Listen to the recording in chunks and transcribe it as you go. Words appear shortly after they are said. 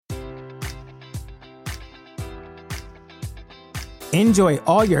Enjoy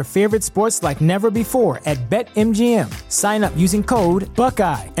all your favorite sports like never before at BetMGM. Sign up using code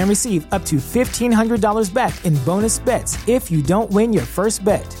Buckeye and receive up to $1,500 back in bonus bets if you don't win your first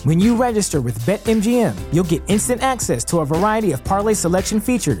bet. When you register with BetMGM, you'll get instant access to a variety of parlay selection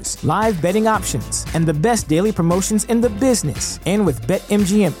features, live betting options, and the best daily promotions in the business. And with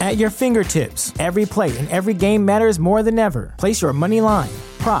BetMGM at your fingertips, every play and every game matters more than ever. Place your money line,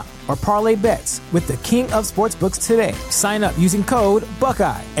 prop, or parlay bets with the king of sportsbooks today. Sign up using code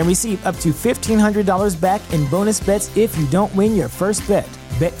Buckeye and receive up to $1,500 back in bonus bets if you don't win your first bet.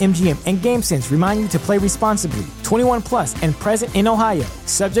 BetMGM and GameSense remind you to play responsibly. 21 plus and present in Ohio,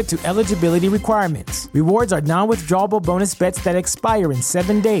 subject to eligibility requirements. Rewards are non-withdrawable bonus bets that expire in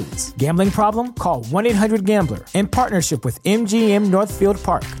 7 days. Gambling problem? Call 1-800-GAMBLER. In partnership with MGM Northfield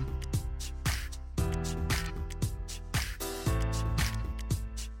Park.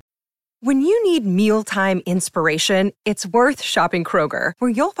 When you need mealtime inspiration, it's worth shopping Kroger, where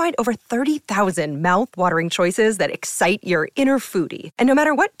you'll find over 30,000 mouth-watering choices that excite your inner foodie. And no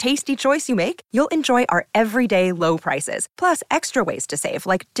matter what tasty choice you make, you'll enjoy our everyday low prices, plus extra ways to save,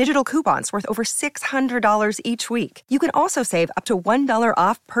 like digital coupons worth over $600 each week. You can also save up to $1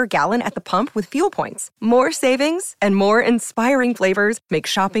 off per gallon at the pump with fuel points. More savings and more inspiring flavors make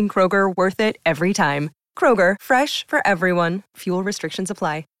shopping Kroger worth it every time. Kroger, fresh for everyone. Fuel restrictions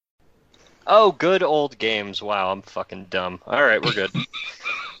apply. Oh, good old games. Wow, I'm fucking dumb. All right, we're good.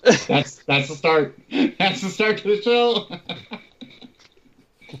 That's the start. That's the start to the show.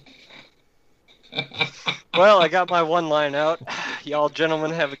 Well, I got my one line out. Y'all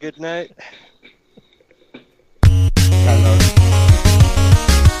gentlemen have a good night.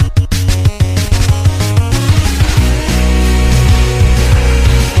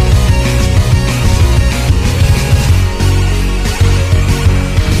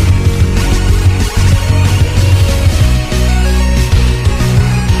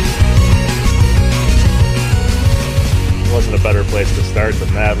 Wasn't a better place to start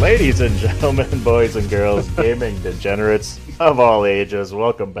than that. Ladies and gentlemen, boys and girls, gaming degenerates of all ages,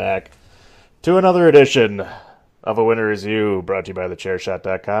 welcome back to another edition of A Winner Is You, brought to you by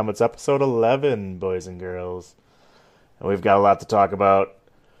thechairshot.com. It's episode 11, boys and girls. And we've got a lot to talk about.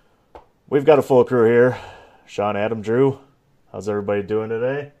 We've got a full crew here. Sean, Adam, Drew, how's everybody doing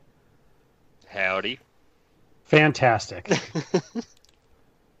today? Howdy. Fantastic.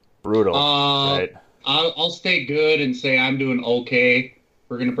 Brutal, right? I'll stay good and say I'm doing okay.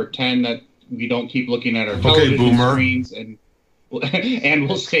 We're going to pretend that we don't keep looking at our television screens and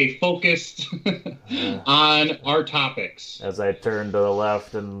we'll stay focused on our topics. As I turn to the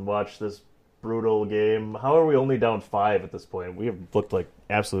left and watch this brutal game, how are we only down 5 at this point? We have looked like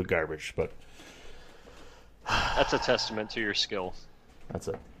absolute garbage, but that's a testament to your skill. That's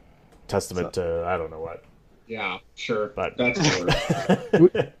a testament to I don't know what. Yeah, sure. But that's the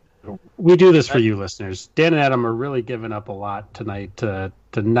word. We do this for you listeners. Dan and Adam are really giving up a lot tonight to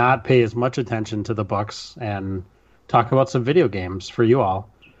not pay as much attention to the Bucks and talk about some video games for you all.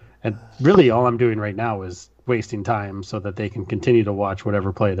 And really all I'm doing right now is wasting time so that they can continue to watch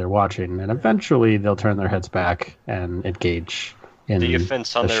whatever play they're watching, and eventually they'll turn their heads back and engage in the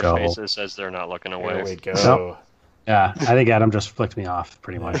offense on their show. faces as they're not looking away. There we go. So, yeah, I think Adam just flicked me off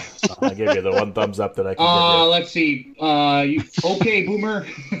pretty much. So. I gave you the one thumbs up that I can give you. Let's see. Okay, Boomer.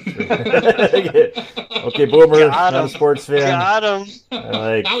 Okay, Boomer. Not a sports fan. Got him.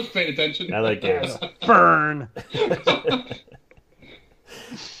 I was paying attention. I like games. Burn.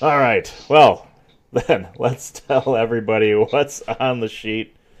 All right. Well, then let's tell everybody what's on the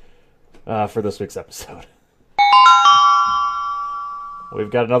sheet for this week's episode. We've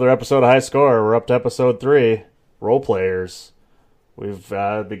got another episode of High Score. We're up to episode 3. Role players. We've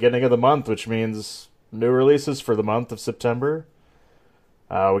beginning of the month, which means new releases for the month of September.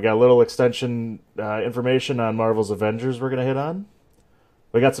 We got a little extension information on Marvel's Avengers we're going to hit on.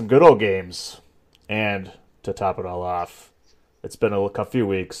 We got some good old games. And to top it all off, it's been a few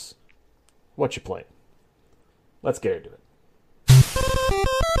weeks. What you playing? Let's get into it.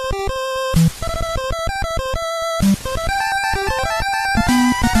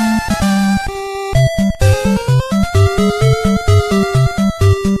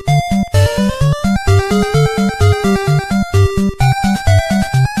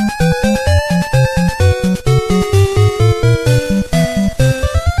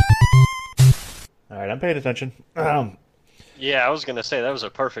 All right, I'm paying attention. Yeah, I was going to say that was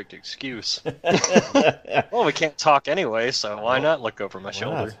a perfect excuse. Well, we can't talk anyway, so why not look over my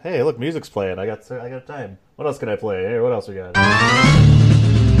shoulder? Not? Hey, look, music's playing. I got time. What else can I play? Hey, what else we got? Oh,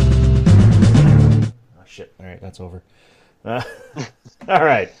 shit. All right, that's over. All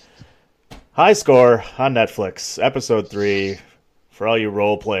right. High Score on Netflix, episode 3. for all you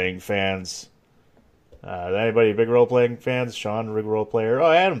role-playing fans, anybody big role-playing fans? Sean, big role-player?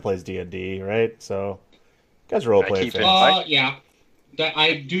 Oh, Adam plays D&D, right? So, you guys are role-playing fans. Yeah.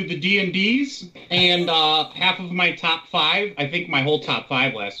 I do the D&Ds, and half of my top 5, I think my whole top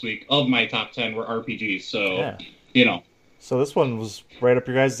 5 last week of my top 10 were RPGs, so, So this one was right up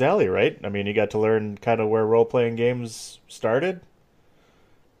your guys' alley, right? I mean, you got to learn kind of where role-playing games started.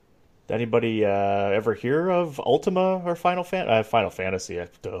 Did anybody ever hear of Ultima or Final Fantasy?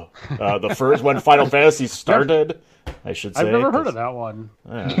 The first when Final Fantasy started, I should say. I've never heard of that one.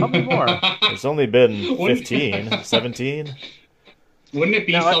 Tell me more. It's only been 15, 17. Wouldn't it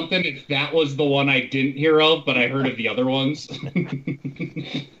be something if that was the one I didn't hear of, but I heard of the other ones?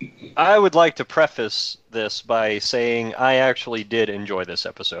 I would like to preface this by saying I actually did enjoy this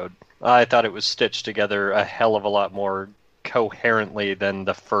episode. I thought it was stitched together a hell of a lot more coherently than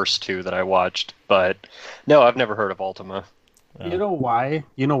the first 2 that I watched. But no, I've never heard of Ultima. You know why?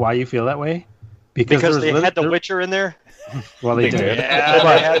 You know why you feel that way? Because they had The Witcher in there? Well, they did. Yeah,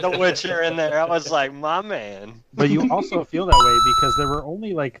 they had The Witcher in there. I was like, my man. But you also feel that way because there were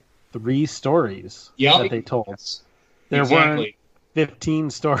only like 3 stories that they told. There weren't 15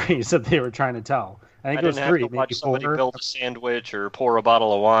 stories that they were trying to tell. I think it was 3. Didn't have to watch somebody build a sandwich or pour a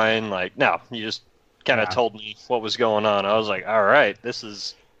bottle of wine. Like, no, you just kind of told me what was going on. I was like, all right, this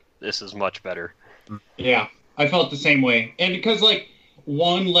is much better. Yeah, I felt the same way. And because, like,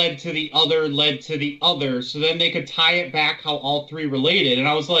 one led to the other, so then they could tie it back how all 3 related. And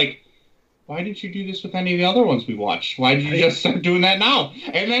I was like, why didn't you do this with any of the other ones we watched? Why did you just start doing that now?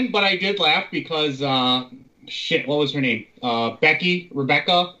 And then, but I did laugh because, what was her name?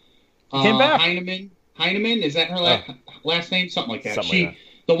 Rebecca came back. Heineman, is that her last name? Something like that.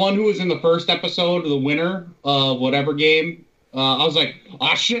 The one who was in the first episode, the winner of whatever game. I was like,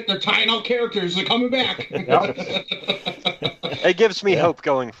 oh shit, they're tying out characters. They're coming back. It gives me hope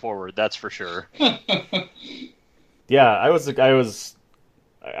going forward, that's for sure. Yeah, I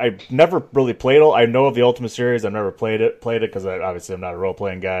never really played it. I know of the Ultima series. I've never played it because obviously I'm not a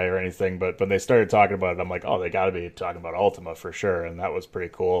role-playing guy or anything. But when they started talking about it, I'm like, oh, they got to be talking about Ultima for sure. And that was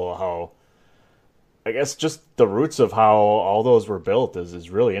pretty cool. How, I guess, just the roots of how all those were built is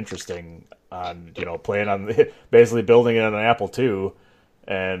really interesting. On playing on basically building it on an Apple II,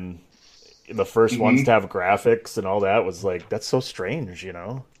 and the first ones to have graphics and all that was like, that's so strange,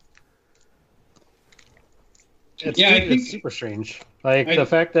 It's super strange. Like the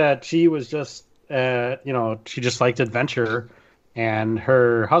fact that she was just, she just liked adventure, and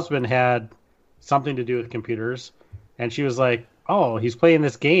her husband had something to do with computers, and she was like, "Oh, he's playing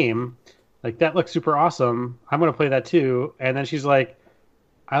this game, like that looks super awesome. I'm gonna play that too." And then she's like,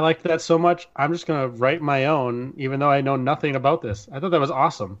 "I like that so much, I'm just gonna write my own, even though I know nothing about this." I thought that was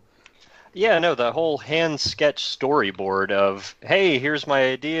awesome. Yeah, no, the whole hand sketch storyboard of, hey, here's my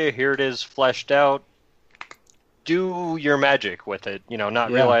idea, here it is fleshed out. Do your magic with it,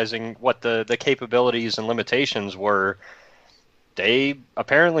 not realizing what the capabilities and limitations were. They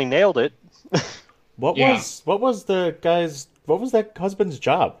apparently nailed it. What was that husband's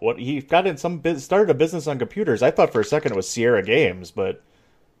job? What he got in started a business on computers. I thought for a second it was Sierra Games, but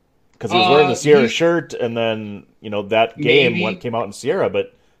because he was wearing the Sierra shirt, and then that game came out in Sierra,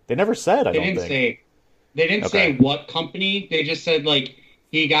 but they never said. They didn't say what company. They just said like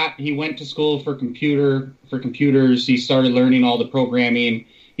he went to school for computers. He started learning all the programming.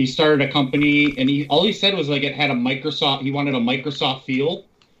 He started a company, and all he said was like it had a Microsoft. He wanted a Microsoft feel.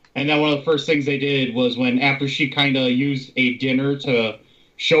 And then one of the first things they did was after she kind of used a dinner to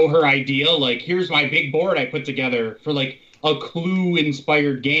show her idea, like, here's my big board I put together for like a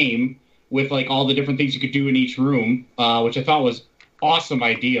Clue-inspired game with like all the different things you could do in each room, which I thought was awesome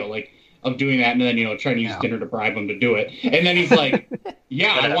idea, like of doing that, and then trying to use dinner to bribe him to do it. And then he's like,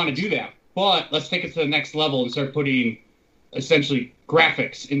 yeah, I want to do that, but let's take it to the next level and start putting essentially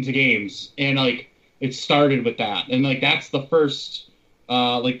graphics into games. And like it started with that, and like that's the first.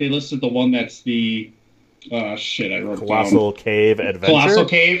 Like they listed the one that's the I wrote Colossal Cave Adventure. Colossal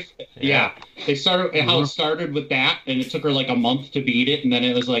Cave, yeah. They started how it started with that, and it took her like a month to beat it, and then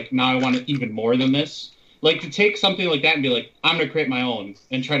it was like, now I want it even more than this. Like to take something like that and be like, I'm gonna create my own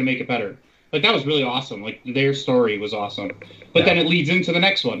and try to make it better. Like that was really awesome. Like their story was awesome, but then it leads into the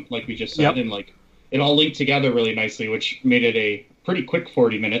next one, like we just said, and like it all linked together really nicely, which made it a pretty quick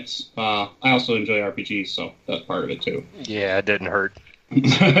 40 minutes. I also enjoy RPGs, so that's part of it too. Yeah, it didn't hurt.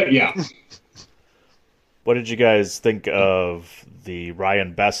 Yeah. What did you guys think of the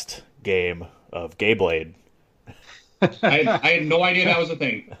Ryan Best game of Gayblade? I had no idea that was a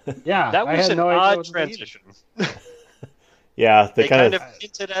thing. Yeah, that was an odd transition. Yeah, they kind of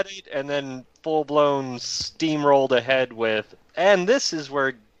hinted at it and then full-blown steamrolled ahead with, and this is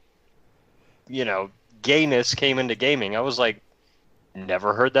where, gayness came into gaming. I was like,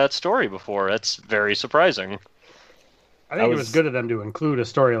 never heard that story before. That's very surprising. I think it was good of them to include a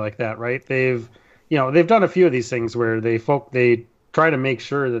story like that, right? They've done a few of these things where they try to make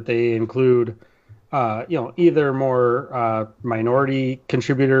sure that they include, either more minority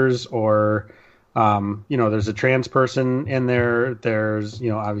contributors or, there's a trans person in there. There's,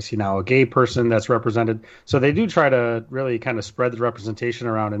 obviously now a gay person that's represented. So they do try to really kind of spread the representation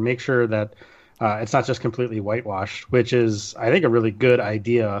around and make sure that it's not just completely whitewashed, which is, I think, a really good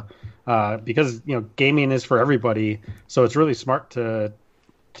idea because, gaming is for everybody. So it's really smart to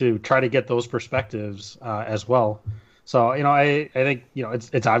try to get those perspectives as well. So, I think,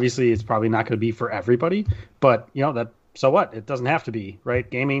 it's obviously it's probably not going to be for everybody, but, so what? It doesn't have to be, right?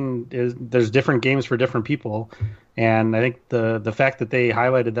 Gaming there's different games for different people. And I think the fact that they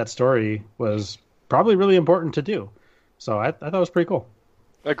highlighted that story was probably really important to do. So I thought it was pretty cool.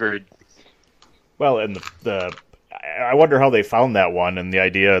 Agreed. Well, and I wonder how they found that one, and the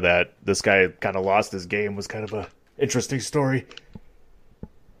idea that this guy kind of lost his game was kind of a interesting story.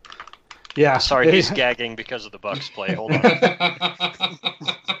 Yeah. Sorry, he's gagging because of the Bucks play. Hold on.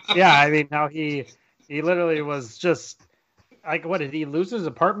 Yeah, I mean, now he literally was just like, what did he lose his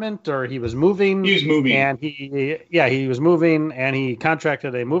apartment, or he was moving? He was moving, and he was moving, and he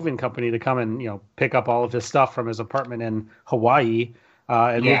contracted a moving company to come and pick up all of his stuff from his apartment in Hawaii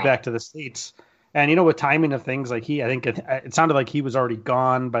and move back to the States. And with timing of things, like I think it sounded like he was already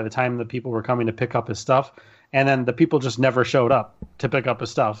gone by the time the people were coming to pick up his stuff, and then the people just never showed up to pick up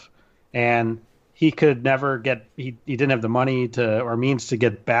his stuff, and he could never get he didn't have the money or means to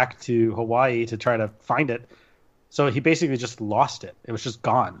get back to Hawaii to try to find it, so he basically just lost it. It was just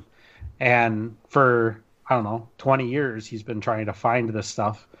gone, and for 20 years he's been trying to find this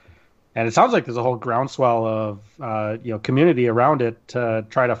stuff, and it sounds like there's a whole groundswell of community around it to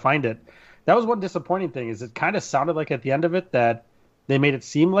try to find it. That was one disappointing thing, is it kind of sounded like at the end of it that they made it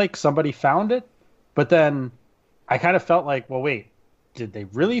seem like somebody found it, but then I kind of felt like, well, wait, did they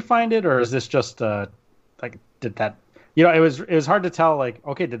really find it, or is this just did that? It was hard to tell. Like,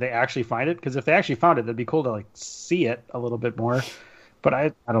 okay, did they actually find it? Because if they actually found it, that'd be cool to see it a little bit more. But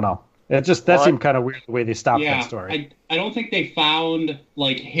I don't know. It just seemed kind of weird the way they stopped that story. I don't think they found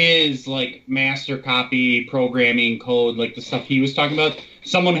his master copy programming code, the stuff he was talking about.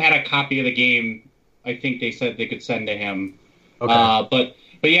 Someone had a copy of the game. I think they said they could send to him. Okay.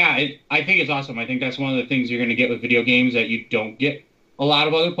 But yeah, I think it's awesome. I think that's one of the things you're going to get with video games that you don't get a lot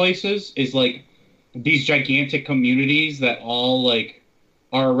of other places, is these gigantic communities that all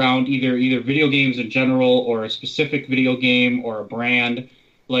are around either video games in general or a specific video game or a brand.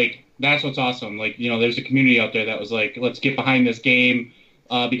 That's what's awesome. There's a community out there that was let's get behind this game,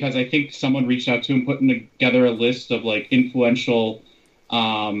 because I think someone reached out to him putting together a list of influential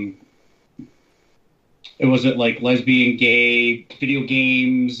lesbian, gay video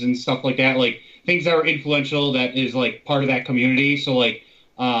games and stuff like that, things that are influential, that is part of that community. So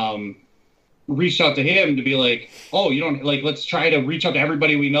reached out to him to be let's try to reach out to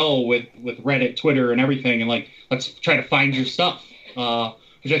everybody we know with Reddit, Twitter, and everything, and let's try to find your stuff,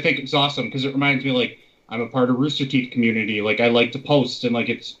 which I think is awesome, because it reminds me I'm a part of Rooster Teeth community. I like to post, and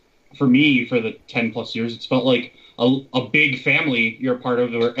it's, for me, for the 10 plus years, it's felt like a big family you're a part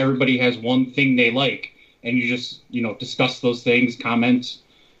of, where everybody has one thing they like, and you just discuss those things, comment,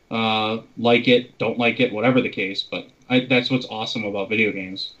 like it, don't like it, whatever the case. But that's what's awesome about video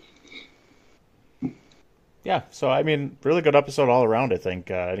games. Yeah, so I mean, really good episode all around, I think.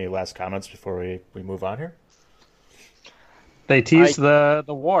 Any last comments before we move on here? They teased the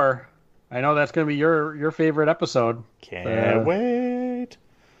war. I know that's going to be your favorite episode. Can't wait.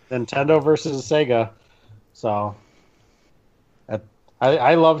 Nintendo versus Sega. So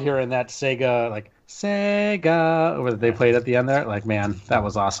I love hearing that Sega, Sega, where they played at the end there. Man, that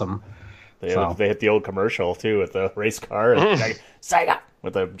was awesome. They hit the old commercial, too, with the race car. And Sega!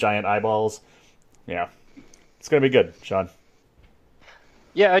 With the giant eyeballs. Yeah. It's going to be good, Sean.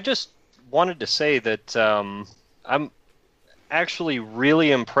 Yeah, I just wanted to say that I'm actually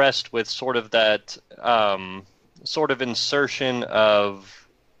really impressed with sort of that sort of insertion of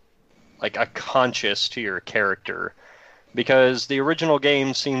a conscious to your character. Because the original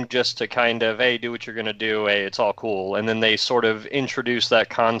game seemed just to kind of, hey, do what you're going to do, hey, it's all cool. And then they sort of introduced that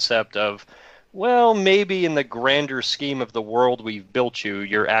concept of, well, maybe in the grander scheme of the world we've built you,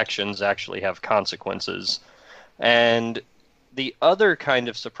 your actions actually have consequences. And the other kind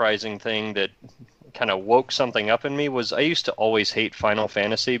of surprising thing that kind of woke something up in me was I used to always hate Final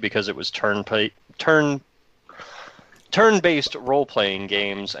Fantasy because it was turn-based role-playing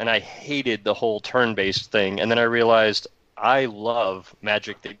games, and I hated the whole turn-based thing. And then I realized I love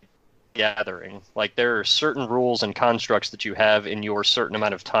Magic the Gathering. Like, there are certain rules and constructs that you have in your certain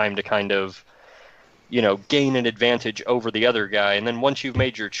amount of time to kind of, gain an advantage over the other guy. And then once you've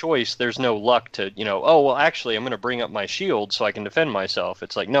made your choice, there's no luck to, oh, well, actually, I'm going to bring up my shield so I can defend myself.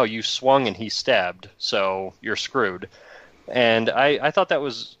 It's like, no, you swung and he stabbed, so you're screwed. And I thought that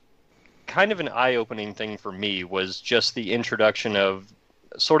was kind of an eye-opening thing for me, was just the introduction of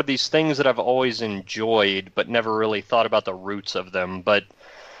sort of these things that I've always enjoyed but never really thought about the roots of them. But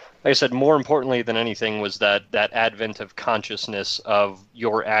like I said, more importantly than anything was that advent of consciousness of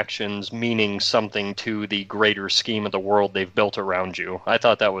your actions meaning something to the greater scheme of the world they've built around you. I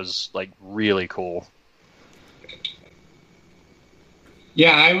thought that was, like, really cool.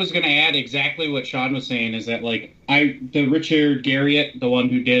 Yeah, I was going to add exactly what Sean was saying, is that, like, the Richard Garriott, the one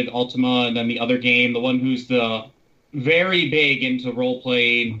who did Ultima and then the other game, the one who's the very big into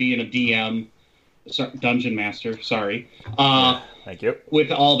role-playing, being a DM, Dungeon Master, sorry. Thank you.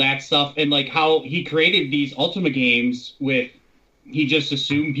 With all that stuff, and like how he created these Ultima games he just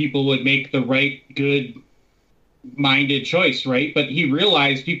assumed people would make the right, good-minded choice, right? But he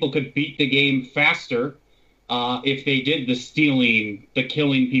realized people could beat the game faster if they did the stealing, the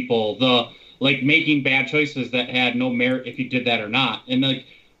killing people, the making bad choices that had no merit if you did that or not. And like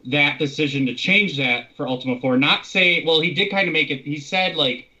that decision to change that for Ultima 4, not say, well, he did kind of make it, he said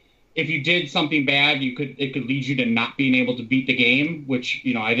like, if you did something bad, it could lead you to not being able to beat the game, which,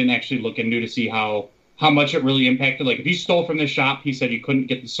 I didn't actually look into to see how much it really impacted. Like, if you stole from the shop, he said you couldn't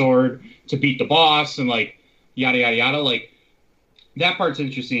get the sword to beat the boss and, like, yada, yada, yada. Like, that part's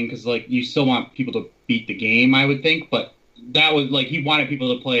interesting because, like, you still want people to beat the game, I would think. But that was, like, he wanted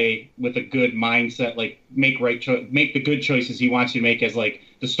people to play with a good mindset, like, make the good choices he wants you to make as, like,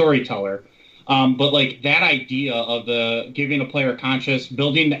 the storyteller. But like that idea of giving a player conscious,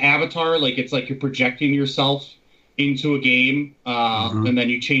 building the avatar, like it's like you're projecting yourself into a game, and then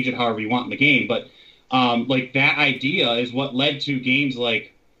you change it however you want in the game. But like that idea is what led to games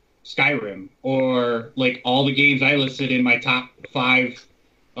like Skyrim or like all the games I listed in my top 5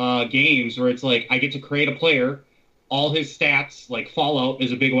 games, where it's like I get to create a player, all his stats, like Fallout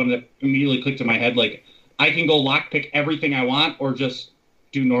is a big one that immediately clicked in my head. Like I can go lockpick everything I want, or just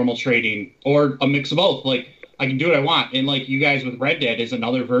do normal trading, or a mix of both. Like I can do what I want. And like you guys with Red Dead is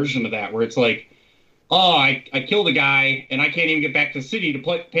another version of that, where it's like, oh, I killed a guy and I can't even get back to the city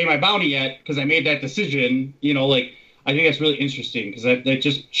to pay my bounty yet because I made that decision. Like I think that's really interesting because that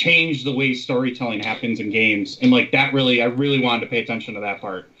just changed the way storytelling happens in games. And like that I really wanted to pay attention to that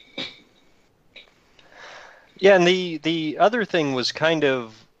part. Yeah, and the other thing was kind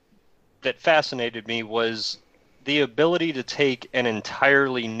of that fascinated me was the ability to take an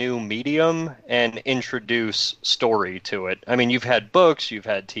entirely new medium and introduce story to it. I mean, you've had books, you've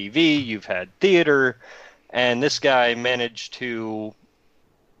had TV, you've had theater, and this guy managed to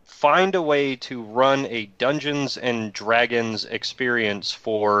find a way to run a Dungeons and Dragons experience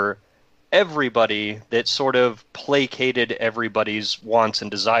for everybody that sort of placated everybody's wants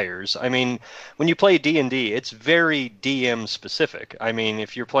and desires. I mean, when you play D&D, it's very DM specific. I mean,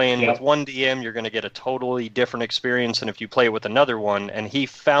 if you're playing with one DM, you're going to get a totally different experience than if you play with another one, and he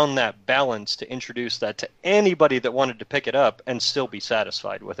found that balance to introduce that to anybody that wanted to pick it up and still be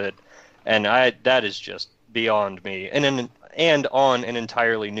satisfied with it. And that is just beyond me. And on an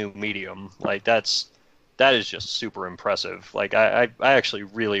entirely new medium. Like that is just super impressive. Like I actually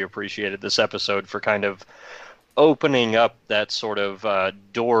really appreciated this episode for kind of opening up that sort of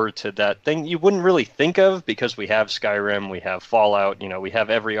door to that thing you wouldn't really think of, because we have Skyrim, we have Fallout, we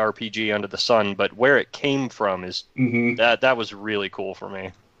have every RPG under the sun, but where it came from is that was really cool for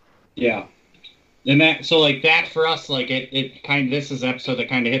me. Yeah. And that for us, like it kind of, this is an episode that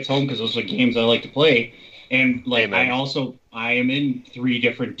kind of hits home because those are games I like to play. And like Amen. I am in 3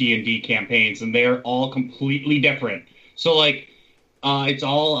 different D&D campaigns, and they're all completely different. So like, it's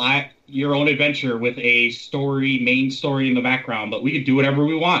all your own adventure with a main story in the background, but we could do whatever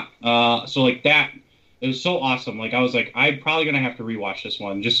we want. So like that, it was so awesome. Like I was like, I'm probably gonna have to rewatch this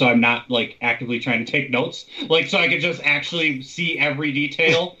one just so I'm not like actively trying to take notes, like so I could just actually see every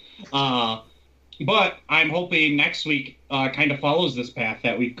detail. But I'm hoping next week kind of follows this path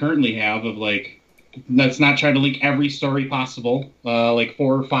that we currently have of like, let's not try to link every story possible, like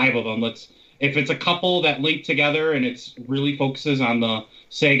 4 or 5 of them. If it's a couple that link together and it's really focuses on the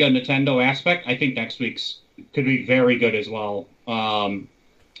Sega Nintendo aspect, I think next week's could be very good as well. And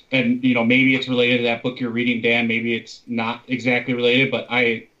maybe it's related to that book you're reading, Dan. Maybe it's not exactly related, but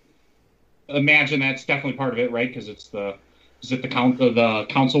I imagine that's definitely part of it, right? Because it's the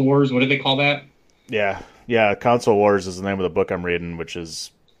Council Wars. What do they call that? Yeah, Yeah, Console Wars is the name of the book I'm reading, which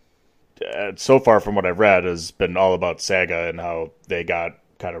is, so far from what I've read, has been all about Sega and how they got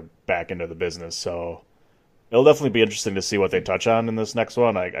kind of back into the business. So it'll definitely be interesting to see what they touch on in this next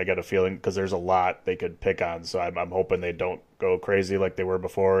one. I get a feeling, because there's a lot they could pick on, so I'm hoping they don't go crazy like they were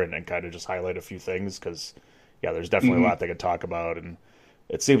before and kind of just highlight a few things, because, yeah, there's definitely a lot they could talk about. And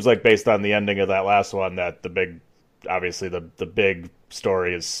it seems like, based on the ending of that last one, that the big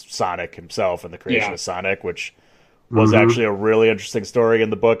story is Sonic himself and the creation of Sonic, which was actually a really interesting story in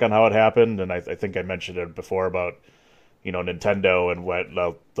the book on how it happened. And I think I mentioned it before about, Nintendo and what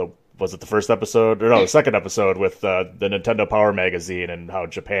was it the first episode? Or no, the second episode with the Nintendo Power Magazine, and how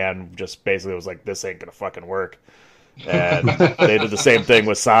Japan just basically was like, this ain't going to fucking work. And they did the same thing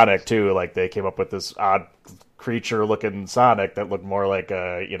with Sonic, too. Like, they came up with this odd creature-looking Sonic that looked more like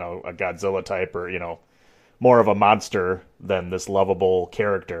a Godzilla type, or, more of a monster than this lovable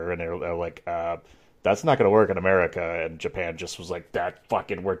character. And they're like, that's not going to work in America. And Japan just was like, that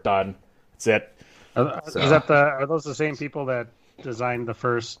fucking, we're done. That's it. Are those the same people that designed the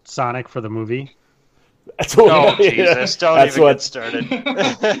first Sonic for the movie? Jesus! Don't even get started.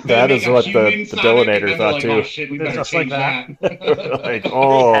 That is what the Dillinator thought like, too. Oh shit, we better Just change like that. Like, They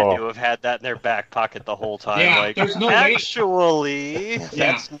had to have had that in their back pocket the whole time. Yeah, like, there's no way. Actually,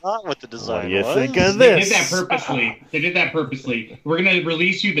 that's not what the design What do you was. think of They this? did that purposely. They did that purposely. We're gonna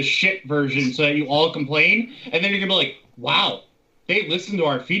release you the shit version so that you all complain, and then you're gonna be like, "Wow, they listened to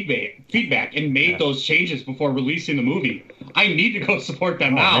our feedback and made those changes before releasing the movie. I need to go support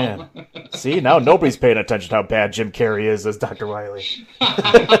them now." Man. See, now nobody's paying attention to how bad Jim Carrey is as Dr. Wily.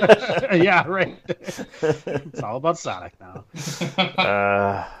 Yeah, right. It's all about Sonic now.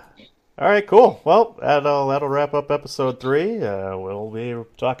 All right, cool. Well, that'll wrap up episode 3. We'll be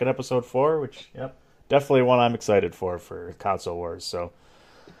talking episode 4, which, definitely one I'm excited for Console Wars. So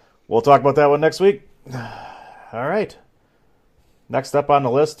we'll talk about that one next week. All right. Next up on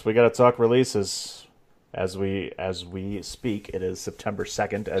the list, we got to talk releases. As we speak, it is September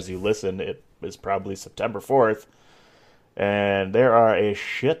 2nd. As you listen, it is probably September 4th. And there are a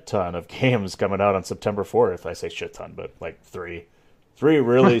shit ton of games coming out on September 4th. I say shit ton, but like 3. 3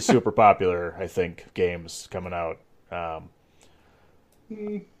 really super popular, I think, games coming out. Yeah.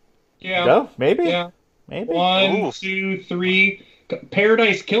 No? Maybe? Yeah. Maybe? 1, 2, 3.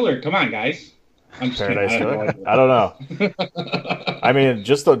 Paradise Killer. Come on, guys. I'm just Paradise kidding. Killer? I don't know. I mean,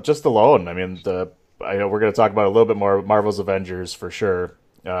 just alone. I mean, I know we're going to talk about a little bit more Marvel's Avengers for sure.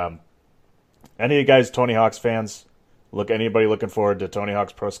 Any of you guys Tony Hawk's fans? Anybody looking forward to Tony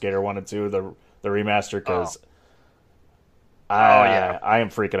Hawk's Pro Skater 1 and 2, the remaster? Because I am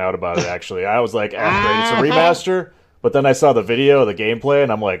freaking out about it, actually. I was like, great, it's a remaster. But then I saw the video, the gameplay,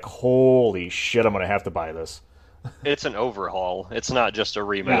 and I'm like, holy shit, I'm going to have to buy this. It's an overhaul. It's not just a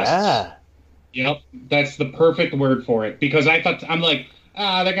remaster. Yeah. Yep, that's the perfect word for it. Because I'm like,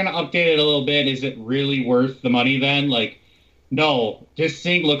 they're going to update it a little bit. Is it really worth the money then? Like, no, this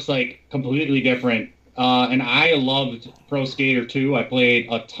thing looks like completely different. And I loved Pro Skater 2. I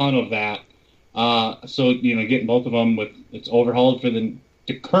played a ton of that. So, getting both of them it's overhauled for the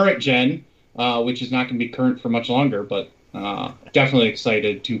current gen, which is not going to be current for much longer, but definitely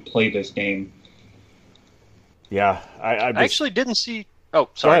excited to play this game. Yeah. I actually didn't see... Oh,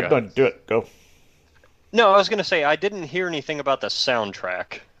 sorry. Go ahead. Do it. Go. No, I was going to say, I didn't hear anything about the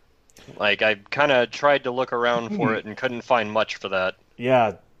soundtrack. Like, I kind of tried to look around for it and couldn't find much for that.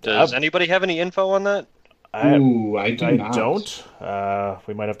 Yeah. Does anybody have any info on that? I do not. Don't.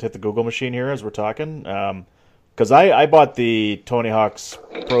 We might have to hit the Google machine here as we're talking. Because I bought the Tony Hawk's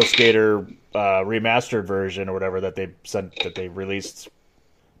Pro Skater remastered version or whatever that they released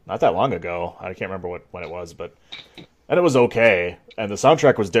not that long ago. I can't remember when it was, and it was okay. And the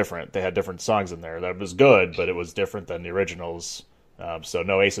soundtrack was different. They had different songs in there. That was good, but it was different than the originals. So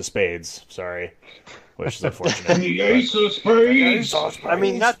no Ace of Spades, sorry, which is unfortunate. Ace of Spades. I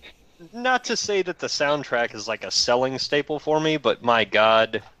mean, not to say that the soundtrack is like a selling staple for me, but my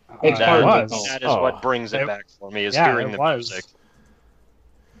God, that is what brings it back for me, is hearing the music.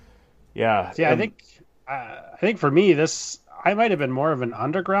 Yeah. See, I think for me, I might have been more of an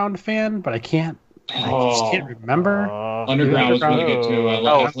Underground fan, but I just can't remember. Underground was really good too.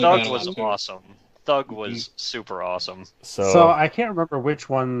 Thug was awesome. Thug was super awesome. So I can't remember which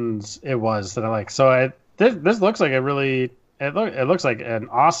ones it was that I like. So this looks like it looks like an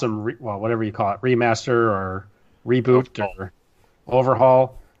awesome whatever you call it, remaster or reboot or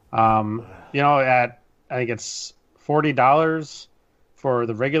overhaul. At I think it's $40 for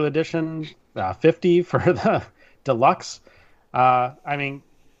the regular edition, $50 for the deluxe. I mean,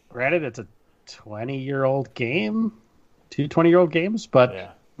 granted, it's a 20-year-old game, 2 20-year-old games,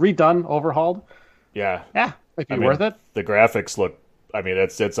 but redone, overhauled. Yeah. Yeah, might be worth it. The graphics look. I mean,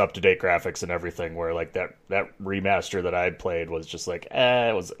 it's up to date graphics and everything. Where like that remaster that I played was just like,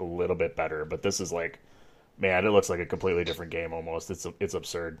 it was a little bit better. But this is like, man, it looks like a completely different game almost. It's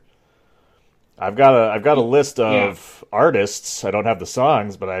absurd. I've got a list of artists. I don't have the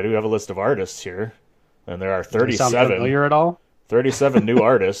songs, but I do have a list of artists here, and there are 37. Sound familiar at all? 37 new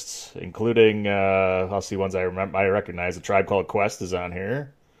artists, including I'll see ones I recognize. A Tribe Called Quest is on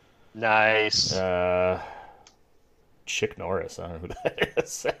here. Nice. Chick Norris. I don't know who that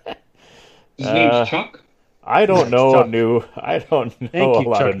is. His name's Chuck. I don't know Chuck. I don't know a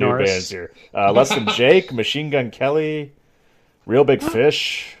lot Chuck of new Norris. bands here. Less Than Jake, Machine Gun Kelly, Real Big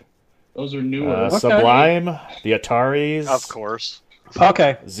Fish, Those are newer. Sublime, the Ataris, Of course.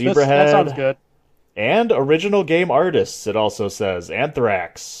 Okay, Zebrahead. that sounds good. and original game artists. It also says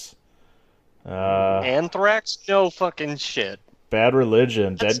Anthrax, Anthrax? No fucking shit. Bad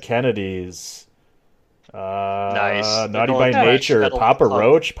Religion, Dead Kennedys. Nice. Naughty They're by going Nature, metal Papa punk.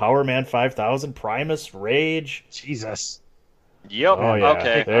 Roach, Power Man 5000, Primus, Rage. Jesus. Yep. Oh yeah,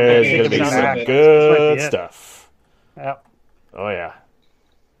 Okay. there's Okay, gonna be sounds some right. good This might be it. stuff. Yep. Oh yeah,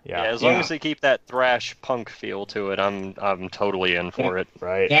 Yeah, yeah, as long Yeah. as they keep that thrash punk feel to it, I'm totally in for it.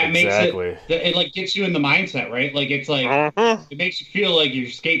 right, That exactly. makes it like gets you in the mindset, right? Like it's like Mhm. it makes you feel like you're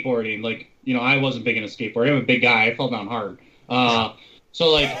skateboarding. Like, you know, I wasn't big into skateboarding. I'm a big guy. I fell down hard. So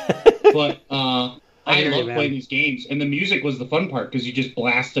like, but I hear you, love man. playing these games, and the music was the fun part because you just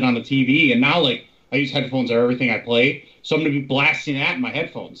blast it on the TV. And now like I use headphones for everything I play, so I'm gonna be blasting that in my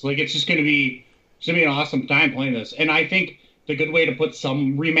headphones. Like it's gonna be an awesome time playing this. And I think the good way to put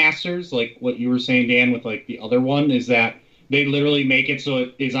some remasters, like what you were saying, Dan, with like the other one, is that they literally make it so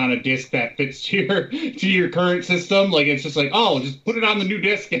it is on a disc that fits to your current system. Like it's just like, oh, just put it on the new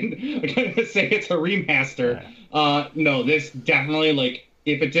disc and say it's a remaster. No, this definitely, like,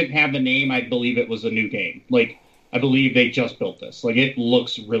 if it didn't have the name, I'd believe it was a new game. Like, I believe they just built this. Like, it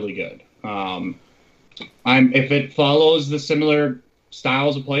looks really good. If it follows the similar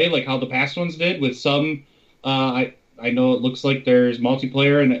styles of play, like how the past ones did, with some, I know it looks like there's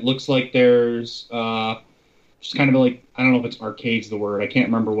multiplayer, and it looks like there's just kind of like, I don't know if it's arcade's the word. I can't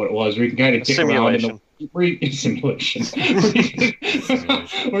remember what it was. Where you can kind of dick around in the simulation.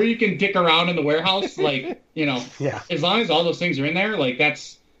 Where you can dick around in the warehouse, like, you know. Yeah. As long as all those things are in there, like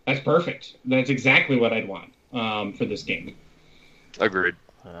that's perfect. That's exactly what I'd want for this game. Agreed.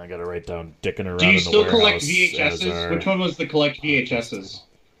 I gotta write down dicking around Do you in the still warehouse. collect as VHSs? our- Which one was the collect VHSs?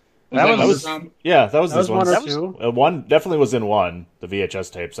 That was- Underground? Yeah, that was That this was one one. or two. One definitely was in one, the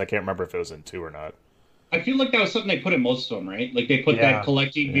VHS tapes. I can't remember if it was in two or not. I feel like that was something they put in most of them, right? Like they put Yeah. that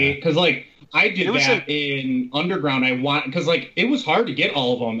collecting because like I did It was that in Underground. Because like it was hard to get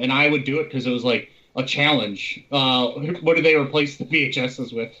all of them, and I would do it because it was like a challenge. What did they replace the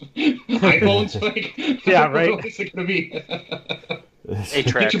VHSs with? iPhones, like Yeah, right. What is it gonna be? Eight Get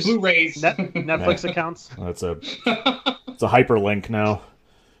tracks. your Blu-rays. Netflix accounts. It's a hyperlink now.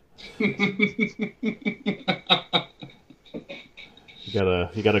 You gotta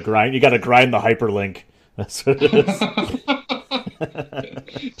grind the hyperlink. That's what it is.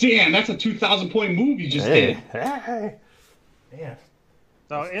 Damn, that's a 2,000-point move you just did. Hey. Yeah.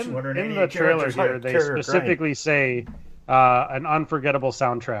 So in 288 the trailer characters, here, they character specifically say an unforgettable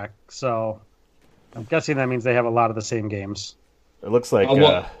soundtrack. So I'm guessing that means they have a lot of the same games. It looks like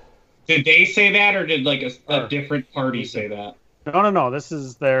Did they say that, or did like a different party say that? No. This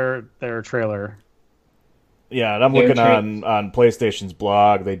is their trailer. yeah, and I'm looking on PlayStation's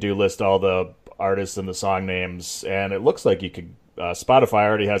blog. They do list all the artists and the song names, and it looks like you could. Spotify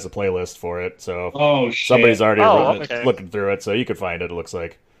already has a playlist for it, so Oh shit! somebody's already okay. looking through it, so you could find it. It looks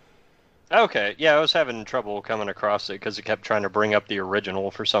like. Okay, yeah, I was having trouble coming across it because it kept trying to bring up the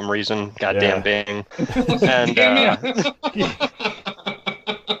original for some reason. Goddamn Bing. And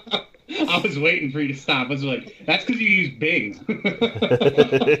I was waiting for you to stop. I was like, that's because you use Bing.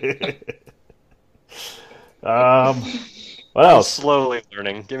 What I'm else? slowly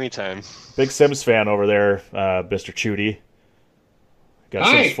learning. Give me time. Big Sims fan over there, Mr. Chudy. Got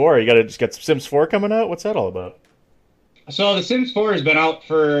Hi. Sims 4. You got Sims 4 coming out? What's that all about? So The Sims 4 has been out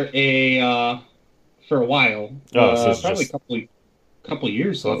for a while. Oh, so it's probably just- a couple of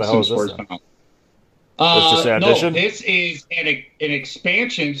years. So what the The hell Sims is 4 this has been out. It's just an no, addition? this is an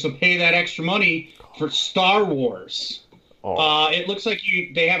expansion. So pay that extra money for Star Wars. Oh, It looks like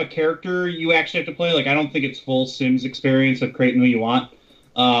they have a character you actually have to play. Like, I don't think it's full Sims experience of creating who you want.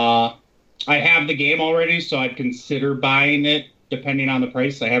 I have the game already, so I'd consider buying it depending on the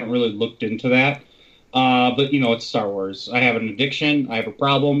price. I haven't really looked into that. But, you know, it's Star Wars. I have an addiction. I have a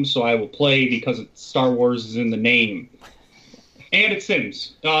problem, so I will play because Star Wars is in the name. And it's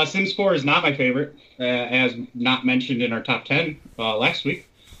Sims. Sims 4 is not my favorite. as not mentioned in our top 10 last week.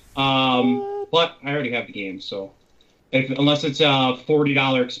 But I already have the game, so unless it's a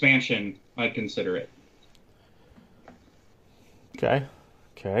 $40 expansion, I'd consider it. Okay.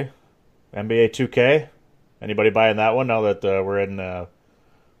 NBA 2K. Anybody buying that one now that we're in a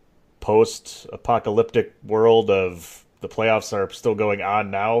post-apocalyptic world of the playoffs are still going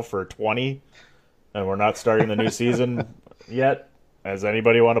on now for 20, and we're not starting the new season yet? Does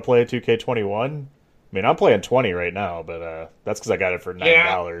anybody want to play 2K21? I mean, I'm playing 20 right now, but that's because I got it for $9.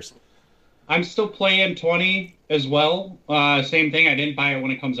 Yeah. I'm still playing 20 as well. Same thing. I didn't buy it when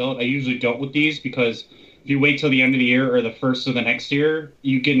it comes out. I usually don't with these because if you wait till the end of the year or the first of the next year,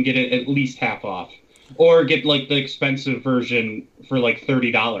 you can get it at least half off. Or get like the expensive version for like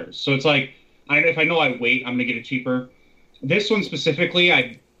 $30. So it's like, if I know I wait, I'm going to get it cheaper. This one specifically,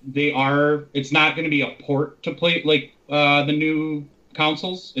 it's not going to be a port to play like the new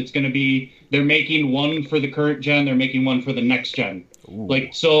consoles. It's going to be, they're making one for the current gen, they're making one for the next gen. Ooh.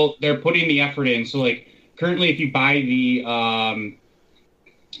 Like, so they're putting the effort in. So like currently if you buy the, I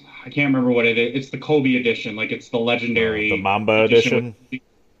can't remember what it is. It's the Kobe edition. Like it's the legendary. The Mamba edition.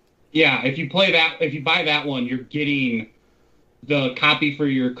 Yeah, if you buy that one, you're getting the copy for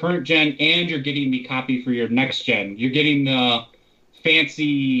your current gen and you're getting the copy for your next gen. You're getting the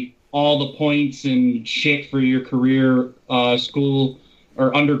fancy, all the points and shit for your career, school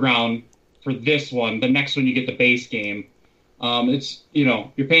or underground for this one. The next one, you get the base game. It's,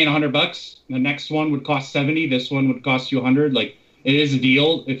 you're paying $100. The next one would cost $70. This one would cost you $100. Like, it is a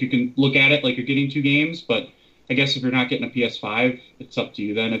deal if you can look at it like you're getting two games, but I guess if you're not getting a PS5, it's up to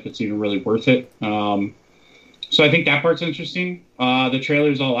you then if it's even really worth it. So I think that part's interesting. The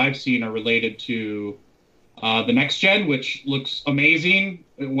trailers all I've seen are related to the next gen, which looks amazing,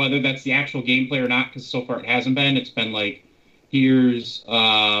 whether that's the actual gameplay or not, because so far it hasn't been. It's been like, here's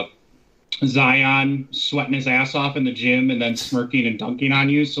Zion sweating his ass off in the gym and then smirking and dunking on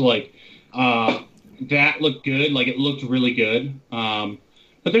you. So like that looked good. Like it looked really good.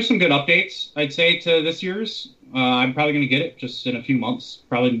 But there's some good updates, I'd say, to this year's. I'm probably going to get it just in a few months.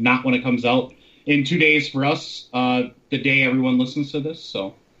 Probably not when it comes out in 2 days for us, the day everyone listens to this.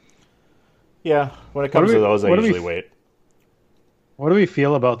 So, yeah, when it comes to those, I usually wait. What do we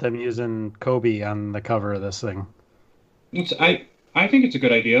feel about them using Kobe on the cover of this thing? I think it's a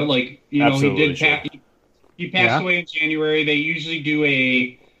good idea. Like, Absolutely he passed away in January. They usually do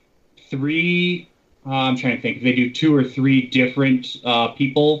a 3. I'm trying to think. They do 2 or 3 different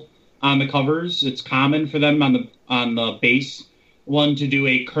people on the covers. It's common for them on the base one to do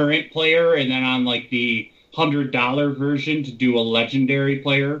a current player, and then on like the $100 version to do a legendary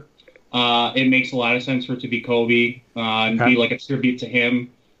player. It makes a lot of sense for it to be Kobe and be like a tribute to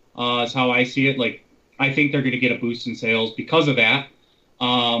him. Is how I see it. Like, I think they're going to get a boost in sales because of that.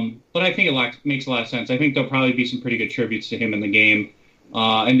 But I think it makes a lot of sense. I think there'll probably be some pretty good tributes to him in the game.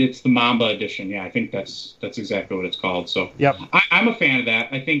 And it's the Mamba edition. Yeah, I think that's exactly what it's called. So yep. I'm a fan of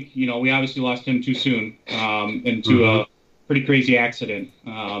that. I think, we obviously lost him too soon into a pretty crazy accident.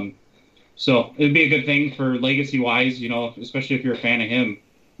 So it'd be a good thing for legacy-wise, especially if you're a fan of him.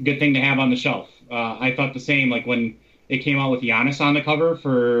 Good thing to have on the shelf. I thought the same, like when it came out with Giannis on the cover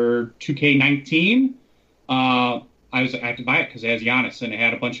for 2K19, I have to buy it because it has Giannis, and it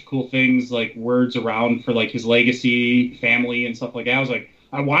had a bunch of cool things like words around for like his legacy, family, and stuff like that. I was like,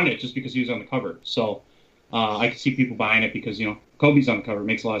 I wanted it just because he was on the cover. So I could see people buying it because Kobe's on the cover. It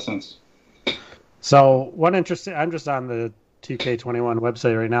makes a lot of sense. So I'm just on the 2K21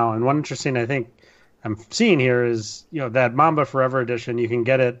 website right now, and one interesting I think I'm seeing here is that Mamba Forever edition. You can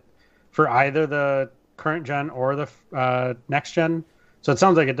get it for either the current gen or the next gen. So it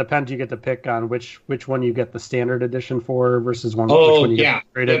sounds like it depends. You get to pick on which one you get the standard edition for versus which one you get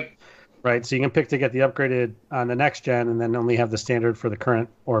upgraded. Yep. Right. So you can pick to get the upgraded on the next gen and then only have the standard for the current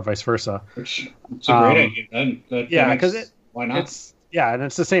or vice versa. It's a great idea. Because why not? And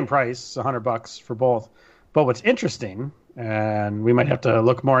it's the same price, $100 for both. But what's interesting, and we might have to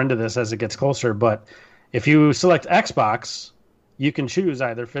look more into this as it gets closer, but if you select Xbox, you can choose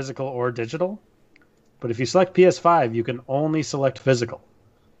either physical or digital. But if you select PS5, you can only select physical.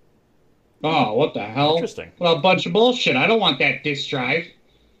 Oh, what the hell? Interesting. Well, a bunch of bullshit. I don't want that disc drive.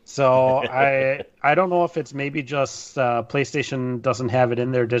 So I don't know if it's maybe just PlayStation doesn't have it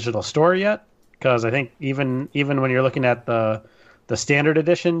in their digital store yet, because I think even when you're looking at the standard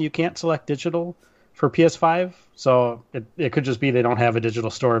edition, you can't select digital for PS5. So it could just be they don't have a digital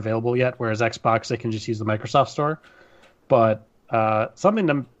store available yet, whereas Xbox, they can just use the Microsoft store. But something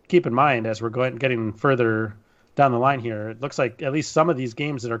to keep in mind as we're getting further down the line here, it looks like at least some of these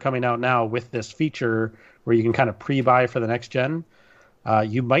games that are coming out now with this feature where you can kind of pre-buy for the next gen,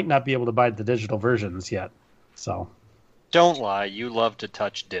 you might not be able to buy the digital versions yet. So, don't lie. You love to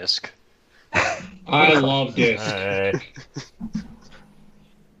touch disc. I love disc.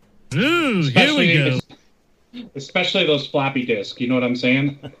 Ooh, here we go. Especially those floppy disks. You know what I'm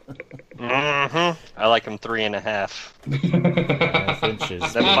saying? I like them 3.5. 3.5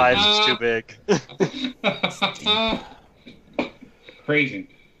 inches. That 5's is too big. Crazy.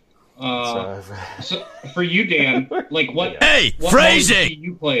 So for you, Dan, like what modes do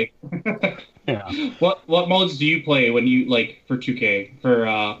you play? What modes do you play when you for 2K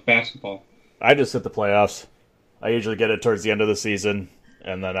for basketball? I just hit the playoffs. I usually get it towards the end of the season,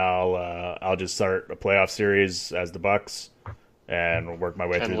 and then I'll just start a playoff series as the Bucks and work my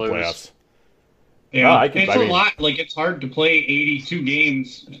way through the playoffs. Yeah, it's a lot. Like, it's hard to play 82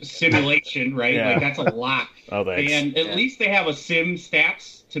 games simulation, right? Yeah. Like, that's a lot. Oh, thanks. And at least they have a sim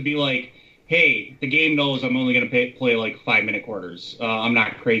stats to be like, hey, the game knows I'm only going to play like 5-minute quarters. I'm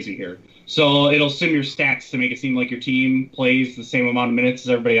not crazy here. So it'll sim your stats to make it seem like your team plays the same amount of minutes as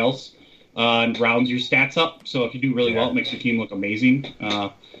everybody else and rounds your stats up. So if you do really well, it makes your team look amazing.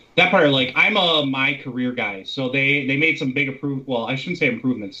 That part, like, I'm a my career guy. So they made some big I shouldn't say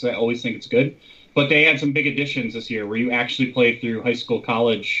improvements. I always think it's good. But they had some big additions this year where you actually play through high school,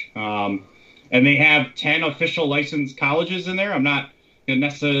 college. And they have 10 official licensed colleges in there. I'm not going to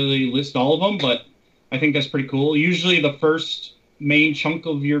necessarily list all of them, but I think that's pretty cool. Usually the first main chunk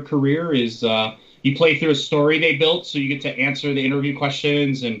of your career is you play through a story they built, so you get to answer the interview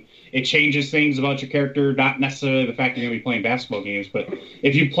questions, and it changes things about your character, not necessarily the fact that you're going to be playing basketball games. But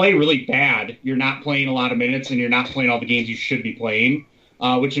if you play really bad, you're not playing a lot of minutes, and you're not playing all the games you should be playing.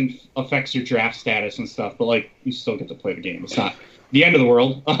 Which affects your draft status and stuff, but, like, you still get to play the game. It's not the end of the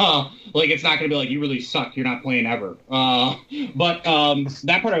world. Like, it's not going to be like, you really suck, you're not playing ever. But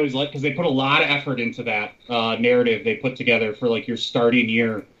that part I always like, because they put a lot of effort into that narrative they put together for, like, your starting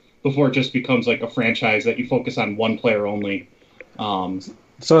year before it just becomes, like, a franchise that you focus on one player only.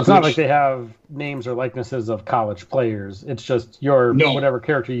 So it's not like they have names or likenesses of college players. It's just whatever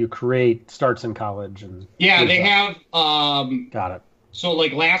character you create starts in college. And they have... Got it. So,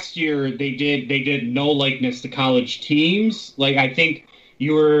 like, last year, they did no likeness to college teams. Like, I think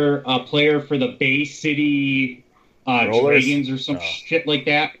you were a player for the Bay City Dragons or some shit like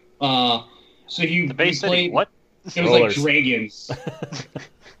that. So the Bay City played, what? It was like Dragons.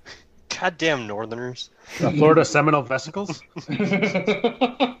 Goddamn Northerners. The Florida Seminole Vesicles?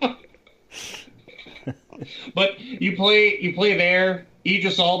 But you play there.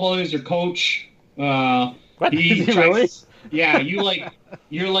 Idris Elba is your coach. What? Really? Yeah, you're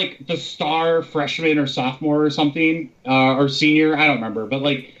like the star freshman or sophomore or something, or senior. I don't remember, but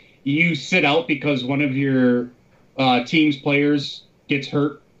like you sit out because one of your team's players gets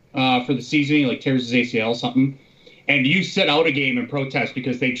hurt for the season, like tears his ACL or something, and you sit out a game and protest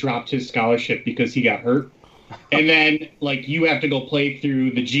because they dropped his scholarship because he got hurt, and then like you have to go play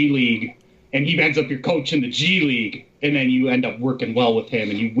through the G League, and he ends up your coach in the G League, and then you end up working well with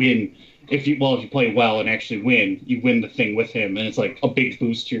him and you win. If you play well and actually win, you win the thing with him, and it's like a big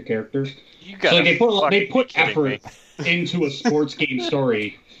boost to your character. So like they put effort into a sports game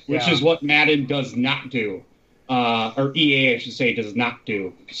story, which is what Madden does not do, or EA I should say does not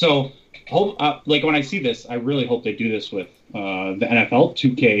do. So, like when I see this, I really hope they do this with the NFL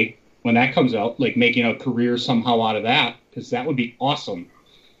 2K when that comes out, like making a career somehow out of that, because that would be awesome.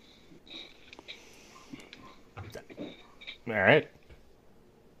 All right.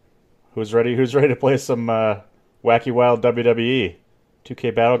 Who's ready to play some Wacky Wild WWE?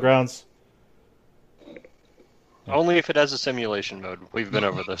 2K Battlegrounds? Only if it has a simulation mode. We've been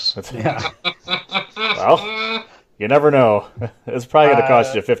over this. Well, you never know. It's probably going to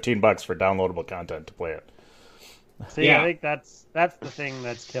cost you $15 for downloadable content to play it. See, I think that's the thing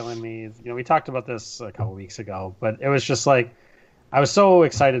that's killing me. We talked about this a couple weeks ago, but it was just like I was so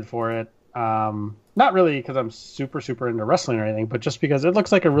excited for it. Not really because I'm super, super into wrestling or anything, but just because it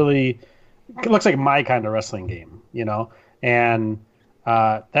looks like my kind of wrestling game, And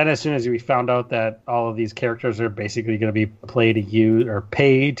then as soon as we found out that all of these characters are basically going to be pay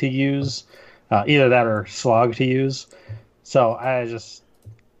to use, either that or slog to use. So I'm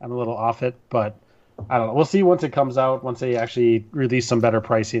a little off it, but I don't know. We'll see once it comes out, once they actually release some better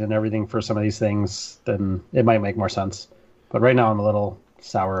pricing and everything for some of these things, then it might make more sense. But right now I'm a little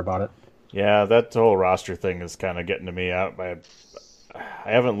sour about it. Yeah, that whole roster thing is kind of getting to me. I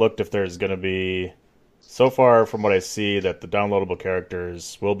haven't looked if there's going to be, so far from what I see, that the downloadable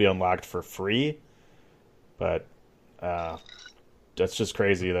characters will be unlocked for free. But that's just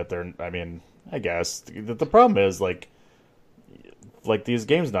crazy that I guess. The problem is, like these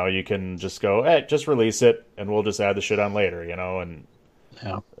games now, you can just go, just release it, and we'll just add the shit on later, and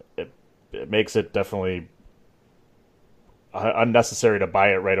Yeah. It makes it definitely unnecessary to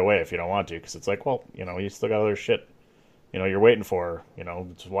buy it right away if you don't want to, because it's like, well, you still got other shit, you're waiting for.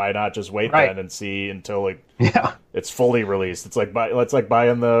 Why not just wait then and see until it's fully released? It's like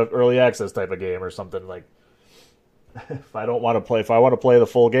buying the early access type of game or something. Like, if I want to play the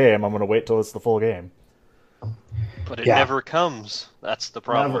full game, I'm going to wait till it's the full game. But it never comes. That's the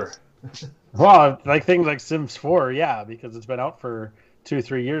problem. Never. Well, like things like Sims 4, yeah, because it's been out for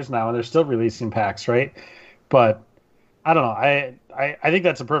 2-3 years now, and they're still releasing packs, right? But I don't know. I think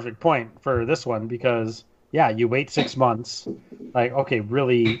that's a perfect point for this one because, you wait 6 months. Like, okay,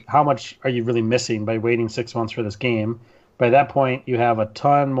 really, how much are you really missing by waiting 6 months for this game? By that point, you have a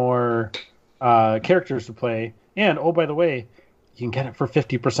ton more characters to play. And, oh, by the way, you can get it for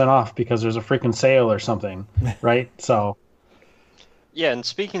 50% off because there's a freaking sale or something, right? So... Yeah, and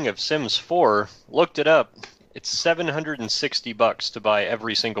speaking of Sims 4, looked it up. It's $760 to buy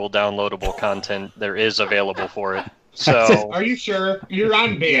every single downloadable content there is available for it. So, are you sure? You're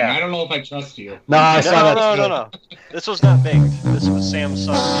on Bing. Yeah. I don't know if I trust you. No. This was not Bing. This was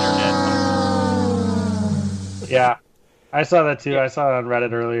Samsung Internet. Yeah, I saw that too. I saw it on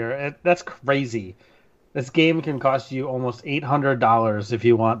Reddit earlier. That's crazy. This game can cost you almost $800 if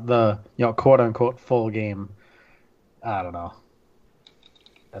you want the quote unquote full game. I don't know.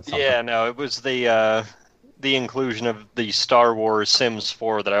 Yeah, no, it was the inclusion of the Star Wars Sims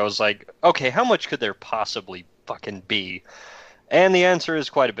 4 that I was like, okay, how much could there possibly fucking be? And the answer is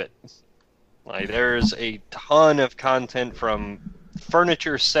quite a bit. Like, there's a ton of content from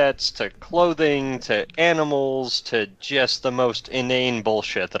furniture sets to clothing to animals to just the most inane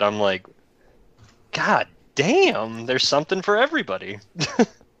bullshit that I'm like, God damn, there's something for everybody.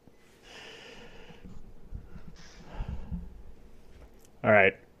 All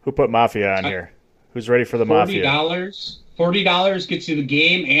right. Who put Mafia on here? Who's ready for the Mafia? $40 gets you the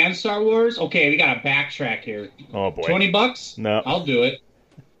game and Star Wars? Okay, we got to backtrack here. Oh, boy. $20? No. I'll do it.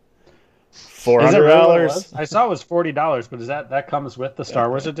 $400? I saw it was $40, but that comes with the Star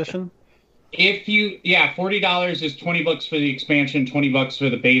Wars edition? $40 is $20 for the expansion, $20 for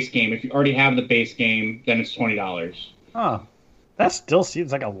the base game. If you already have the base game, then it's $20. Oh, that still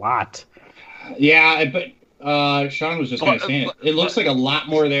seems like a lot. Yeah, but... Sean was just kind of saying it looks like a lot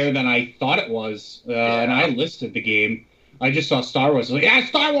more there than I thought it was. And I listed the game. I just saw Star Wars. I was like, yeah,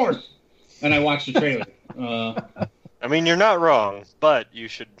 Star Wars! And I watched the trailer. I mean, you're not wrong, but you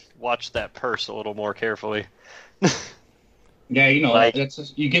should watch that purse a little more carefully. Yeah,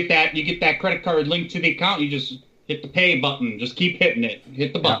 you get that credit card linked to the account, you just hit the pay button. Just keep hitting it.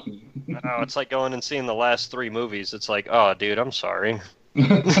 Hit the button. No, it's like going and seeing the last 3 movies. It's like, oh, dude, I'm sorry.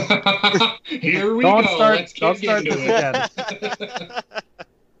 Here we go. Let's get into it.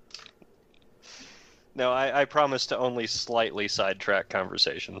 No, I promise to only slightly sidetrack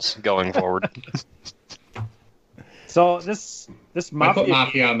conversations going forward. So this Mafia, I put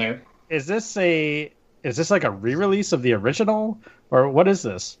Mafia on there. Is this like a re-release of the original, or what is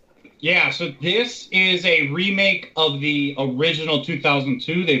this? Yeah, so this is a remake of the original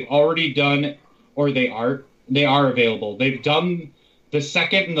 2002. They've already done, or they are available. They've done the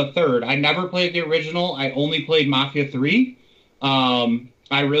second and the third. I never played the original. I only played Mafia 3.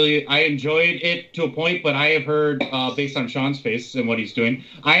 I enjoyed it to a point, but I have heard, based on Sean's face and what he's doing,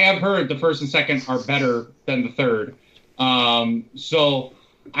 I have heard the first and second are better than the third. So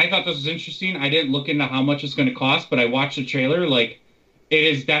I thought this was interesting. I didn't look into how much it's going to cost, but I watched the trailer. Like, it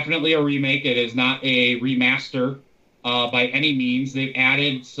is definitely a remake. It is not a remaster by any means. They've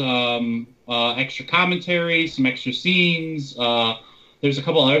added some extra commentary, some extra scenes. There's a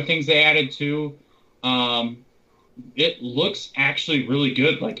couple other things they added too. It looks actually really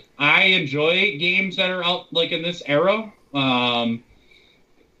good. Like, I enjoy games that are out like in this era.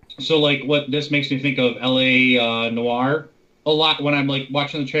 So like what this makes me think of LA Noire a lot when I'm like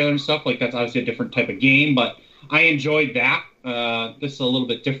watching the trailer and stuff. Like, that's obviously a different type of game, but I enjoyed that. This is a little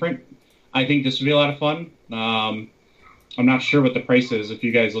bit different. I think this would be a lot of fun. I'm not sure what the price is. If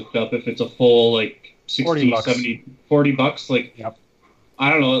you guys looked up, if it's a full like 60, $40. 70, $40. Like, yep. I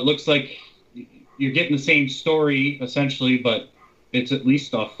don't know. It looks like you're getting the same story essentially, but it's at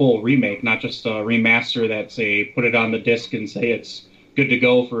least a full remake, not just a remaster that's put it on the disc and say it's good to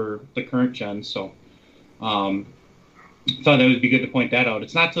go for the current gen. So thought that would be good to point that out.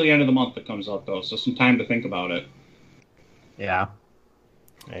 It's not till the end of the month that comes out though, so some time to think about it. Yeah,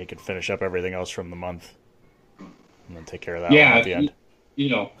 you can finish up everything else from the month and then take care of that one at the end.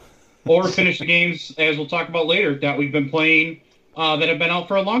 Or finish the games, as we'll talk about later, that we've been playing that have been out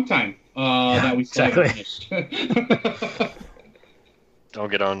for a long time. That we still haven't finished. Don't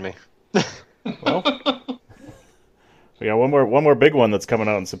get on me. Well, We got one more big one that's coming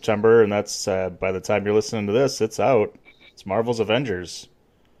out in September, and that's by the time you're listening to this, it's out. It's Marvel's Avengers.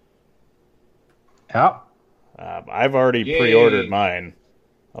 Yeah. I've already pre-ordered mine.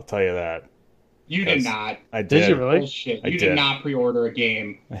 I'll tell you that. You did not. I did. Did you really? Bullshit. You did not pre-order a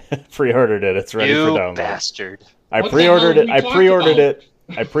game. Pre-ordered it. It's ready for download. You bastard. I pre-ordered it. I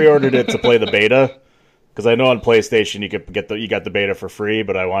pre-ordered it to play the beta because I know on PlayStation you got the beta for free,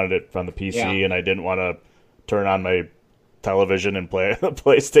 but I wanted it on the PC and I didn't want to turn on my television and play the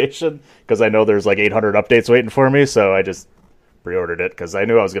PlayStation because I know there's like 800 updates waiting for me. So I just pre-ordered it because I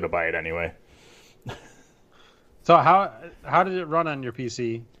knew I was going to buy it anyway. So how did it run on your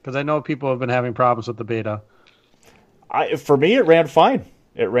PC? Because I know people have been having problems with the beta. For me, it ran fine.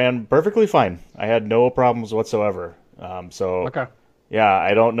 It ran perfectly fine. I had no problems whatsoever. Okay. Yeah,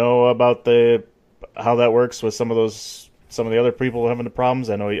 I don't know about how that works with some of the other people having the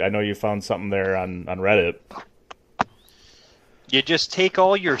problems. I know you found something there on Reddit. You just take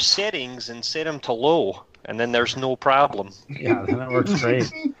all your settings and set them to low, and then there's no problem. Yeah, that works great.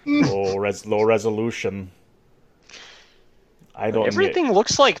 Low resolution. Everything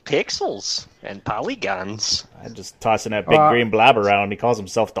looks like pixels and polygons. I'm just tossing that big green blob around. He calls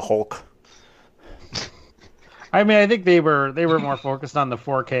himself the Hulk. I mean, I think they were more focused on the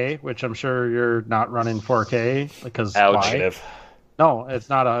 4K, which I'm sure you're not running 4K because why? No, it's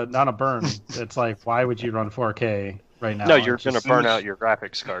not a burn. It's like, why would you run 4K right now? No, you're going to burn out your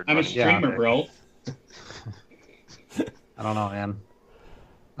graphics card. I'm a streamer, bro. I don't know, man.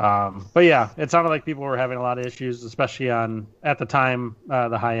 But yeah, it sounded like people were having a lot of issues, especially at the time,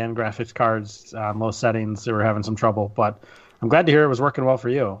 the high-end graphics cards, low settings, they were having some trouble. But I'm glad to hear it was working well for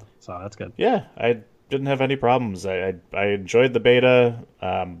you. So that's good. Yeah, I didn't have any problems. I enjoyed the beta.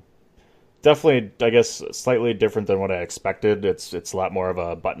 Definitely, I guess, slightly different than what I expected. It's a lot more of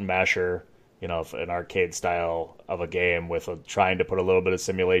a button masher, an arcade style of a game with trying to put a little bit of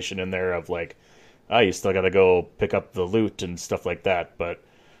simulation in there of like, you still got to go pick up the loot and stuff like that. But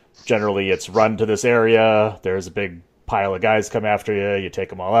generally, it's run to this area. There's a big pile of guys come after you. You take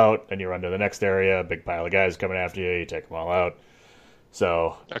them all out, and you run to the next area. A big pile of guys coming after you. You take them all out.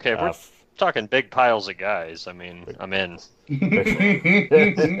 So okay, we're talking big piles of guys. I mean, I'm in. That's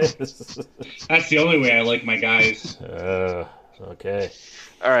the only way I like my guys. Okay.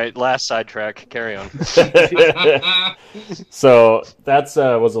 All right, last sidetrack. Carry on. So that's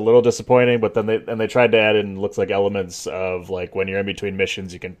was a little disappointing, but then they tried to add in looks like elements of like when you're in between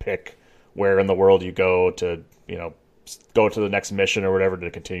missions, you can pick where in the world you go to go to the next mission or whatever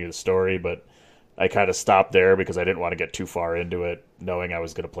to continue the story. But I kind of stopped there because I didn't want to get too far into it, knowing I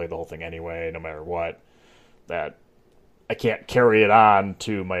was going to play the whole thing anyway, no matter what. That I can't carry it on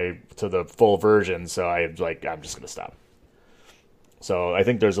to the full version, so I'm just going to stop. So I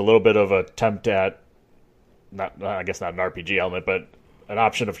think there's a little bit of an attempt at, I guess not an RPG element, but an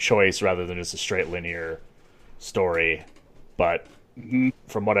option of choice rather than just a straight linear story. But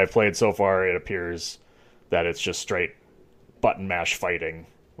from what I've played so far, it appears that it's just straight button mash fighting,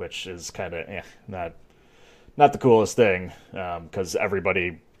 which is kind of not the coolest thing because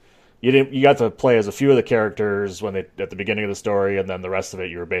everybody you got to play as a few of the characters at the beginning of the story, and then the rest of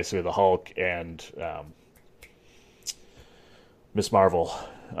it you were basically the Hulk and Miss Marvel.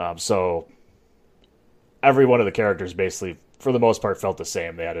 So every one of the characters basically, for the most part, felt the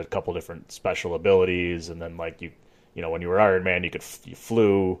same. They had a couple different special abilities, and then like when you were Iron Man, you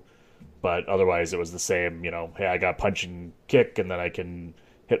flew, but otherwise it was the same. Hey, I got punch and kick, and then I can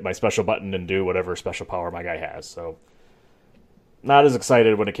hit my special button and do whatever special power my guy has. So not as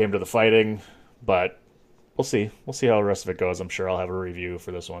excited when it came to the fighting, but we'll see. We'll see how the rest of it goes. I'm sure I'll have a review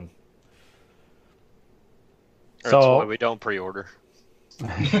for this one. That's why we don't pre-order.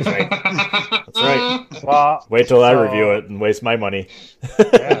 That's right. That's right. Well, wait till I review it and waste my money.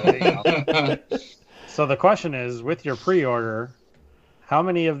 Yeah, there you go. So the question is, with your pre-order, how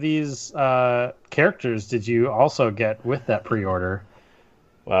many of these characters did you also get with that pre-order?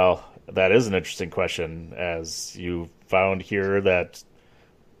 Well, that is an interesting question, as you found here that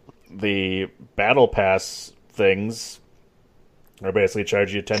the Battle Pass things are basically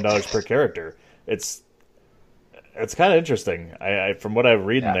charging you $10 per character. It's kind of interesting. I from what I've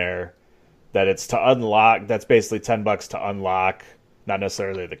read in there, that it's to unlock. That's basically $10 to unlock, not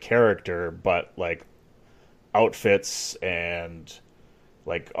necessarily the character, but like outfits and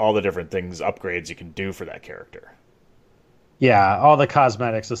like all the different things, upgrades you can do for that character. Yeah, all the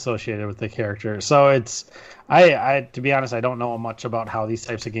cosmetics associated with the character. So I to be honest, I don't know much about how these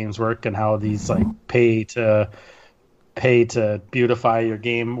types of games work and how these like pay to beautify your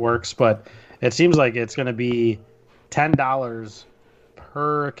game works, but it seems like it's going to be $10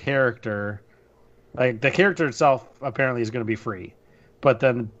 per character Like, the character itself apparently is going to be free, but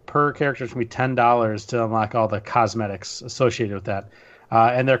then per character it's going to be $10 to unlock all the cosmetics associated with that.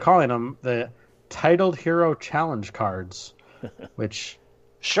 And they're calling them the Titled Hero Challenge cards, which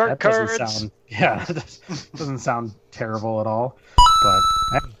shark cards. Doesn't sound terrible at all.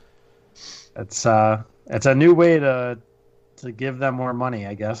 But it's a new way to give them more money,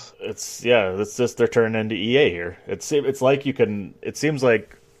 I guess. It's just they're turning into EA here. It's like you can. It seems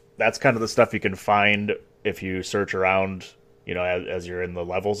like that's kind of the stuff you can find if you search around, as you're in the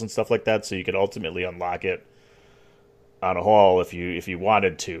levels and stuff like that. So you could ultimately unlock it on a haul if you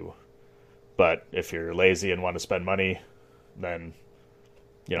wanted to. But if you're lazy and want to spend money, then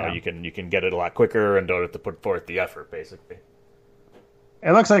you can get it a lot quicker and don't have to put forth the effort, basically.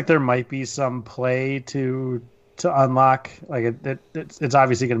 It looks like there might be some play to unlock. Like it's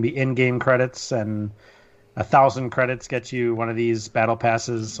obviously going to be in-game credits, and 1,000 credits get you one of these battle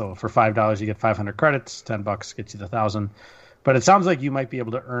passes. So for $5 you get 500 credits. $10 gets you the 1,000. But it sounds like you might be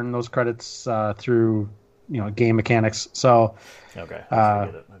able to earn those credits through game mechanics. So okay.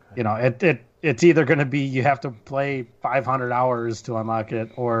 It's either going to be you have to play 500 hours to unlock it,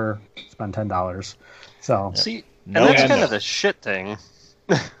 or spend $10. So see, and that's kind of the shit thing.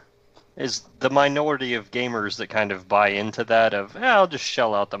 Is the minority of gamers that kind of buy into that of, I'll just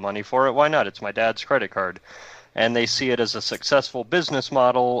shell out the money for it. Why not? It's my dad's credit card. And they see it as a successful business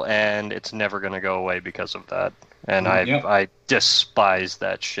model, and it's never going to go away because of that. And I despise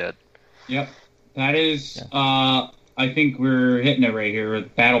that shit. Yep. That is, I think we're hitting it right here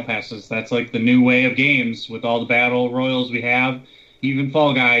with battle passes. That's like the new way of games with all the battle royals we have. Even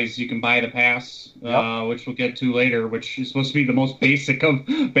Fall Guys, you can buy the pass, which we'll get to later, which is supposed to be the most basic of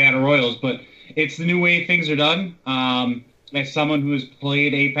battle royals. But it's the new way things are done. As someone who has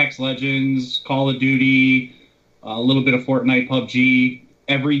played Apex Legends, Call of Duty, a little bit of Fortnite, PUBG,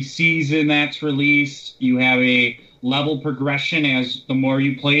 every season that's released, you have a level progression. As the more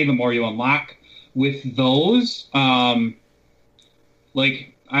you play, the more you unlock. With those,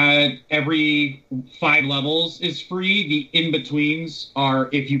 every 5 levels is free. The in-betweens are,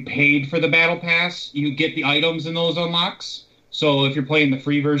 if you paid for the battle pass, you get the items in those unlocks. So if you're playing the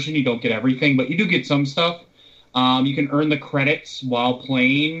free version, you don't get everything, but you do get some stuff. You can earn the credits while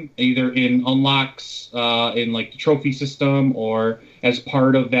playing, either in unlocks in like the trophy system, or as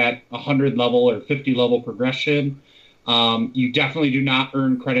part of that 100 level or 50 level progression. You definitely do not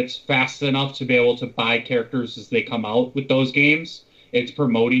earn credits fast enough to be able to buy characters as they come out with those games. It's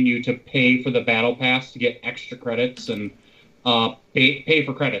promoting you to pay for the battle pass to get extra credits and pay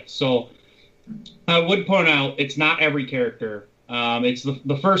for credits. So I would point out it's not every character. It's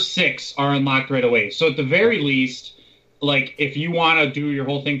the first 6 are unlocked right away. So at the very least, like if you want to do your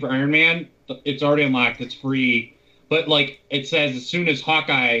whole thing for Iron Man, it's already unlocked. It's free. But like it says, as soon as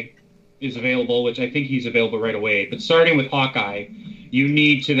Hawkeye is available, which I think he's available right away. But starting with Hawkeye, you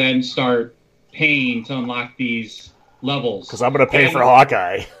need to then start paying to unlock these levels. Because I'm going to pay for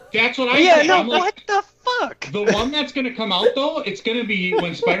Hawkeye. That's what I say. No, what the fuck? The one that's going to come out, though, it's going to be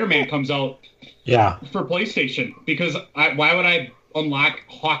when Spider-Man comes out for PlayStation. Because why would I unlock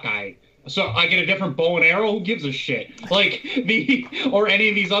Hawkeye? So I get a different bow and arrow? Who gives a shit? Or any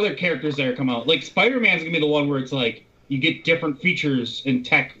of these other characters that come out. Like, Spider-Man's going to be the one where it's like, you get different features in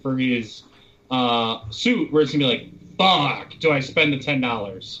tech for his suit, where it's going to be like, fuck, do I spend the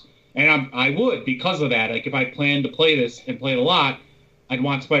 $10? And I would, because of that. Like, if I plan to play this and play it a lot, I'd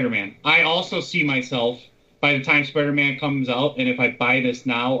want Spider-Man. I also see myself, by the time Spider-Man comes out, and if I buy this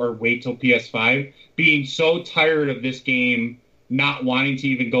now or wait till PS5, being so tired of this game, not wanting to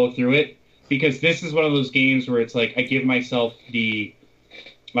even go through it, because this is one of those games where it's like, I give myself the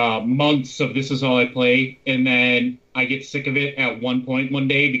months of this is all I play, and then I get sick of it at one point one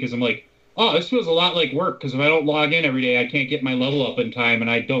day, because I'm like, oh, this feels a lot like work, because if I don't log in every day, I can't get my level up in time, and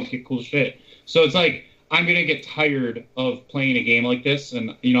I don't get cool shit. So it's like, I'm going to get tired of playing a game like this,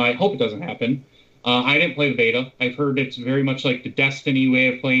 and, I hope it doesn't happen. I didn't play the beta. I've heard it's very much like the Destiny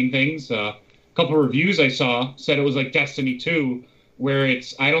way of playing things. A couple of reviews I saw said it was like Destiny 2, where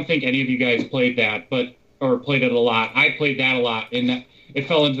I don't think any of you guys played that, or played it a lot. I played that a lot, and that it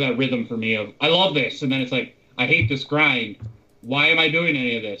fell into that rhythm for me of, I love this, and then it's like, I hate this grind. Why am I doing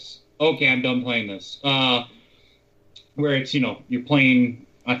any of this? Okay, I'm done playing this. Where it's, you're playing,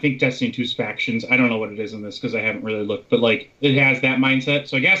 I think Destiny 2's factions. I don't know what it is in this because I haven't really looked, but it has that mindset.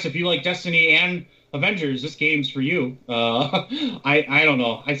 So I guess if you like Destiny and Avengers, this game's for you. I don't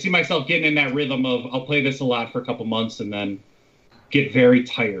know. I see myself getting in that rhythm of, I'll play this a lot for a couple months and then get very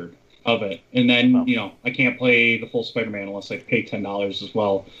tired. of it. And then, I can't play the full Spider-Man unless I pay $10 as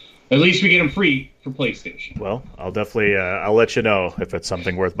well. At least we get them free for PlayStation. Well, I'll definitely I'll let you know if it's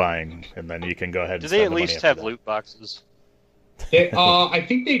something worth buying, and then you can go ahead and spend the money. Do they at least have loot boxes? I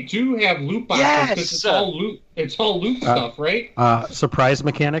think they do have loot boxes because it's all loot. It's all loot stuff, right? Surprise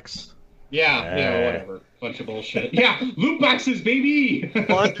mechanics. Yeah, whatever. Bunch of bullshit. Yeah, loot boxes, baby.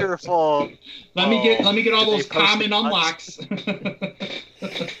 Wonderful. Let me get all those common unlocks.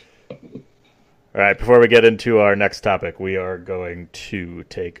 All right, before we get into our next topic, we are going to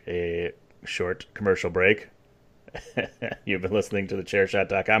take a short commercial break. You've been listening to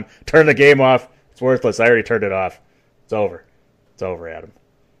thechairshot.com. Turn the game off. It's worthless. I already turned it off. It's over. It's over, Adam.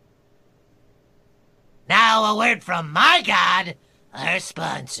 Now a word from my God, our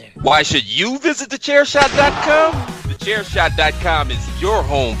sponsor. Why should you visit thechairshot.com? Thechairshot.com is your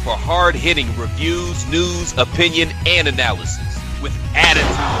home for hard-hitting reviews, news, opinion, and analysis with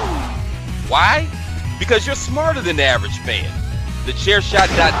attitude. Why? Because you're smarter than the average fan.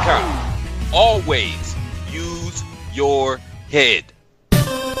 Thechairshot.com. Always use your head.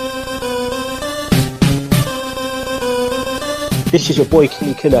 This is your boy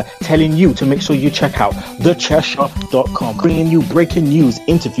King Killer telling you to make sure you check out thechairshot.com, bringing you breaking news,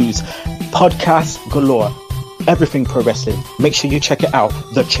 interviews, podcasts galore, everything pro wrestling. Make sure you check it out,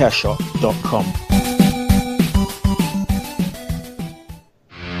 thechairshot.com.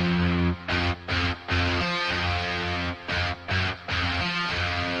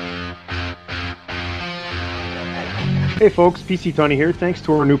 Hey folks, PC Tony here. Thanks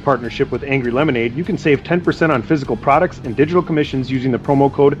to our new partnership with Angry Lemonade, you can save 10% on physical products and digital commissions using the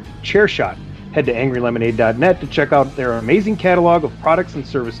promo code ChairShot. Head to angrylemonade.net to check out their amazing catalog of products and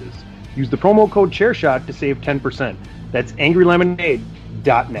services. Use the promo code ChairShot to save 10%. That's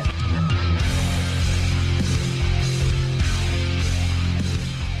angrylemonade.net.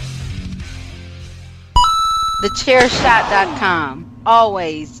 Thechairshot.com.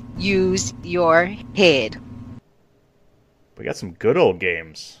 Always use your head. We got some good old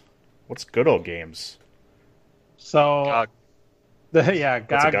games. What's good old games? So, GOG.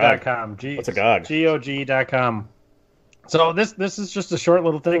 GOG.com. What's a GOG? GOG.com. So this is just a short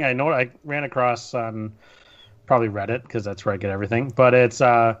little thing. I know I ran across on probably Reddit because that's where I get everything. But it's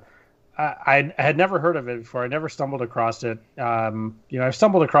I had never heard of it before. I never stumbled across it. I've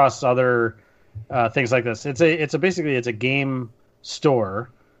stumbled across other things like this. It's a game store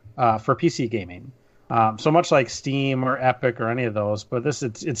for PC gaming. So much like Steam or Epic or any of those, but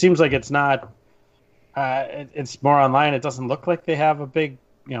it seems like it's not. It's more online. It doesn't look like they have a big,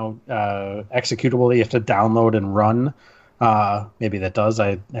 executable that you have to download and run. Maybe that does.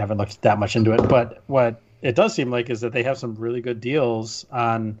 I haven't looked that much into it, but what it does seem like is that they have some really good deals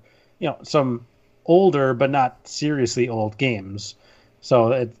on, some older but not seriously old games.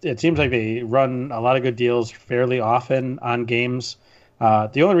 So it seems like they run a lot of good deals fairly often on games.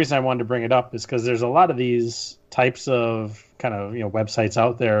 The only reason I wanted to bring it up is because there's a lot of these types of kind of websites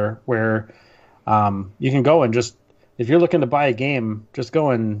out there where you can go and just, if you're looking to buy a game, just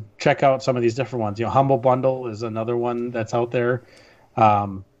go and check out some of these different ones. Humble Bundle is another one that's out there.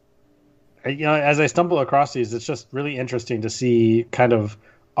 As I stumble across these, it's just really interesting to see kind of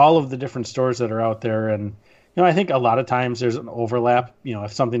all of the different stores that are out there. And I think a lot of times there's an overlap.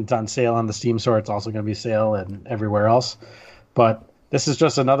 If something's on sale on the Steam store, it's also going to be sale and everywhere else. But this is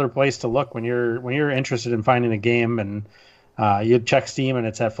just another place to look when you're interested in finding a game and you check Steam and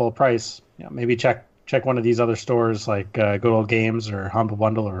it's at full price. Maybe check one of these other stores like Good Old Games or Humble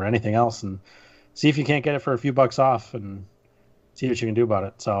Bundle or anything else and see if you can't get it for a few bucks off and see what you can do about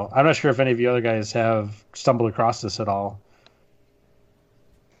it. So I'm not sure if any of you other guys have stumbled across this at all.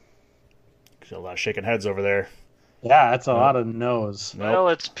 There's a lot of shaking heads over there. Yeah, that's a lot of no's. Well,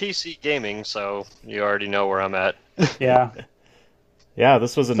 it's PC gaming, so you already know where I'm at. Yeah. Yeah,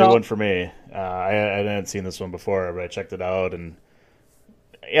 this was a new one for me. I hadn't seen this one before, but I checked it out, and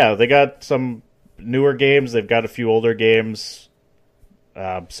yeah, they got some newer games. They've got a few older games,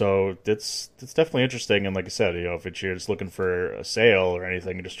 so it's definitely interesting. And like I said, if you're just looking for a sale or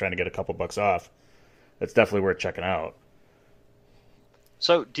anything, and just trying to get a couple bucks off, it's definitely worth checking out.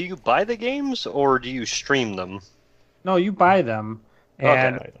 So, do you buy the games or do you stream them? No, you buy them,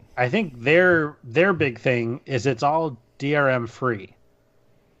 and Okay. I think their big thing is it's all DRM free.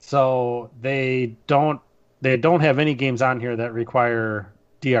 So they don't have any games on here that require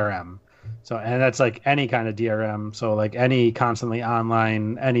DRM. So, and that's like any kind of DRM. So like any constantly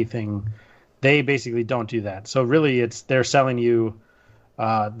online anything, they basically don't do that. So really, they're selling you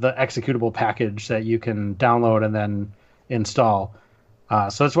the executable package that you can download and then install.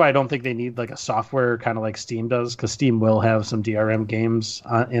 So that's why I don't think they need like a software kind of like Steam does, because Steam will have some DRM games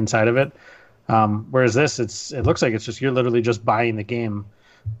inside of it. Whereas this, it looks like it's just you're literally just buying the game.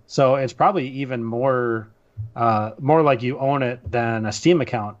 So it's probably even more like you own it than a Steam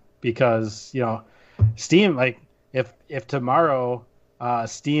account, because Steam, like if tomorrow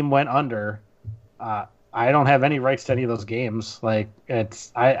Steam went under, I don't have any rights to any of those games. Like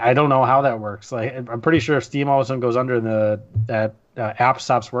I don't know how that works. Like I'm pretty sure if Steam all of a sudden goes under and that app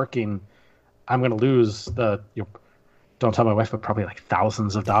stops working, I'm going to lose don't tell my wife, but probably like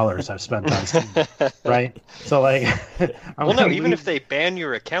thousands of dollars I've spent on Steam, right? So like, even if they ban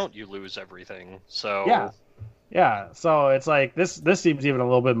your account, you lose everything. So yeah. So it's like this seems even a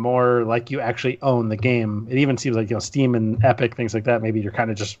little bit more like you actually own the game. It even seems like Steam and Epic, things like that. Maybe you're kind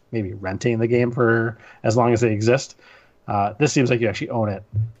of just maybe renting the game for as long as they exist. This seems like you actually own it.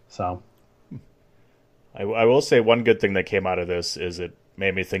 So I will say one good thing that came out of this is it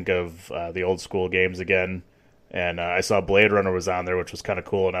made me think of the old school games again. And I saw Blade Runner was on there, which was kind of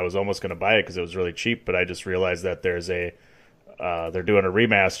cool, and I was almost going to buy it because it was really cheap. But I just realized that there's they're doing a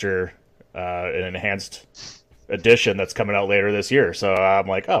remaster, an enhanced edition that's coming out later this year. So I'm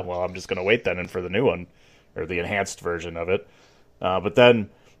like, oh well, I'm just going to wait then for the new one, or the enhanced version of it. But then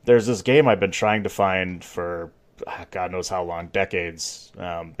there's this game I've been trying to find for God knows how long, decades,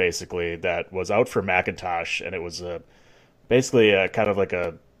 basically, that was out for Macintosh, and it was basically kind of like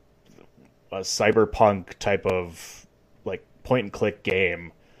a cyberpunk type of like point and click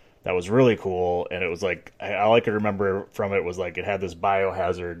game that was really cool. And it was like, all I could remember from it was like it had this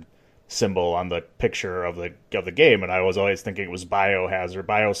Biohazard symbol on the picture of the game, and I was always thinking it was Biohazard,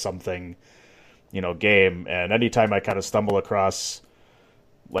 bio something, game. And anytime I kind of stumble across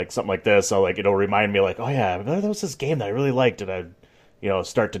like something like this, it'll remind me like, oh yeah, there was this game that I really liked, and I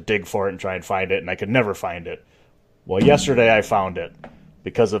start to dig for it and try and find it, and I could never find it. Well, yesterday I found it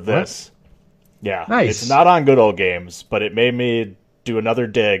because of this. What? Yeah, nice. It's not on Good Old Games, but it made me do another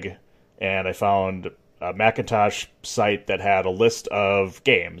dig, and I found a Macintosh site that had a list of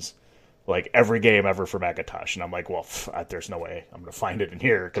games, like every game ever for Macintosh. And I'm like, well, there's no way I'm going to find it in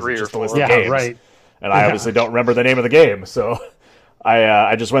here because it's just a list of games. Right. And I obviously don't remember the name of the game, so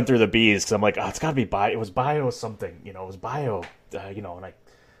I just went through the B's because I'm like, oh, it's got to be Bio. It was Bio something, it was Bio, and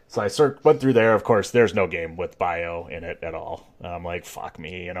So I went through there. Of course, there's no game with Bio in it at all. I'm like, fuck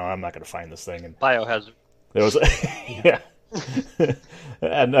me, I'm not going to find this thing. And Biohazard. There was, yeah.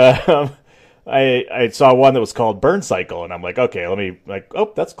 And I saw one that was called Burn Cycle, and I'm like, okay, let me,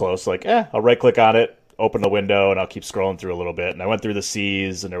 that's close. I'll right-click on it, open the window, and I'll keep scrolling through a little bit. And I went through the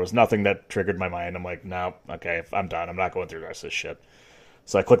C's, and there was nothing that triggered my mind. I'm like, no, okay, I'm done. I'm not going through the rest of this shit.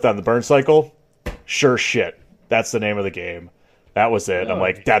 So I clicked on the Burn Cycle. Sure shit. That's the name of the game. That was it. I'm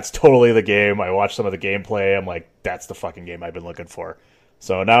like, that's totally the game. I watched some of the gameplay. I'm like, that's the fucking game I've been looking for.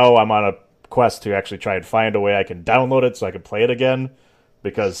 So now I'm on a quest to actually try and find a way I can download it so I can play it again,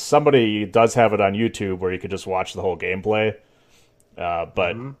 because somebody does have it on YouTube where you could just watch the whole gameplay.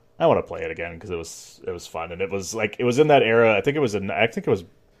 But I want to play it again because it was fun, and it was in that era. I think it was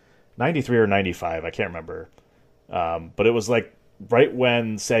 93 or 95. I can't remember. But it was like right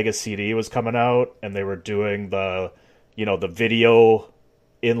when Sega CD was coming out, and they were doing the video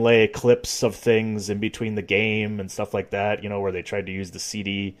inlay clips of things in between the game and stuff like that, where they tried to use the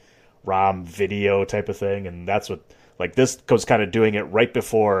CD-ROM video type of thing. And that's what, this was kind of doing it right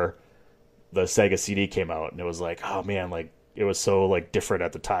before the Sega CD came out. And it was like, oh man, it was so different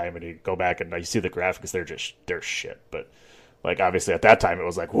at the time. And you go back and you see the graphics, they're shit. But obviously at that time it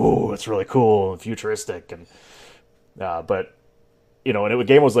was like, whoa, it's really cool and futuristic. And, but, and the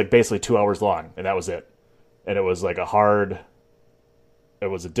game was basically 2 hours long, and that was it. And it was it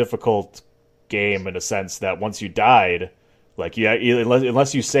was a difficult game in a sense that once you died,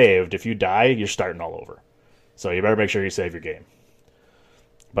 unless you saved, if you die, you're starting all over. So you better make sure you save your game.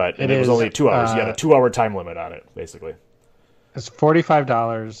 But it was only 2 hours. You had a 2 hour time limit on it, basically. It's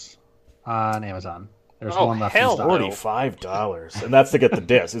 $45 on Amazon. There's one left in stock. $45, and that's to get the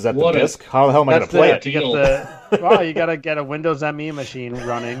disc. Is that the disc? How the hell am I going to play it? You got to get a Windows ME machine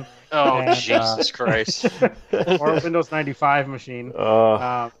running. Oh, Jesus Christ! Or a Windows 95 machine.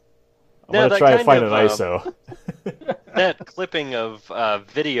 I'm going to try and find an ISO. That clipping of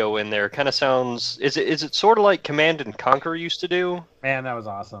video in there kind of sounds. Is it sort of like Command and Conquer used to do? Man, that was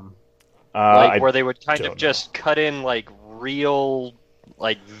awesome. Where they would kind of just cut in real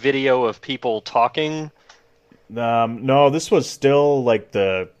video of people talking. No, this was still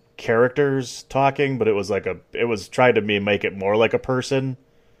the characters talking, but it was it was trying to make it more like a person.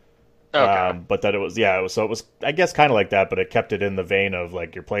 Okay. But that it was I guess kind of like that, but it kept it in the vein of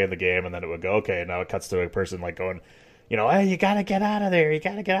you're playing the game, and then it would go, okay, now it cuts to a person going, hey, you gotta get out of there,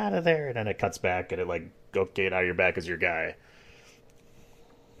 and then it cuts back and it like, okay, now you're back as your guy.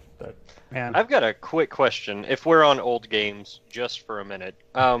 But Man, I've got a quick question. If we're on old games, just for a minute,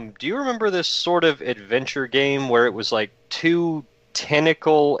 do you remember this sort of adventure game where it was like 2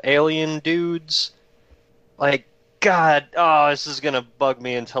 tentacle alien dudes? Like, God, this is gonna bug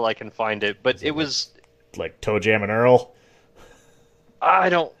me until I can find it. But it was like Toe Jam and Earl. I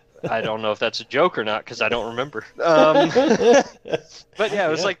don't know if that's a joke or not because I don't remember. But yeah,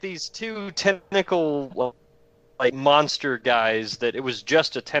 it was like these 2 tentacle like monster guys that it was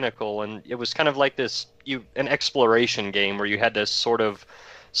just a tentacle, and it was kind of like an exploration game where you had to sort of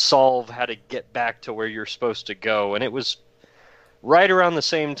solve how to get back to where you're supposed to go, and it was right around the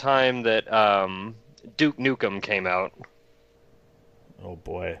same time that Duke Nukem came out. Oh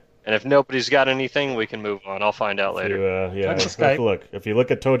boy. And if nobody's got anything, we can move on. I'll find out later. Let's look. If you look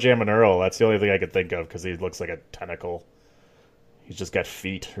at Toe Jam and Earl, that's the only thing I could think of because he looks like a tentacle. He's just got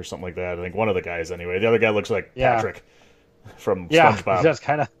feet or something like that. I think one of the guys anyway. The other guy looks like Patrick from SpongeBob. That's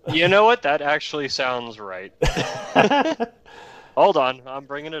kind of. You know what? That actually sounds right. Hold on, I'm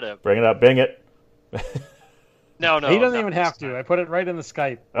bringing it up. Bring it up, Bing it. No. He doesn't even have to. I put it right in the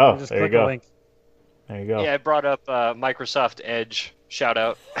Skype. Oh, just there click you go. a link. There you go. Yeah, I brought up Microsoft Edge. Shout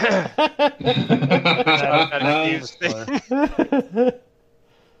out. Dude,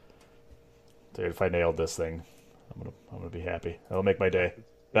 if I nailed this thing, I'm gonna be happy. That'll make my day.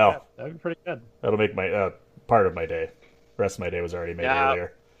 No, that'd be pretty good. That'll make my part of my day. The rest of my day was already made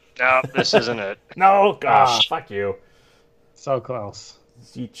earlier. No, this isn't it. No, gosh, fuck you. So close.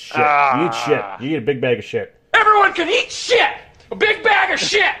 Eat shit. You eat shit. You eat a big bag of shit. Everyone can eat shit! A big bag of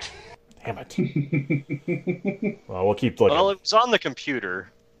shit! Damn it. Well, we'll keep looking. Well, it was on the computer.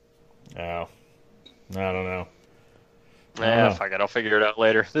 Oh. I don't know. Fuck it. I'll figure it out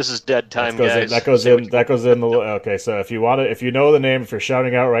later. This is dead time, guys. That goes in. Okay, so if you know the name, if you're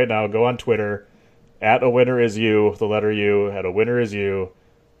shouting out right now, go on Twitter, @awinnerisU, the letter U, @awinnerisU,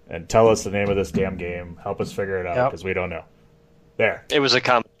 and tell us the name of this damn game. Help us figure it out, because we don't know. There. It was a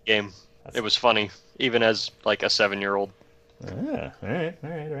comedy game. It was funny, even as like a 7-year-old. All right.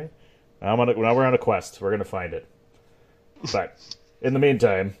 Now we're on a quest. We're going to find it. But in the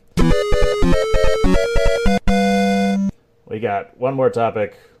meantime, we got one more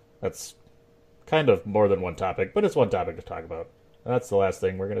topic that's kind of more than one topic, but it's one topic to talk about. That's the last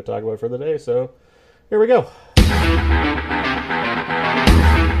thing we're going to talk about for the day, so here we go.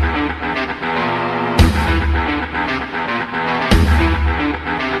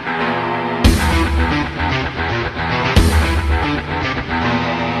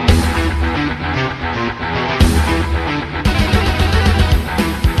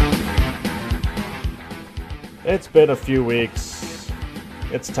 It's been a few weeks.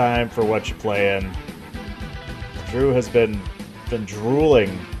 It's time for What You Playin'. Drew has been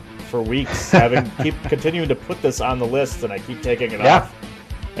drooling for weeks, keep continuing to put this on the list, and I keep taking it off.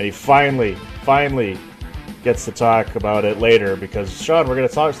 And he finally gets to talk about it later, because Sean, we're going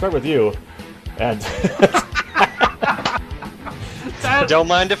to start with you. And don't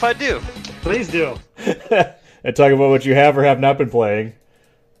mind if I do. Please do. And talk about what you have or have not been playing.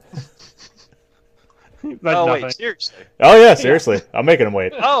 Wait, seriously? Oh, yeah, seriously. I'm making him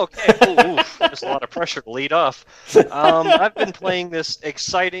wait. Oh, okay. Oof. There's a lot of pressure to lead off. I've been playing this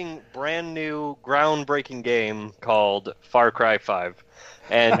exciting, brand new, groundbreaking game called Far Cry 5.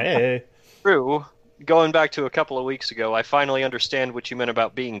 And Drew, going back to a couple of weeks ago, I finally understand what you meant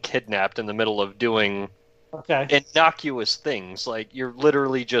about being kidnapped in the middle of doing innocuous things. Like, you're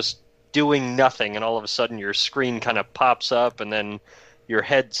literally just doing nothing, and all of a sudden your screen kind of pops up, and then your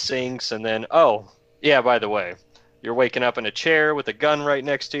head sinks, and then, yeah, by the way, you're waking up in a chair with a gun right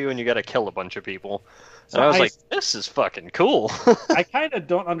next to you, and you got to kill a bunch of people. So and I was like, this is fucking cool. I kind of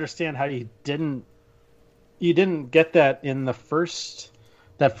don't understand how you didn't get that in that first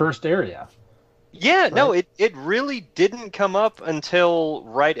area. Yeah, right? No, it really didn't come up until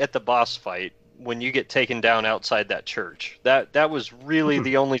right at the boss fight when you get taken down outside that church. That was really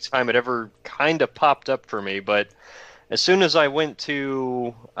the only time it ever kind of popped up for me. But as soon as I went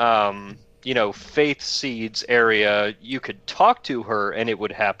to Faith Seed's area, you could talk to her and it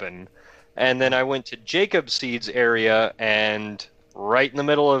would happen. And then I went to Jacob Seed's area, and right in the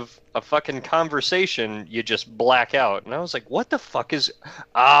middle of a fucking conversation, you just black out. And I was like, what the fuck is...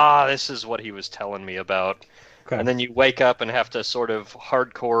 this is what he was telling me about. Okay. And then you wake up and have to sort of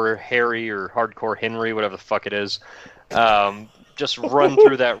hardcore Harry or hardcore Henry, whatever the fuck it is, just run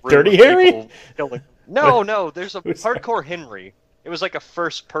through that room. Dirty Harry? No, there's a hardcore Henry. It was like a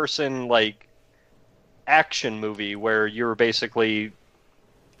first-person, action movie where you were basically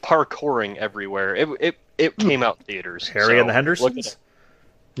parkouring everywhere. It came out in theaters. Harry and the Hendersons?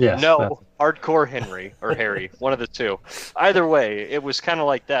 Yes. No, Hardcore Henry or Harry, one of the two. Either way, it was kind of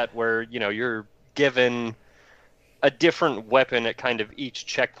like that where, you're given a different weapon at kind of each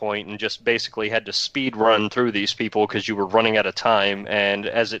checkpoint and just basically had to speed run through these people because you were running out of time. And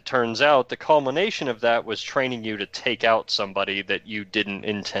as it turns out, the culmination of that was training you to take out somebody that you didn't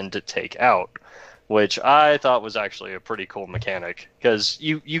intend to take out, which I thought was actually a pretty cool mechanic because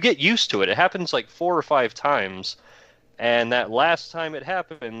you get used to it. It happens like 4 or 5 times, and that last time it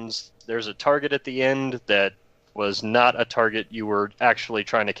happens, there's a target at the end that was not a target you were actually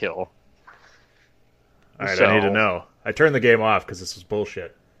trying to kill. All right, I need to know. I turned the game off because this was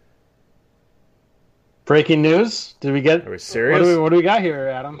bullshit. Breaking news? Did we get? Are we serious? What do we got here,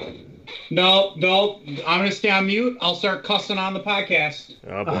 Adam? No. I'm going to stay on mute. I'll start cussing on the podcast.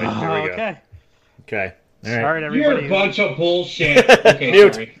 Oh, boy. Here we go. Okay. Okay. All right. Sorry, everybody. You're a bunch of bullshit. Okay,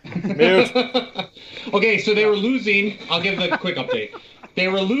 Mute. sorry. Mute. Okay, so they were losing. I'll give the quick update. They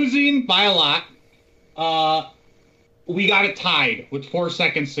were losing by a lot. We got it tied with 4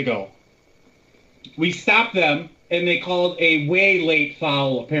 seconds to go. We stopped them, and they called a way late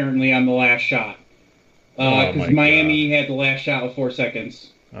foul, apparently, on the last shot. Because Miami had the last shot with 4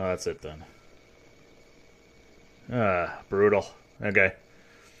 seconds. Oh, that's it then. Brutal. Okay.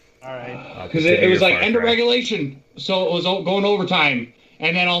 All right. Because it was like end of regulation, so it was going overtime.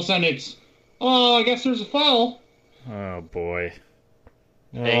 And then all of a sudden it's, I guess there's a foul. Oh, boy.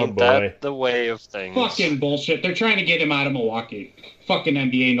 Ain't that the way of things? Fucking bullshit. They're trying to get him out of Milwaukee. Fucking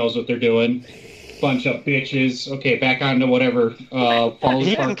NBA knows what they're doing. Bunch of bitches. Okay, back on to whatever.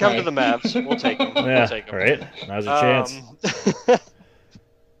 He can come to the Mavs. We'll take him. Yeah, we'll take him. Right. Now's a chance.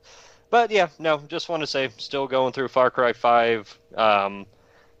 But yeah, no, just want to say, still going through Far Cry 5.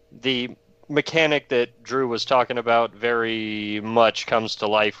 The mechanic that Drew was talking about very much comes to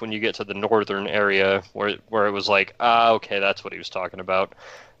life when you get to the northern area, where it was like, okay, that's what he was talking about.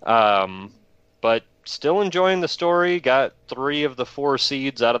 But still enjoying the story. Got 3 of the 4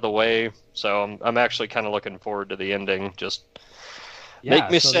 seeds out of the way, so I'm actually kind of looking forward to the ending. Just make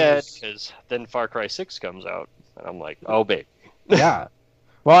me sad, because then Far Cry 6 comes out, and I'm like, oh, baby. Yeah.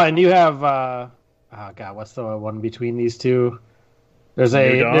 Well, and you have, what's the one between these two? There's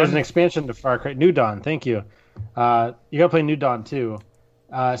an expansion to Far Cry. New Dawn, thank you. You gotta play New Dawn too.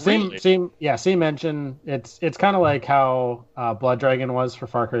 Same engine. It's kind of like how Blood Dragon was for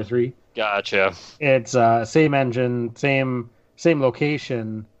Far Cry 3. Gotcha. It's same engine, same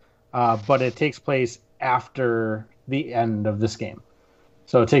location, but it takes place after the end of this game.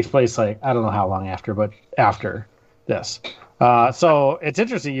 So it takes place I don't know how long after, but after this. So it's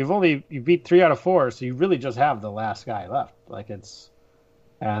interesting. You beat 3 out of 4, so you really just have the last guy left.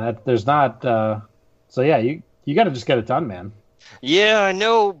 There's not. So yeah, you got to just get it done, man. Yeah, I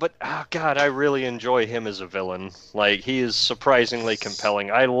know, but God, I really enjoy him as a villain. He is surprisingly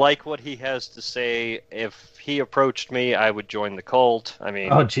compelling. I like what he has to say. If he approached me, I would join the cult. I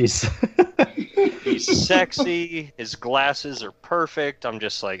mean, oh jeez. He's sexy. His glasses are perfect. I'm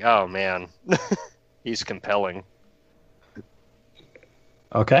just like, oh man, he's compelling.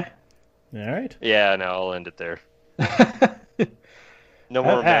 Okay. All right. Yeah, no, I'll end it there. No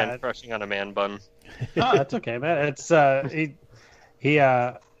more man crushing on a man bun. Oh, that's okay, man. It's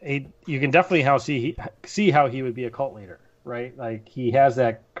you can definitely see how he would be a cult leader, right? He has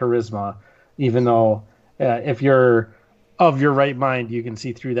that charisma, even though if you're of your right mind, you can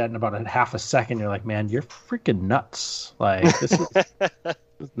see through that in about a half a second. You're like, man, you're freaking nuts. This is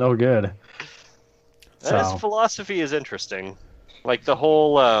no good. His philosophy is interesting. The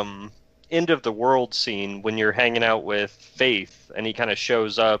whole end of the world scene when you're hanging out with Faith, and he kind of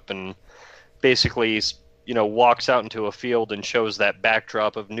shows up and basically, walks out into a field and shows that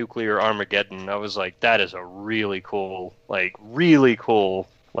backdrop of nuclear Armageddon. I was like, that is a really cool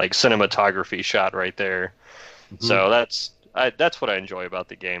cinematography shot right there. Mm-hmm. So that's what I enjoy about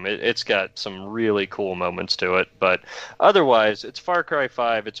the game. It's got some really cool moments to it, but otherwise, it's Far Cry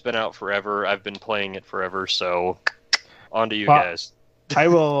 5. It's been out forever. I've been playing it forever, so on to you guys. I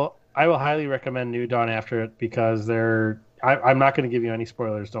will highly recommend New Dawn after it, because I'm not going to give you any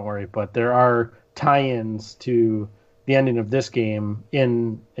spoilers, don't worry, but there are tie-ins to the ending of this game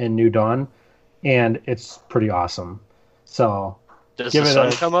in New Dawn, and it's pretty awesome. So does the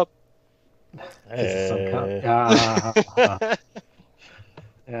sun come up? Yes.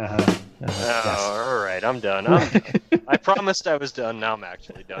 All right, I'm done. I promised I was done. Now I'm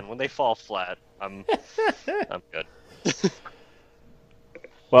actually done. When they fall flat, I'm good.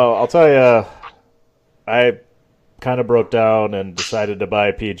 Well, I'll tell you, I kind of broke down and decided to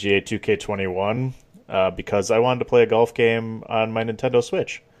buy PGA 2K21 because I wanted to play a golf game on my Nintendo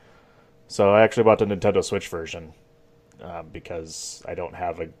Switch. So I actually bought the Nintendo Switch version because I don't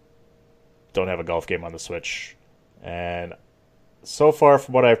have a golf game on the Switch. And so far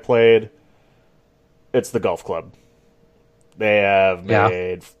from what I've played, it's the golf club. They have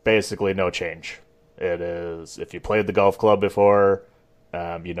made basically no change. It is, if you played the golf club before,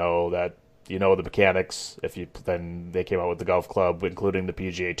 you know the mechanics. Then they came out with the golf club, including the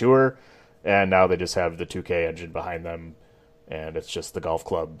PGA Tour, and now they just have the 2K engine behind them, and it's just the golf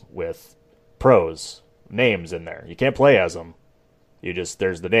club with pros names in there. You can't play as them. There's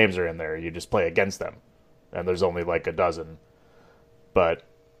the names are in there. You just play against them, and there's only like a dozen. But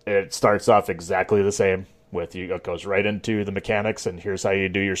it starts off exactly the same. It goes right into the mechanics, and here's how you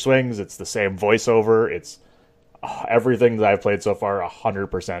do your swings. It's the same voiceover. It's everything that I've played so far,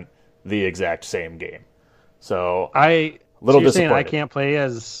 100% the exact same game. So you're saying I can't play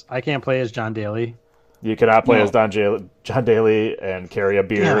as John Daly? You cannot play as John Daly and carry a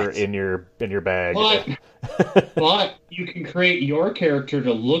beer in your bag. But you can create your character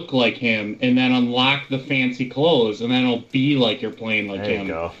to look like him, and then unlock the fancy clothes, and then it'll be like you're playing like him. There you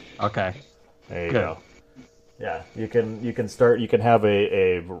go. Okay. There you go. Yeah, you can have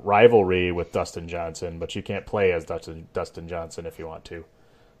a rivalry with Dustin Johnson, but you can't play as Dustin Johnson if you want to.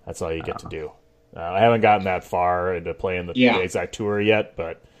 That's all you get to do. I haven't gotten that far into playing the exact tour yet,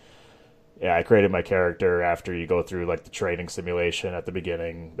 but yeah, I created my character after you go through like the training simulation at the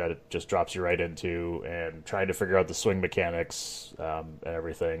beginning that it just drops you right into, and trying to figure out the swing mechanics and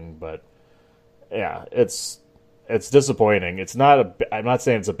everything. But yeah, it's disappointing. I'm not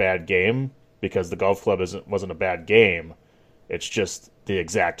saying it's a bad game, because the golf club wasn't a bad game. It's just the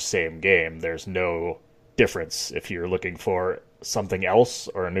exact same game. There's no difference. If you're looking for something else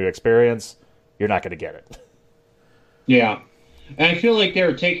or a new experience, you're not going to get it. Yeah. And I feel like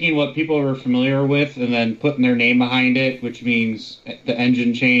they're taking what people were familiar with and then putting their name behind it, which means the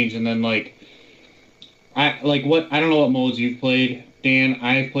engine change. And then I don't know what modes you've played, Dan.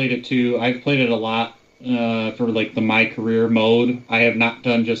 I've played it too. I've played it a lot. For like the My Career mode. I have not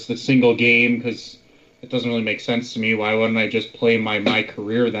done just the single game because it doesn't really make sense to me. Why wouldn't I just play my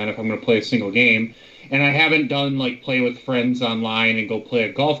Career then if I'm going to play a single game? And I haven't done like play with friends online and go play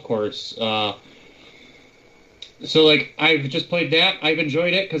a golf course. So like I've just played that. I've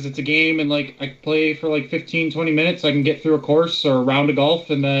enjoyed it because it's a game, and like I play for like 15, 20 minutes. I can get through a course or a round of golf,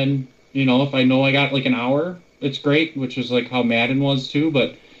 and then if I know I got like an hour, it's great, which is like how Madden was too.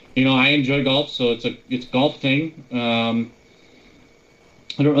 But I enjoy golf, so it's a golf thing. I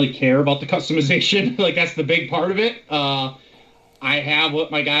don't really care about the customization. Like, that's the big part of it. I have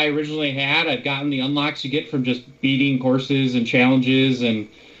what my guy originally had. I've gotten the unlocks you get from just beating courses and challenges. And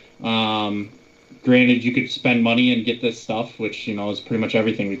granted, you could spend money and get this stuff, which, is pretty much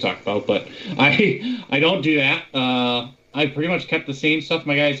everything we talked about. But I don't do that. I pretty much kept the same stuff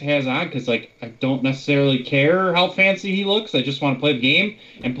my guy has on because, I don't necessarily care how fancy he looks. I just want to play the game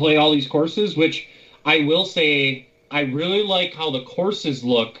and play all these courses, which I will say I really like how the courses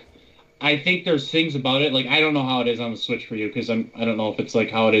look. I think there's things about it. Like, I don't know how it is on the Switch for you because I don't know if it's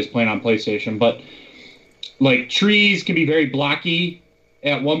like how it is playing on PlayStation. But, like, trees can be very blocky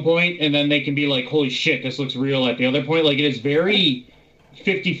at one point, and then they can be like, holy shit, this looks real at the other point. Like, it is very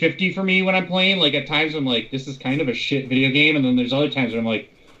 50-50 for me when I'm playing. Like, at times I'm like, this is kind of a shit video game, and then there's other times where I'm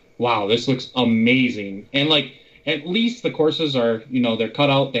like, wow, this looks amazing. And like, at least the courses are, they're cut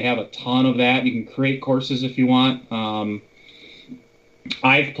out. They have a ton of that. You can create courses if you want.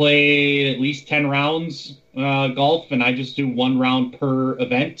 I've played at least 10 rounds golf, and I just do 1 round per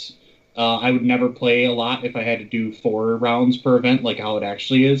event. I would never play a lot if I had to do 4 rounds per event, like how it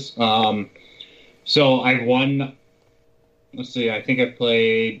actually is. So I've won. Let's see, I think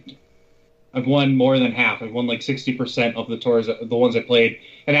I've won more than half. I've won like 60% of the tours, the ones I played.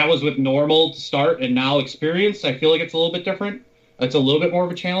 And that was with normal to start, and now experienced. I feel like it's a little bit different. It's a little bit more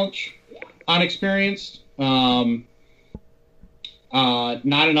of a challenge on experienced. Not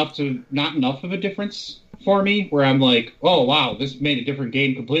enough of a difference for me where I'm like, oh, wow, this made a different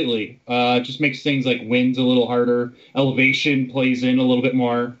game completely. It just makes things like winds a little harder. Elevation plays in a little bit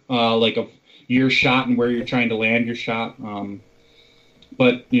more, like your shot and where you're trying to land your shot.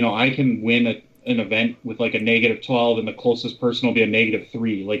 But, I can win an event with like a -12 and the closest person will be a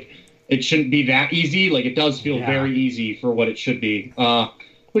 -3. Like, it shouldn't be that easy. Like, it does feel very easy for what it should be.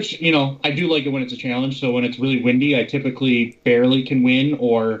 Which, I do like it when it's a challenge. So when it's really windy, I typically barely can win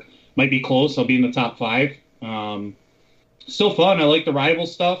or might be close. I'll be in the top 5. Still fun. I like the rival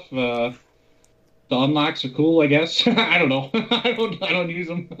stuff. The unlocks are cool, I guess. I don't know. I don't use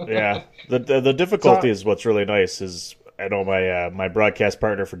them. Yeah. The difficulty is what's really nice is I know my broadcast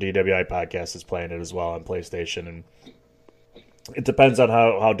partner for DWI podcast is playing it as well on PlayStation, and it depends on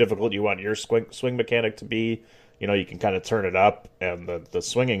how difficult you want your swing mechanic to be. You know, you can kind of turn it up, and the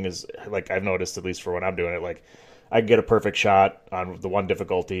swinging is, like, I've noticed, at least for when I'm doing it, like, I can get a perfect shot on the one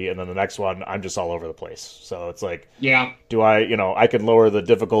difficulty, and then the next one, I'm just all over the place. So it's like, yeah, I can lower the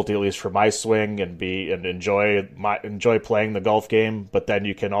difficulty, at least for my swing, and enjoy playing the golf game, but then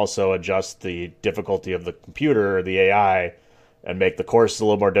you can also adjust the difficulty of the computer or the AI and make the course a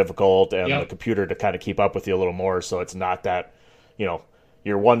little more difficult, and the computer to kind of keep up with you a little more, so it's not that,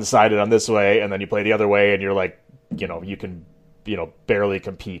 you're one-sided on this way, and then you play the other way, and you're like, you can, barely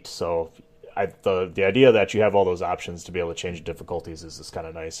compete. So the idea that you have all those options to be able to change difficulties is kind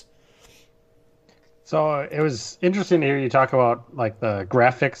of nice. So it was interesting to hear you talk about like the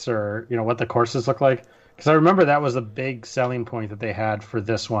graphics or what the courses look like, because I remember that was a big selling point that they had for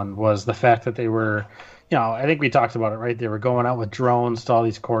this one, was the fact that they were, I think we talked about it, right? They were going out with drones to all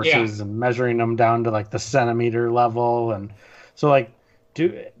these courses and measuring them down to like the centimeter level, and so like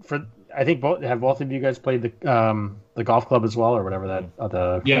I think both of you guys played the golf club as well, or whatever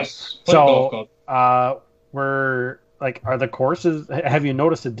yes. So are the courses? Have you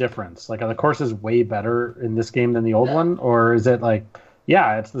noticed a difference? Like, are the courses way better in this game than the old one, or is it like,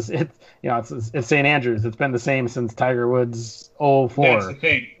 it's St. Andrews. It's been the same since Tiger Woods 04. That's the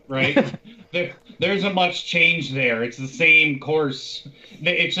thing, right? There isn't much change there. It's the same course.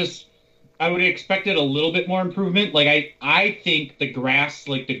 It's just, I would have expected a little bit more improvement. Like, I think the grass,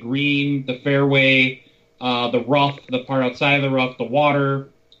 like the green, the fairway, the rough, the part outside of the rough, the water,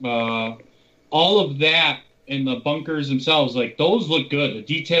 all of that, and the bunkers themselves, like, those look good. The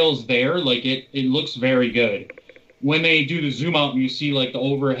details there, like, it looks very good. When they do the zoom out and you see, like, the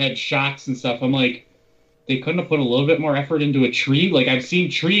overhead shots and stuff, I'm like, they couldn't have put a little bit more effort into a tree? Like, I've seen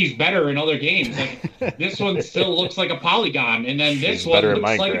trees better in other games. Like, this one still looks like a polygon, and then this one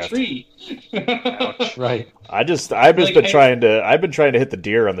looks like a tree. Right. I've been trying to hit the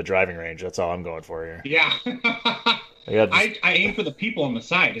deer on the driving range. That's all I'm going for here. Yeah. I aim for the people on the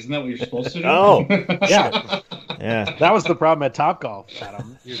side. Isn't that what you're supposed to do? Oh, yeah. Yeah. That was the problem at Topgolf,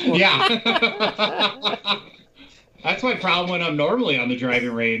 Adam. Yeah. That's my problem when I'm normally on the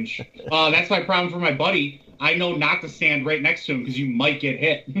driving range. That's my problem for my buddy. I know not to stand right next to him because you might get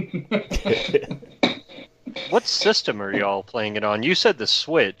hit. What system are y'all playing it on? You said the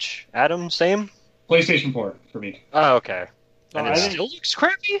Switch. Adam, same? PlayStation 4 for me. Oh, okay. And it still looks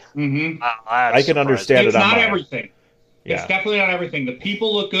crappy? Mm-hmm. I can understand it's it. It's not everything. Yeah. It's definitely not everything. The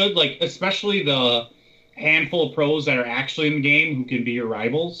people look good, like especially the handful of pros that are actually in the game who can be your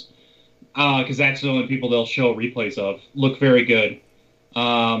rivals. Because that's the only people they'll show replays of. Look very good.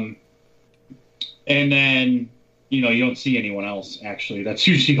 And then, you don't see anyone else, actually. That's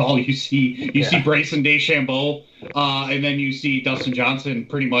usually all you see. You see Bryson DeChambeau, and then you see Dustin Johnson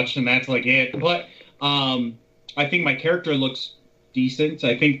pretty much, and that's like it. But I think my character looks decent.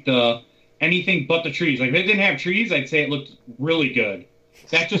 I think anything but the trees. Like, if it didn't have trees, I'd say it looked really good.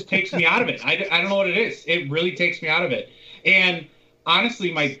 That just takes me out of it. I don't know what it is. It really takes me out of it. And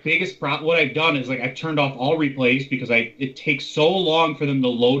honestly, my biggest problem, what I've done is, like, I've turned off all replays because it takes so long for them to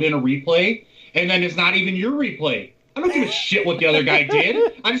load in a replay, and then it's not even your replay. I don't give a shit what the other guy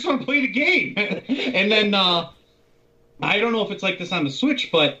did. I just want to play the game. And then I don't know if it's like this on the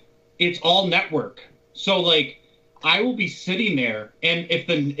Switch, but it's all network. So, like, I will be sitting there, and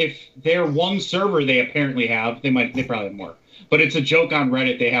if their one server they apparently have, they probably have more, but it's a joke on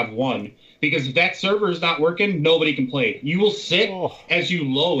Reddit. They have one. Because if that server is not working, nobody can play. You will sit as you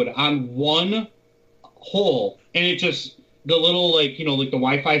load on one hole, and it just, the little, like, like the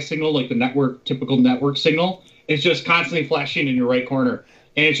Wi-Fi signal, like the typical network signal, is just constantly flashing in your right corner.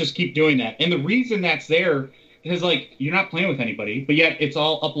 And it just keep doing that. And the reason that's there is, like, you're not playing with anybody, but yet it's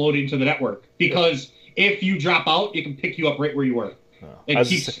all uploading to the network. Because if you drop out, it can pick you up right where you were. It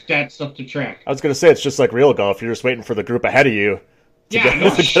keeps that stuff to track. I was going to say, it's just like real golf. You're just waiting for the group ahead of you.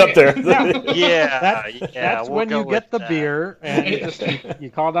 No get up there. That's when you get the beer and you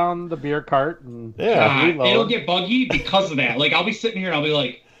call down the beer cart and it'll get buggy because of that. Like, I'll be sitting here and I'll be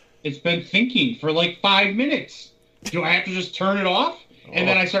like, it's been thinking for like 5 minutes. Do I have to just turn it off? And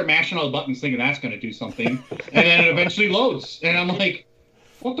then I start mashing all the buttons thinking that's going to do something. And then it eventually loads. And I'm like,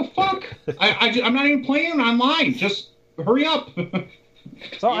 what the fuck? I'm not even playing online. Just hurry up.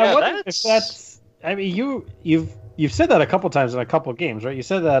 So I wonder if that's, I mean, You've said that a couple times in a couple games, right? You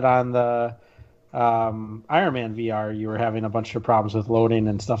said that on the Iron Man VR, you were having a bunch of problems with loading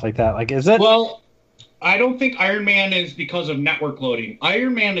and stuff like that. Like, is it? Well, I don't think Iron Man is because of network loading.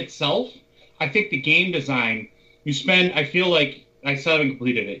 Iron Man itself, I think the game design, I feel like, I still haven't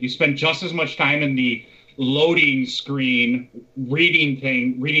completed it. You spend just as much time in the loading screen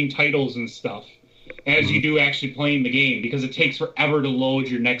reading titles and stuff. as you do actually playing the game, because it takes forever to load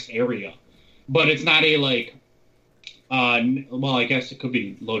your next area. But it's not a like, well, I guess it could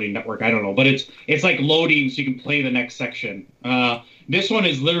be loading network. I don't know, but it's like loading so you can play the next section. This one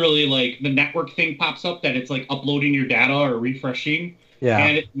is literally like the network thing pops up that it's like uploading your data or refreshing,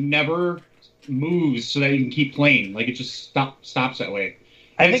 and it never moves so that you can keep playing. Like it just stops that way.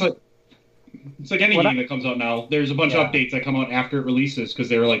 It's like any game that comes out now. There's a bunch of updates that come out after it releases because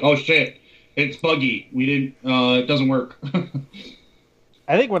they were like, oh shit, it's buggy. We didn't. It doesn't work.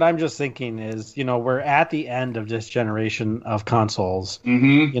 I think what I'm just thinking is, we're at the end of this generation of consoles,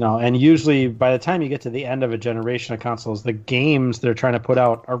 and usually by the time you get to the end of a generation of consoles, the games they're trying to put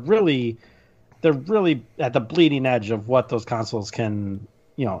out are really at the bleeding edge of what those consoles can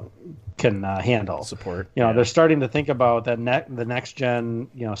handle. Support. They're starting to think about the next gen,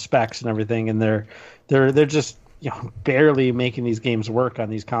 specs and everything, and they're just barely making these games work on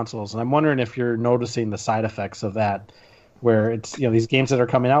these consoles. And I'm wondering if you're noticing the side effects of that, where it's these games that are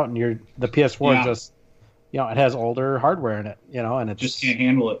coming out and the PS4 just it has older hardware in it, and it just can't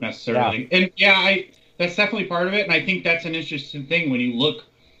handle it necessarily. And that's definitely part of it. And I think that's an interesting thing when you look.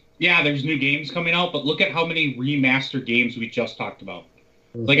 Yeah, there's new games coming out, but look at how many remastered games we just talked about.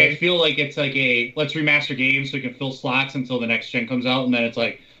 Mm-hmm. Like, I feel like it's like let's remaster games so we can fill slots until the next gen comes out, and then it's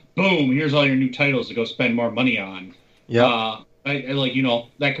like, boom, here's all your new titles to go spend more money on. Yeah.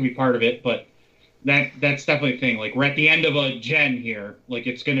 That could be part of it, but that's definitely a thing. Like, we're at the end of a gen here. Like,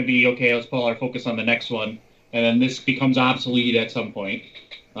 it's going to be, okay, let's put our focus on the next one, and then this becomes obsolete at some point,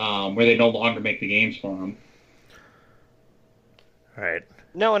 where they no longer make the games for them. All right.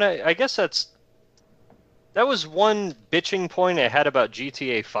 No, and I guess that was one bitching point I had about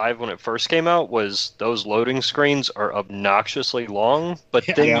GTA 5 when it first came out, was those loading screens are obnoxiously long, but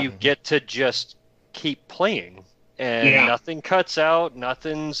then you get to just keep playing. And nothing cuts out,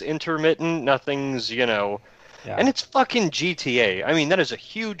 nothing's intermittent, nothing's, and it's fucking GTA. I mean, that is a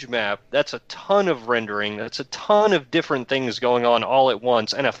huge map. That's a ton of rendering. That's a ton of different things going on all at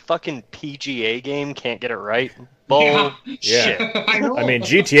once. And a fucking PGA game can't get it right. Bullshit. I mean,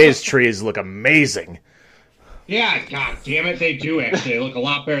 GTA's trees look amazing. Yeah, god damn it, they do actually. They look a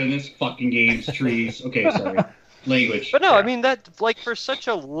lot better than this fucking game's trees. Okay, sorry. Language. But no, I mean, that, like, for such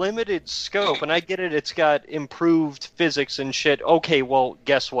a limited scope, and I get it, it's got improved physics and shit. Okay, well,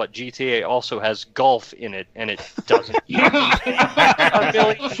 guess what? GTA also has golf in it, and it doesn't. A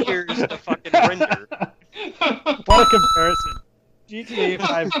million years to fucking render. What a comparison. GTA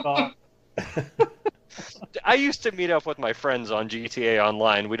 5 golf. I used to meet up with my friends on GTA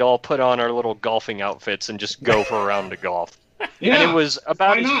Online. We'd all put on our little golfing outfits and just go for a round of golf. Yeah, and it was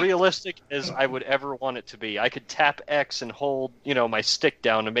about as realistic as I would ever want it to be. I could tap X and hold, my stick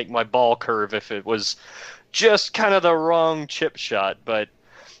down to make my ball curve if it was just kind of the wrong chip shot. But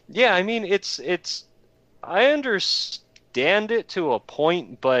yeah, I mean, it's I understand it to a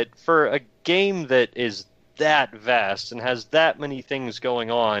point, but for a game that is that vast and has that many things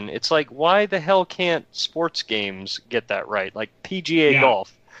going on, it's like, why the hell can't sports games get that right? Like PGA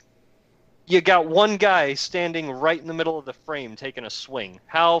Golf. You got one guy standing right in the middle of the frame taking a swing.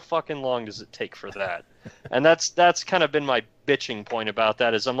 How fucking long does it take for that? And that's kind of been my bitching point about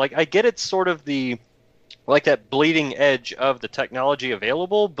that, is I'm like, I get it's sort of that bleeding edge of the technology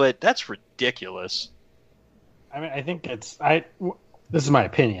available, but that's ridiculous. I mean, I think this is my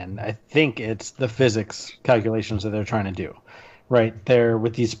opinion. I think it's the physics calculations that they're trying to do, right? They're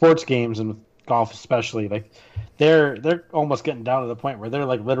with these sports games and with golf especially, like they're almost getting down to the point where they're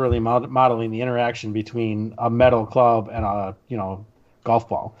like literally modeling the interaction between a metal club and a golf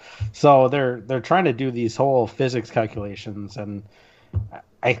ball. So they're trying to do these whole physics calculations, and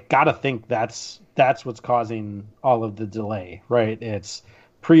I gotta think that's what's causing all of the delay, right? It's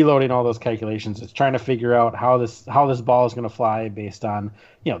preloading all those calculations. It's trying to figure out how this ball is going to fly based on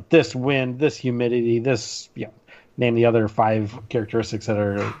this wind, this humidity, this name the other 5 characteristics that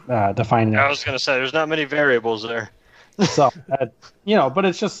are defining it. I was going to say, there's not many variables there. So, but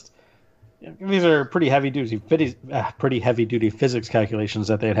it's just, these are pretty heavy duty physics calculations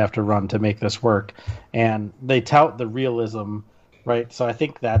that they'd have to run to make this work. And they tout the realism, right? So I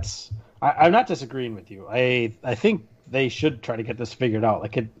think I'm not disagreeing with you. I think they should try to get this figured out.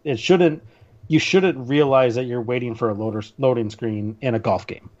 Like you shouldn't realize that you're waiting for a loading screen in a golf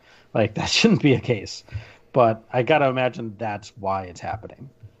game. Like that shouldn't be a case. But I gotta imagine that's why it's happening.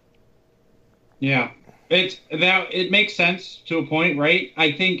 Yeah, it makes sense to a point, right?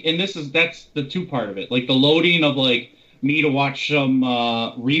 I think, and that's the two part of it, like the loading of like me to watch some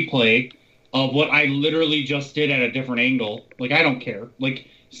replay of what I literally just did at a different angle. Like I don't care. Like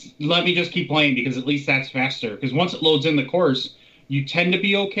let me just keep playing because at least that's faster. Because once it loads in the course, you tend to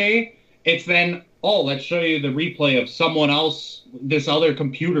be okay. It's then oh, let's show you the replay of someone else, this other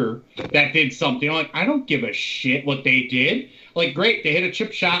computer that did something. I'm like, I don't give a shit what they did. Like, great, they hit a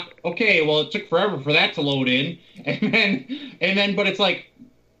chip shot. Okay, well, it took forever for that to load in. And then, but it's like,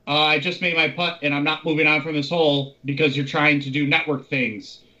 I just made my putt and I'm not moving on from this hole because you're trying to do network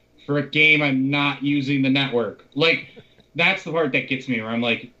things. For a game, I'm not using the network. Like, that's the part that gets me, where I'm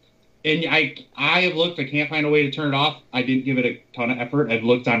like, and I have looked, I can't find a way to turn it off. I didn't give it a ton of effort. I've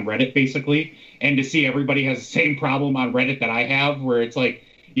looked on Reddit, basically, and to see everybody has the same problem on Reddit that I have, where it's like,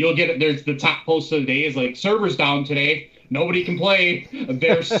 you'll get it, there's the top post of the day is like, servers down today, nobody can play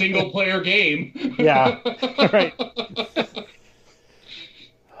their single-player game. Yeah, right.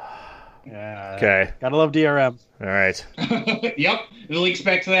 Yeah. Okay. Gotta love DRM. All right. Yep. The link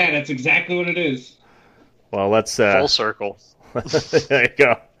specs that. That's exactly what it is. Well, let's full circle. There you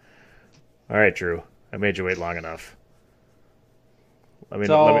go. All right, Drew. I made you wait long enough. Let me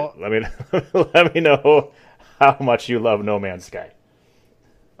know how much you love No Man's Sky.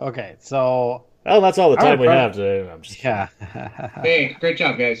 Okay, so that's all the time we have today. I'm just Hey, great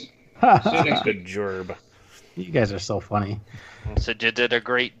job, guys. See you next Good job. You guys are so funny. So you did a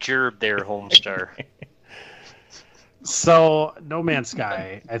great job there, Homestar. So, No Man's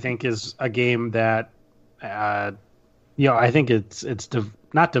Sky, I think, is a game that, I think it's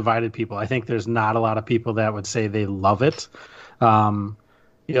not divided people. I think there's not a lot of people that would say they love it. I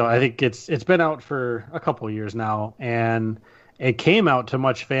think it's been out for a couple of years now, and it came out to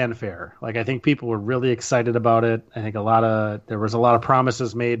much fanfare. Like, I think people were really excited about it. I think there was a lot of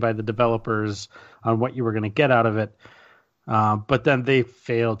promises made by the developers on what you were going to get out of it. But then they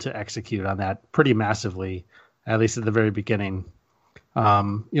failed to execute on that pretty massively, at least at the very beginning.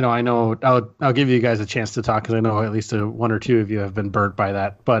 I know I'll give you guys a chance to talk because I know at least one or two of you have been burnt by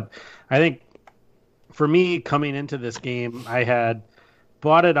that. But I think for me, coming into this game, I had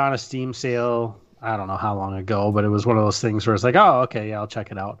bought it on a Steam sale. I don't know how long ago, but it was one of those things where it's like, oh, okay, yeah, I'll check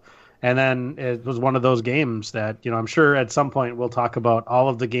it out. And then it was one of those games that, I'm sure at some point we'll talk about all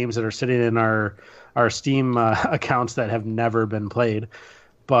of the games that are sitting in our Steam accounts that have never been played.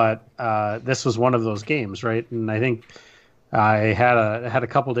 But this was one of those games, right? And I think I had a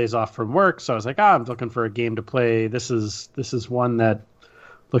couple days off from work, so I was like, I'm looking for a game to play. This is one that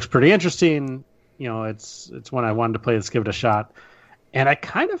looks pretty interesting. It's one I wanted to play. Let's give it a shot. And I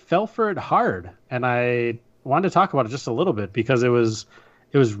kind of fell for it hard, and I wanted to talk about it just a little bit because it was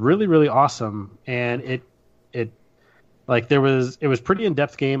really, really awesome, and it was pretty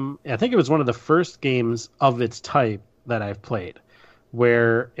in-depth game. I think it was one of the first games of its type that I've played,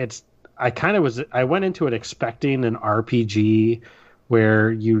 where I went into it expecting an RPG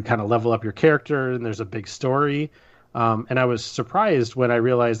where you kind of level up your character and there's a big story. And I was surprised when I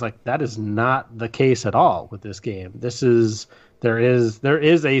realized that is not the case at all with this game. There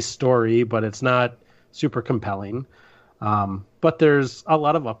is a story, but it's not super compelling. But there's a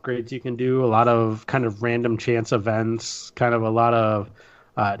lot of upgrades you can do, a lot of kind of random chance events, kind of a lot of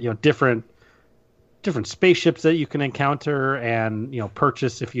different spaceships that you can encounter and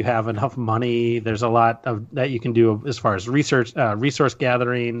purchase if you have enough money. There's a lot of that you can do as far as resource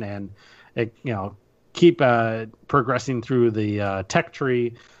gathering and keep progressing through the tech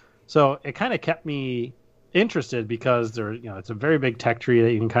tree. So it kind of kept me interested because it's a very big tech tree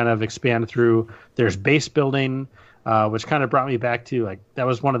that you can kind of expand through. There's base building, which kind of brought me back to that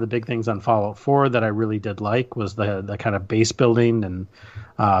was one of the big things on Fallout 4 that I really did like, was the kind of base building and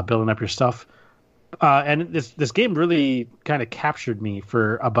building up your stuff. And this game really kind of captured me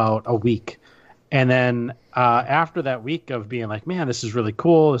for about a week. And then after that week of being like, man, this is really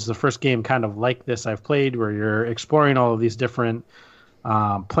cool. This is the first game kind of like this I've played, where you're exploring all of these different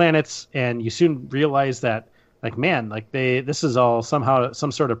planets, and you soon realize that this is all somehow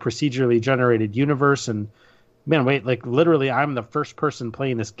some sort of procedurally generated universe. And man, wait, literally I'm the first person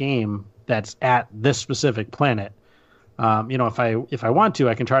playing this game that's at this specific planet. If I want to,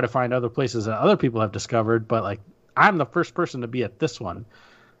 I can try to find other places that other people have discovered, but I'm the first person to be at this one.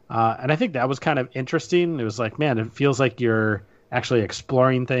 And I think that was kind of interesting. It was like, man, it feels like you're actually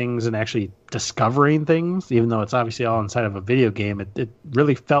exploring things and actually discovering things, even though it's obviously all inside of a video game. It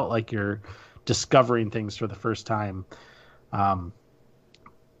really felt like you're discovering things for the first time.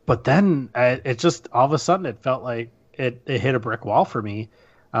 But then it just, all of a sudden, it felt like it hit a brick wall for me.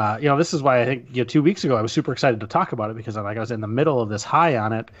 This is why I think 2 weeks ago I was super excited to talk about it, because I was in the middle of this high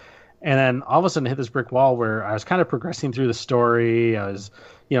on it, and then all of a sudden hit this brick wall where I was kind of progressing through the story.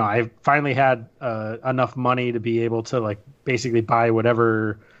 I finally had enough money to be able to basically buy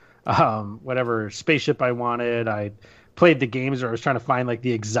whatever spaceship I wanted. I played the games where I was trying to find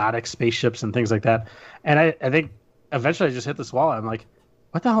the exotic spaceships and things like that, and I think eventually I just hit this wall. I'm like,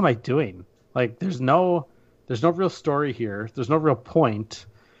 what the hell am I doing? Like there's no real story here. There's no real point.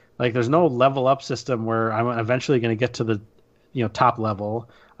 Like there's no level up system where I'm eventually going to get to the top level.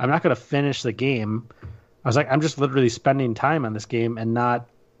 I'm not going to finish the game. I was like, I'm just literally spending time on this game and not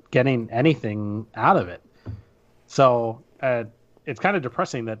getting anything out of it. So it's kind of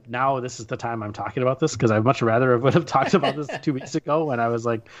depressing that now this is the time I'm talking about this, because I'd much rather would have talked about this 2 weeks ago when I was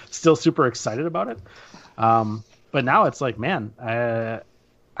like still super excited about it. But now it's like, man, I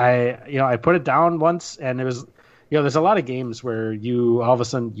put it down once, and it was, there's a lot of games where you all of a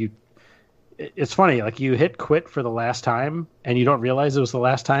sudden it's funny, like you hit quit for the last time and you don't realize it was the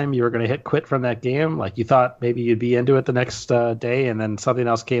last time you were going to hit quit from that game. Like you thought maybe you'd be into it the next day, and then something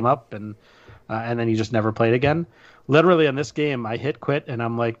else came up, and then you just never played again. Literally in this game, I hit quit and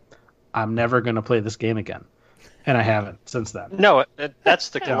I'm like, I'm never going to play this game again. And I haven't since then. No, that's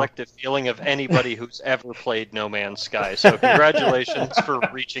the collective feeling of anybody who's ever played No Man's Sky. So congratulations for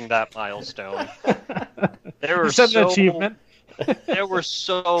reaching that milestone. There were achievement. There were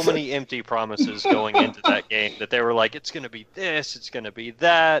so many empty promises going into that game that they were like, it's going to be this, it's going to be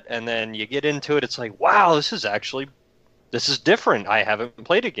that, and then you get into it, it's like, wow, this is different. I haven't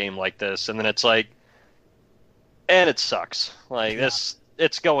played a game like this, and then it's like, and it sucks. Like this.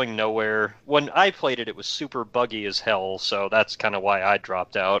 It's going nowhere. When I played it, it was super buggy as hell, so that's kind of why I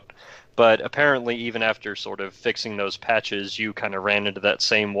dropped out. But apparently, even after sort of fixing those patches, you kind of ran into that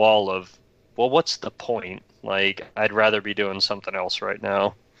same wall of, well, what's the point? Like, I'd rather be doing something else right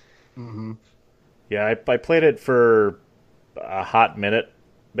now. Mm-hmm. Yeah, I played it for a hot minute,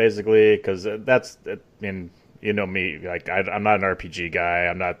 basically, because that's, I mean, you know me, like, I'm not an RPG guy.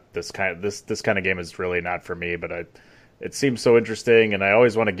 I'm not this kind of game is really not for me, but it seems so interesting, and I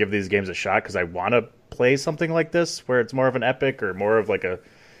always want to give these games a shot because I want to play something like this where it's more of an epic or more of like a,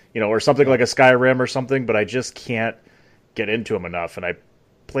 or something like a Skyrim or something, but I just can't get into them enough. And I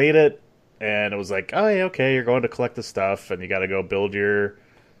played it, and it was like, oh, yeah, okay, you're going to collect the stuff, and you got to go build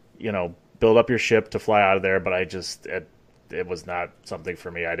up your ship to fly out of there, but it was not something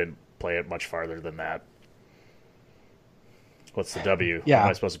for me. I didn't play it much farther than that. What's the W? Yeah. What am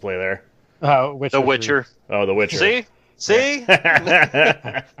I supposed to play there? The Witcher. Oh, The Witcher. See?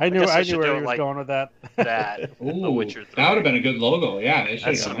 I knew where he was going with that. Ooh, The Witcher 3. That would have been a good logo. Yeah, they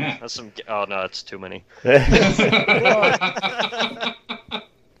should have done that. That's some. Oh no, it's too many.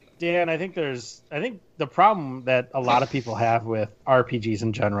 Dan, I think the problem that a lot of people have with RPGs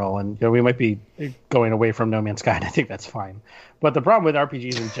in general, and we might be going away from No Man's Sky, and I think that's fine. But the problem with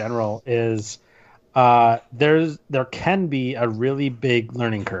RPGs in general is there can be a really big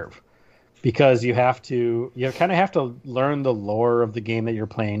learning curve. Because you kind of have to learn the lore of the game that you're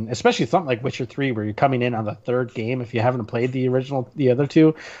playing, especially something like Witcher 3, where you're coming in on the third game. If you haven't played the other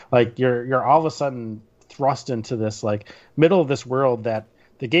two, like you're all of a sudden thrust into this like middle of this world that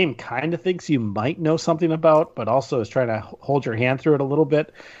the game kind of thinks you might know something about, but also is trying to hold your hand through it a little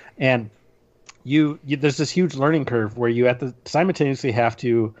bit. And there's this huge learning curve where you simultaneously have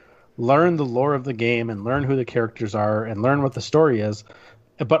to learn the lore of the game and learn who the characters are and learn what the story is,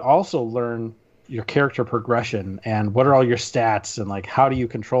 but also learn your character progression and what are all your stats and like how do you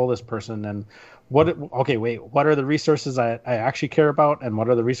control this person and what are the resources I actually care about and what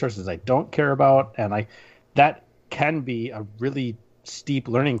are the resources I don't care about, and like that can be a really steep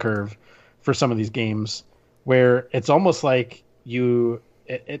learning curve for some of these games where it's almost like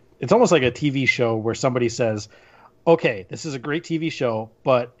it's almost like a TV show where somebody says, okay, this is a great TV show,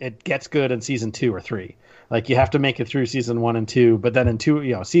 but it gets good in season 2 or 3. Like you have to make it through season 1 and 2, but then in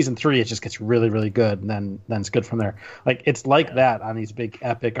season 3 it just gets really, really good, and then it's good from there. Like it's like that on these big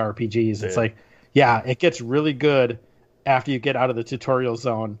epic RPGs. It's like, yeah, it gets really good after you get out of the tutorial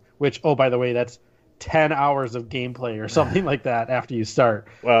zone, which, oh, by the way, that's 10 hours of gameplay or something like that after you start.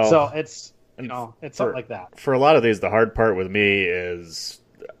 Well, so it's something like that. For a lot of these, the hard part with me is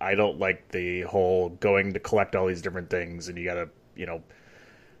I don't like the whole going to collect all these different things, and you gotta,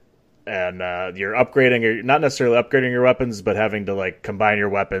 and you're upgrading, not necessarily upgrading your weapons, but having to like combine your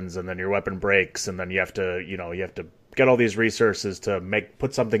weapons, and then your weapon breaks, and then you have to get all these resources to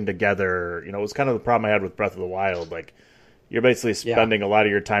put something together. It was kind of the problem I had with Breath of the Wild. Like you're basically spending a lot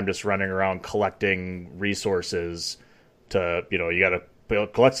of your time just running around collecting resources to, you got to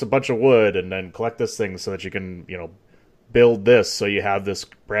collect a bunch of wood and then collect this thing so that you can, build this so you have this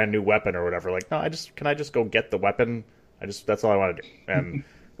brand new weapon or whatever. Like, no, can I just go get the weapon? That's all I want to do. And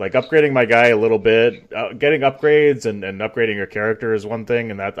like upgrading my guy a little bit, getting upgrades and upgrading your character is one thing,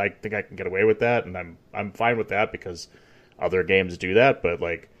 and that I think I can get away with that, and I'm fine with that because other games do that. But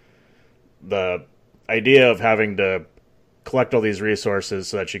like the idea of having to collect all these resources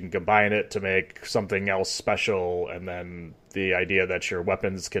so that you can combine it to make something else special, and then the idea that your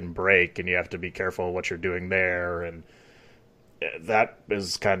weapons can break and you have to be careful what you're doing there, and that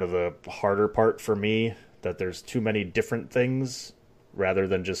is kind of the harder part for me, that there's too many different things rather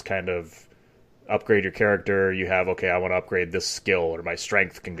than just kind of upgrade your character. You have, okay, I want to upgrade this skill, or my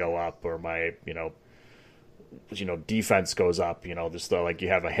strength can go up, or my, defense goes up, just like you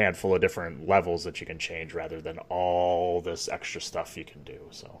have a handful of different levels that you can change rather than all this extra stuff you can do.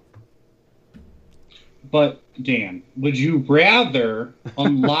 So, but Dan, would you rather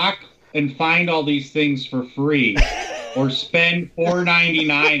unlock and find all these things for free, or spend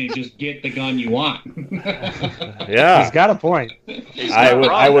 $4.99 and just get the gun you want? Yeah, he's got a point.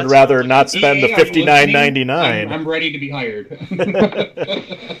 I would rather not spend the $59.99. I'm ready to be hired.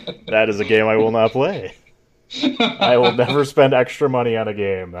 That is a game I will not play. I will never spend extra money on a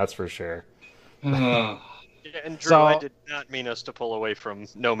game, that's for sure. And Drew, I did not mean us to pull away from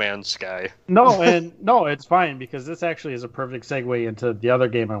No Man's Sky. No, it's fine, because this actually is a perfect segue into the other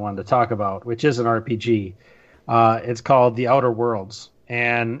game I wanted to talk about, which is an RPG. It's called The Outer Worlds,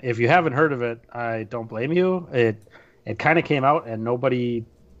 and if you haven't heard of it, I don't blame you. It kind of came out, and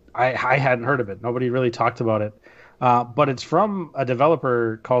I hadn't heard of it. Nobody really talked about it, but it's from a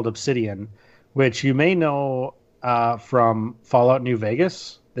developer called Obsidian, which you may know from Fallout New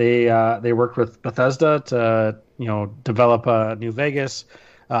Vegas. They worked with Bethesda to develop New Vegas,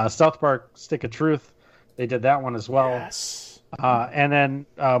 South Park: Stick of Truth. They did that one as well. Yes. And then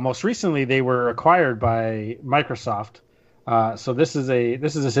most recently they were acquired by Microsoft. So this is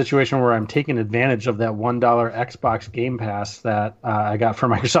a situation where I'm taking advantage of that $1 Xbox Game Pass that I got for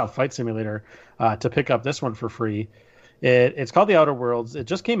Microsoft Flight Simulator to pick up this one for free. It's called The Outer Worlds. It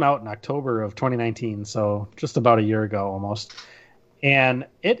just came out in October of 2019, so just about a year ago almost. And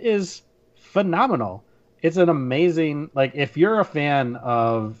it is phenomenal. It's an amazing, like, if you're a fan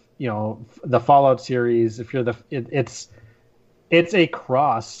of, the Fallout series, if you're it's a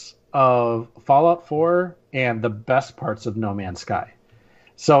cross of Fallout 4 and the best parts of No Man's Sky.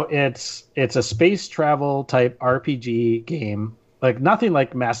 So it's a space travel type RPG game, like nothing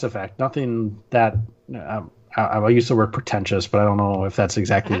like Mass Effect, nothing that I use the word pretentious, but I don't know if that's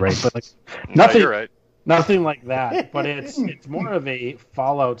exactly right. But like nothing, you're right. Nothing like that. But it's more of a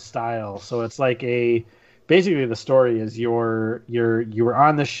Fallout style. So it's like basically the story is you were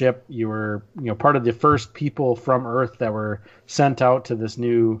on the ship, you were part of the first people from Earth that were sent out to this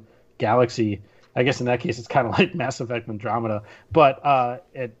new galaxy. I guess in that case it's kind of like Mass Effect Andromeda, but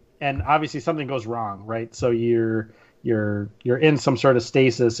and obviously something goes wrong, right? So you're in some sort of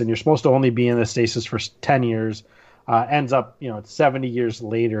stasis, and you're supposed to only be in the stasis for 10 years. Ends up, it's 70 years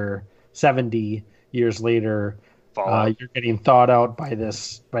later, you're getting thawed out by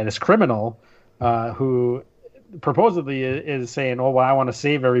this criminal who supposedly is saying, "Oh, well, I want to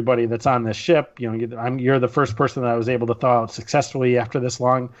save everybody that's on this ship. You're the first person that I was able to thaw out successfully after this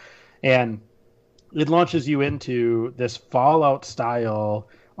long," and it launches you into this Fallout style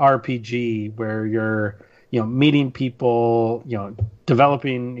RPG where you're meeting people,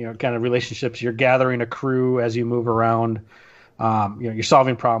 developing, kind of relationships. You're gathering a crew as you move around. You're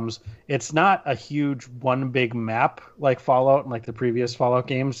solving problems. It's not a huge one big map like Fallout and like the previous Fallout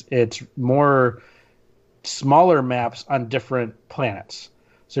games. It's more smaller maps on different planets.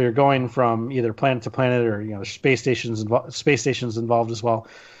 So you're going from either planet to planet, or space stations involved as well.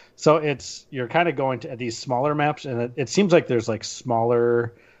 So you're kind of going to these smaller maps, and it seems like there's like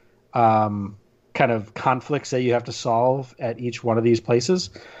smaller kind of conflicts that you have to solve at each one of these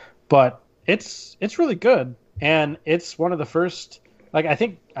places, but it's really good, and it's one of the first. Like, I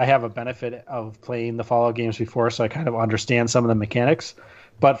think I have a benefit of playing the Fallout games before, so I kind of understand some of the mechanics.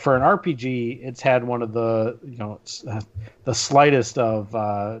 But for an RPG, it's had one of the the slightest of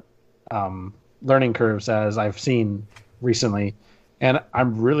learning curves as I've seen recently, and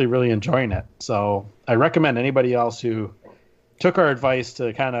I'm really, really enjoying it. So I recommend anybody else who took our advice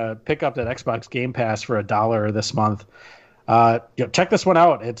to kind of pick up that Xbox Game Pass for $1 this month. Check this one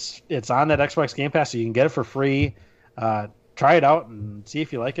out. It's on that Xbox Game Pass, so you can get it for free. Try it out and see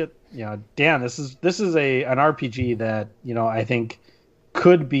if you like it. Dan, this is an RPG that I think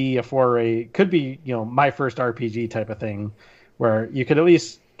could be my first RPG type of thing, where you could at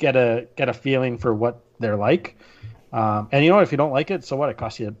least get a feeling for what they're like. And if you don't like it, so what? It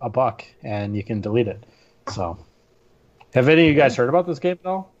costs you $1 and you can delete it. So. Have any of you guys heard about this game at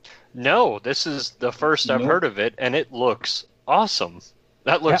all? No, this is the first I've heard of it, and it looks awesome.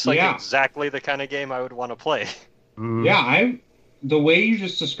 That looks exactly the kind of game I would want to play. Mm. Yeah, the way you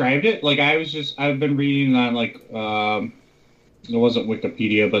just described it, like I've been reading on like it wasn't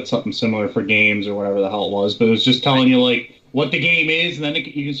Wikipedia, but something similar for games or whatever the hell it was. But it was just telling you like what the game is, and then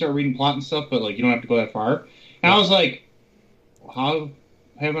you can start reading plot and stuff. But like you don't have to go that far. And I was like, how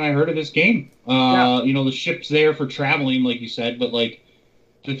haven't I heard of this game? You know, the ship's there for traveling, like you said, but like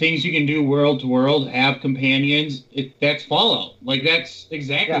the things you can do world to world, have companions, that's Fallout. Like that's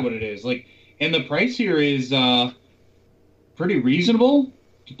exactly what it is. Like, and the price here is pretty reasonable,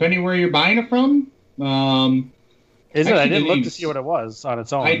 depending where you're buying it from. Is it? I didn't look to see what it was on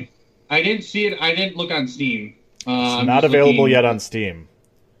its own. I didn't see it. I didn't look on Steam. It's not available yet on Steam.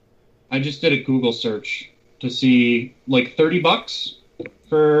 I just did a Google search to see like $30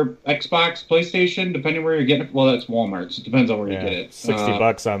 for Xbox, PlayStation, depending where you're getting it. Well, that's Walmart, so it depends on where you get it.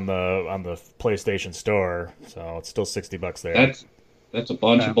 $60 on the PlayStation Store, so it's still $60 there. That's a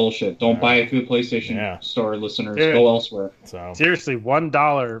bunch of bullshit. Don't buy it through the PlayStation Store, listeners. Go elsewhere. So seriously,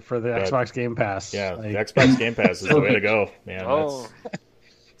 $1 for the Xbox Game Pass. Yeah, the Xbox Game Pass is the way to go, man.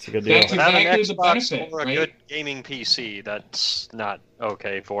 It's a good deal. That's exactly Have an the Xbox benefit, or a right? good gaming PC. That's not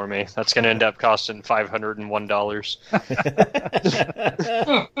okay for me. That's going to end up costing $501.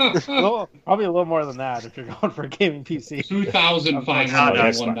 Well, probably a little more than that if you're going for a gaming PC.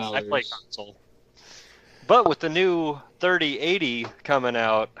 $2,501. I play console. But with the new 3080 coming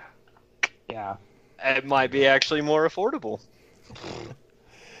out, it might be actually more affordable.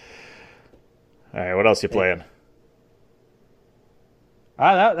 All right, what else you playing?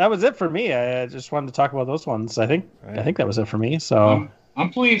 That was it for me. I just wanted to talk about those ones. I think that was it for me. So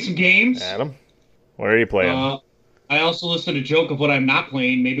I'm playing some games. Adam, where are you playing? I also listed a joke of what I'm not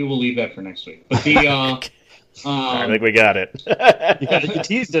playing. Maybe we'll leave that for next week. But the I think we got it. You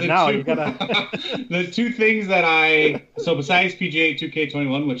teased it now. You gotta. The two things that so besides PGA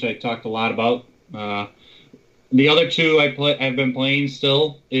 2K21, which I talked a lot about, the other two I've been playing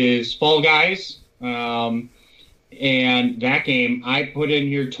still is Fall Guys. And that game, I put in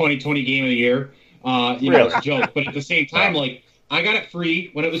here 2020 Game of the Year. It's a joke, but at the same time, like I got it free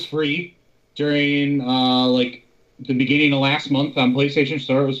when it was free during like the beginning of last month on PlayStation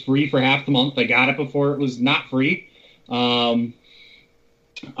Store. It was free for half the month. I got it before it was not free. I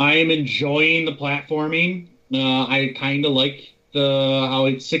am enjoying the platforming. I kind of like how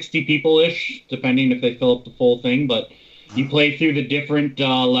it's 60 people-ish, depending if they fill up the full thing, but you play through the different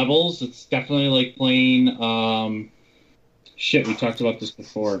levels. It's definitely like playing we talked about this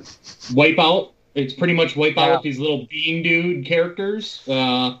before. Wipeout. It's pretty much Wipeout with these little bean dude characters.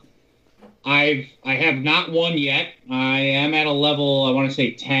 I have not won yet. I am at a level, I want to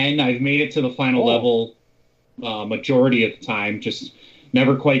say 10. I've made it to the final level majority of the time, just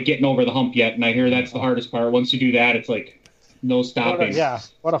never quite getting over the hump yet. And I hear that's the hardest part. Once you do that, it's like no stopping.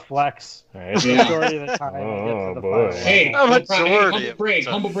 What a flex. Right. Majority of the time. Boy. Hey,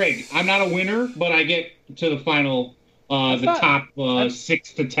 humble brag. I'm not a winner, but I get to the final, top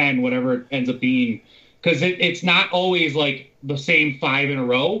 6 to 10, whatever it ends up being. Because it's not always like the same 5 in a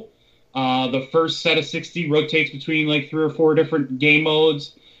row. The first set of 60 rotates between like 3 or 4 different game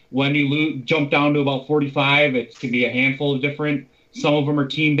modes. When you jump down to about 45, it can be a handful of different. Some of them are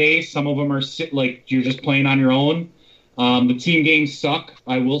team-based. Some of them are like you're just playing on your own. The team games suck.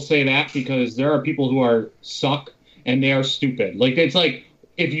 I will say that because there are people who suck and they are stupid. Like it's like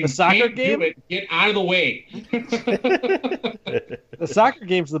if you can't do it, get out of the way. The soccer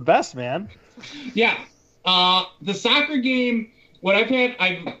game's the best, man. Yeah, the soccer game. What I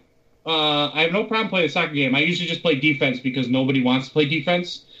have no problem playing a soccer game. I usually just play defense because nobody wants to play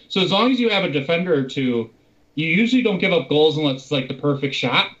defense. So as long as you have a defender or two, you usually don't give up goals unless it's like the perfect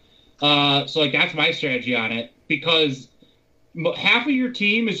shot. So like that's my strategy on it because half of your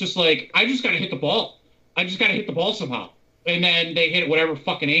team is just like, I just got to hit the ball. I just got to hit the ball somehow. And then they hit it whatever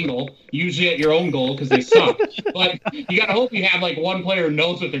fucking angle, usually at your own goal because they suck. But you got to hope you have like one player who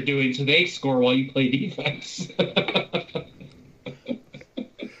knows what they're doing so they score while you play defense.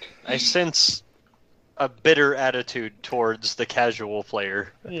 I sense a bitter attitude towards the casual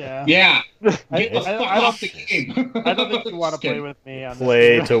player. Yeah. Yeah. I don't think you want to play with me on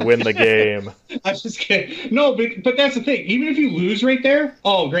this. To win the game. I'm just kidding. No, but that's the thing. Even if you lose right there,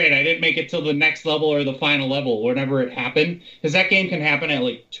 oh, great, I didn't make it till the next level or the final level, whenever it happened. Because that game can happen at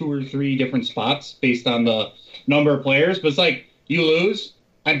like 2 or 3 different spots based on the number of players. But it's like, you lose,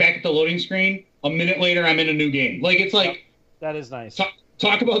 I'm back at the loading screen. A minute later, I'm in a new game. Like, it's like... That is nice.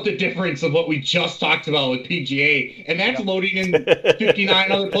 Talk about the difference of what we just talked about with PGA, and that's loading in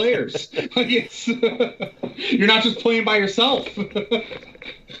 59 other players. Like you're not just playing by yourself.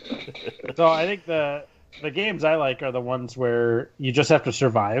 So I think the games I like are the ones where you just have to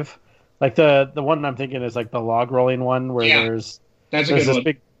survive. Like the one I'm thinking is like the log rolling one where there's this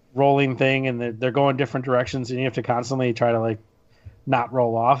big rolling thing and they're going different directions and you have to constantly try to like not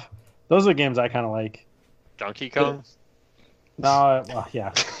roll off. Those are the games I kind of like. Donkey Kong? No, well,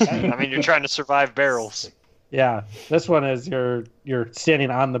 yeah. I mean, you're trying to survive barrels. Yeah, this one is you're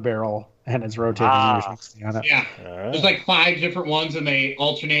standing on the barrel and it's rotating. You're focusing on it. Yeah, there's like 5 different ones, and they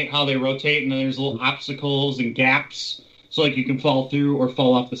alternate how they rotate, and then there's little obstacles and gaps, so like you can fall through or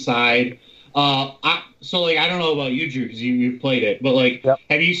fall off the side. So like I don't know about you, Drew, because you've played it, but like,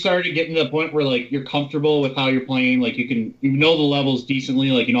 have you started getting to the point where like you're comfortable with how you're playing? Like you know the levels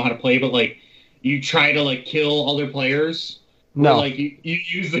decently, like you know how to play, but like you try to like kill other players. No, or, like you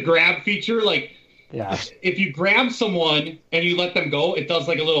use the grab feature. Like, if you grab someone and you let them go, it does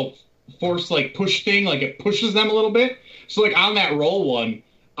like a little force like push thing, like it pushes them a little bit. So like on that roll one,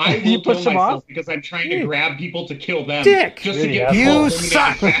 I will kill myself because I'm trying to grab people to kill them. Dick! Just to get You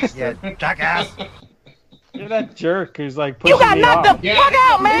suck! Yeah, jackass. You're that jerk who's like You pushing got me knocked off. the fuck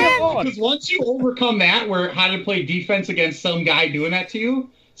out, man! Because once you overcome that, where how to play defense against some guy doing that to you,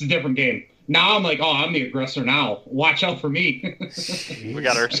 it's a different game. Now I'm like, oh, I'm the aggressor now. Watch out for me. We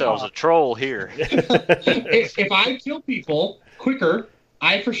got ourselves a troll here. if I kill people quicker,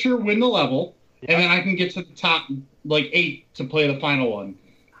 I for sure win the level, and then I can get to the top like 8 to play the final one.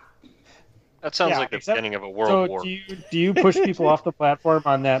 That sounds like the beginning of a world war. Do you push people off the platform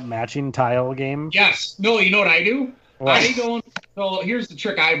on that matching tile game? Yes. No, you know what I do? What? I don't. So here's the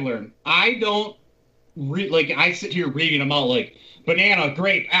trick I've learned. I don't I sit here reading them out like banana,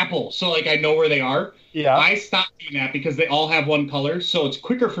 grape, apple. So like I know where they are. Yeah. I stopped doing that because they all have one color. So it's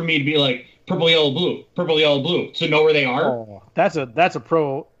quicker for me to be like purple, yellow, blue to know where they are. Oh, that's a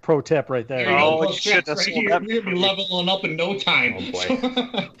pro tip right there. There you go. Plus stats right here. You're gonna be leveling up in no time. Oh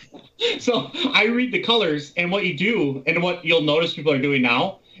boy. So I read the colors, and what you do, and what you'll notice people are doing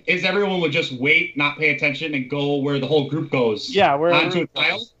now, is everyone would just wait, not pay attention, and go where the whole group goes. Yeah, onto a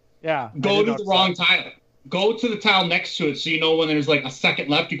tile. Yeah. Go to the wrong tile. Go to the tile next to it, so you know when there's like a second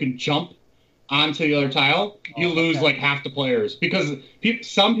left, you can jump onto the other tile. You lose like half the players because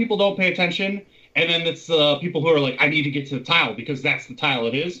some people don't pay attention, and then it's people who are like, I need to get to the tile because that's the tile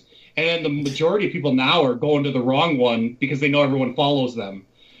it is. And then the majority of people now are going to the wrong one because they know everyone follows them.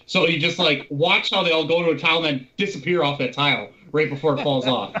 So you just like watch how they all go to a tile and then disappear off that tile right before it falls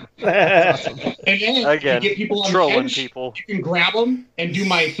off. And then Again, you get people on trolling the edge. people. You can grab them and do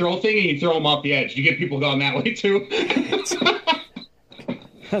my throw thing, and you throw them off the edge. You get people going that way too.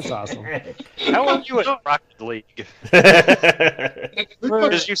 That's awesome. How are you at Rocket League?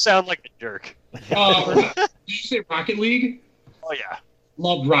 Because you sound like a jerk. Did you say Rocket League? Oh yeah.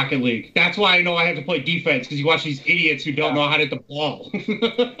 Loved Rocket League. That's why I know I have to play defense, because you watch these idiots who don't know how to hit the ball.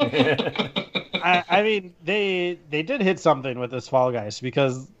 I mean, they did hit something with this Fall Guys,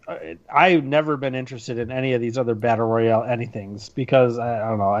 because I've never been interested in any of these other Battle Royale anythings, because I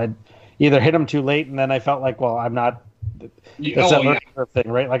don't know, I'd either hit them too late, and then I felt like, well, I'm not. That's that learning curve thing,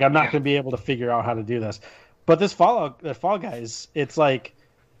 right? Like I'm not going to be able to figure out how to do this. But this Fall Guys, it's like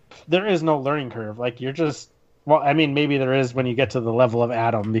there is no learning curve. Like you're just. Well, I mean, maybe there is when you get to the level of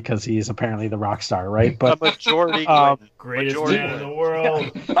Adam, because he's apparently the rock star, right? But the majority, greatest man in the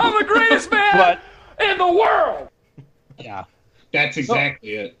world. I'm the greatest man in the world. Yeah, that's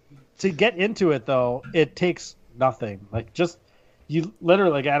exactly it. To get into it, though, it takes nothing. Like just you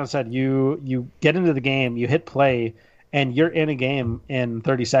literally, like Adam said, you get into the game, you hit play, and you're in a game in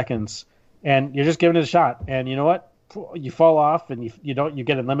 30 seconds, and you're just giving it a shot. And you know what? You fall off, and you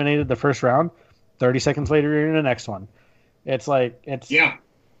get eliminated the first round. 30 seconds later, you're in the next one. It's like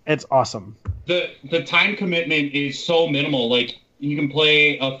it's awesome. The time commitment is so minimal. Like you can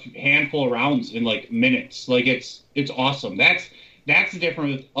play a handful of rounds in like minutes. Like it's awesome. That's the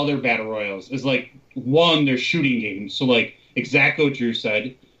difference with other battle royales. Is like one, they're shooting games. So like exactly what Drew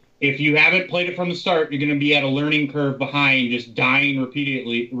said. If you haven't played it from the start, you're going to be at a learning curve behind, just dying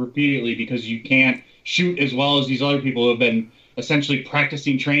repeatedly because you can't shoot as well as these other people who have been essentially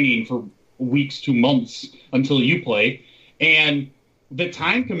practicing training for weeks to months until you play. And the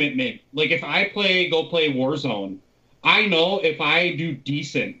time commitment, like if I go play Warzone, I know if I do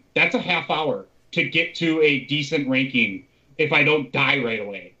decent, that's a half hour to get to a decent ranking if I don't die right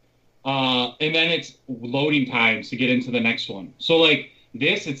away. And then it's loading times to get into the next one. So like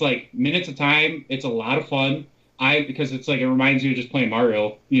this, it's like minutes of time. It's a lot of fun. Because it's like, it reminds you of just playing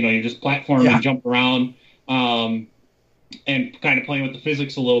Mario. You know, you just platform and jump around. And kind of playing with the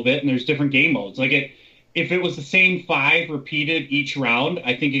physics a little bit, and there's different game modes. Like if it was the same 5 repeated each round,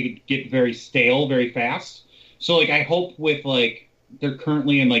 I think it could get very stale very fast. So like I hope with like they're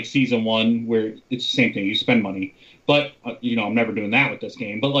currently in like season 1 where it's the same thing, you spend money, but you know I'm never doing that with this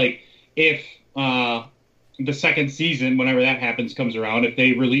game. But like if the second season, whenever that happens, comes around, if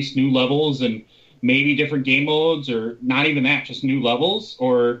they release new levels and maybe different game modes, or not even that, just new levels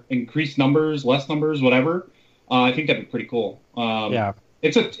or increased numbers, less numbers, whatever. I think that'd be pretty cool. Yeah.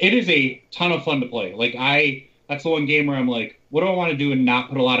 it is a ton of fun to play. Like that's the one game where I'm like, what do I want to do and not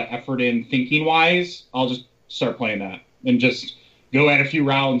put a lot of effort in thinking wise? I'll just start playing that and just go at a few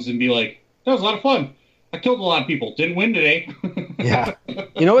rounds and be like, that was a lot of fun. I killed a lot of people. Didn't win today. Yeah.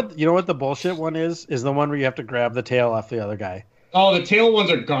 You know what the bullshit one is? Is the one where you have to grab the tail off the other guy. Oh, the tail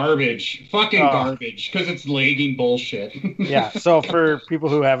ones are garbage. Fucking garbage. Because it's lagging bullshit. Yeah. So for people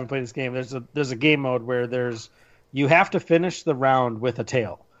who haven't played this game, there's a game mode where you have to finish the round with a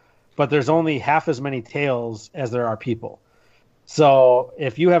tail. But there's only half as many tails as there are people. So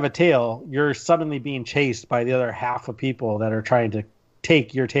if you have a tail, you're suddenly being chased by the other half of people that are trying to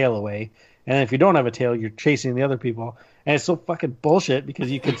take your tail away. And if you don't have a tail, you're chasing the other people. And it's so fucking bullshit because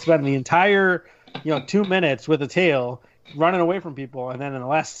you could spend the entire 2 minutes with a tail running away from people, and then in the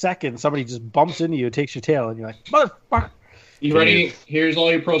last second, somebody just bumps into you, takes your tail, and you're like, motherfucker. You ready? Here's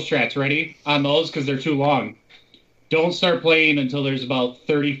all your pro strats. Ready on those because they're too long. Don't start playing until there's about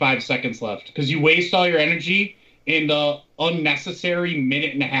 35 seconds left because you waste all your energy in the unnecessary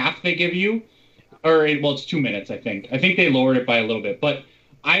minute and a half they give you. It's 2 minutes, I think. I think they lowered it by a little bit. But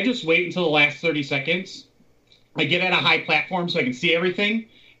I just wait until the last 30 seconds. I get at a high platform so I can see everything.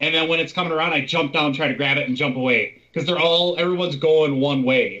 And then when it's coming around, I jump down, try to grab it, and jump away. Because everyone's going one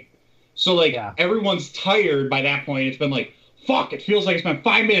way. So, everyone's tired by that point. It's been like, fuck, it feels like it's been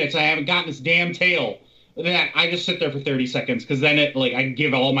 5 minutes. I haven't gotten this damn tail. That I just sit there for 30 seconds. Because then I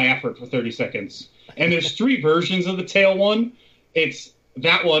give all my effort for 30 seconds. And there's 3 versions of the tail one. It's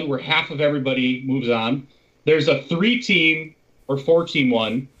that one where half of everybody moves on. There's a 3-team or 4-team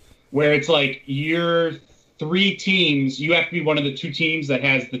one where it's like you're 3 teams. You have to be one of the 2 teams that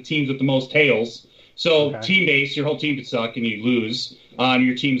has the teams with the most tails. So team base, your whole team could suck and you lose.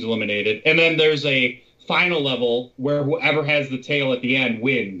 Your team's eliminated. And then there's a final level where whoever has the tail at the end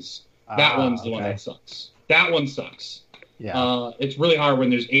wins. That one's the one that sucks. That one sucks. Yeah. It's really hard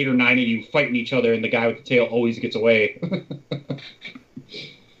when there's 8 or 9 of you fighting each other and the guy with the tail always gets away.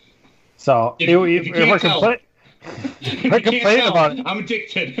 So if you can't tell, we're complaining about it. I'm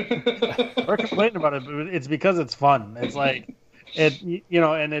addicted. We're complaining about it, but it's because it's fun. It's like and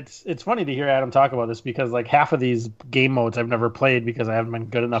it's funny to hear Adam talk about this because like half of these game modes I've never played because I haven't been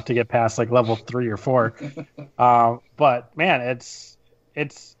good enough to get past like level 3 or 4. But man, it's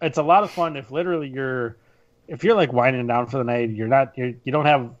a lot of fun if literally if you're like winding down for the night, you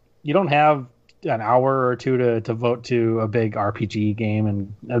don't have an hour or two to vote to a big RPG game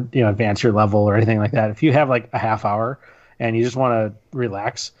and advance your level or anything like that. If you have like a half hour and you just want to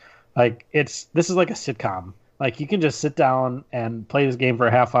relax, like this is like a sitcom. Like you can just sit down and play this game for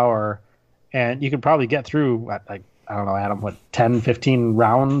a half hour, and you can probably get through like I don't know, Adam, 10, 15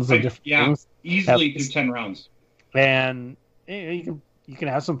 rounds of different things. Easily through 10 rounds. And you can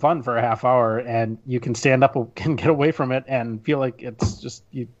have some fun for a half hour, and you can stand up and get away from it and feel like it's just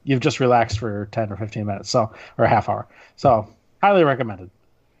you've just relaxed for 10 or 15 minutes, or a half hour. So highly recommended.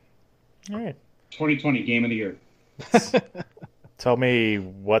 All right, 2020 game of the year. Tell me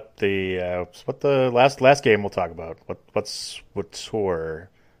what the last game we'll talk about. What tour?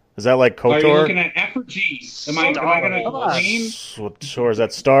 Is that like KOTOR? Are you looking at F or G? Am I going to name? What tour is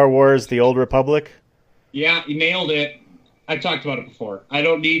that? Star Wars: The Old Republic? Yeah, you nailed it. I talked about it before. I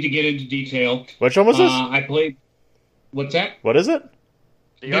don't need to get into detail. Which one was this? I played. What's that? What is it?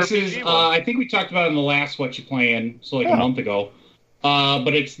 This is. I think we talked about it in the last What You Playing, so a month ago.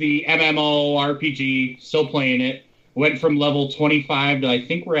 But it's the MMO RPG. Still playing it. Went from level 25 to I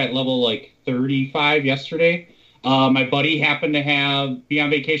think we're at level 35 yesterday. My buddy happened to be on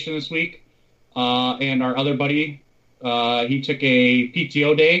vacation this week, and our other buddy. He took a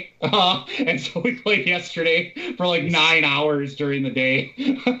PTO day, and so we played yesterday for 9 hours during the day,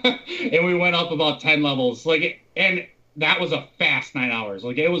 and we went up about 10 levels. And that was a fast 9 hours.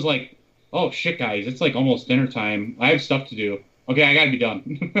 It was oh shit, guys, it's almost dinner time. I have stuff to do. Okay, I gotta be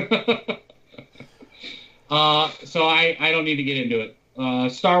done. So I don't need to get into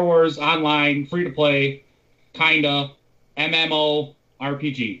it. Star Wars Online, free to play, kinda MMO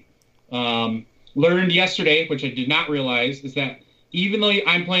RPG. Learned yesterday, which I did not realize, is that even though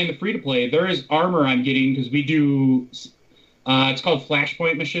I'm playing the free-to-play, there is armor I'm getting because we do, it's called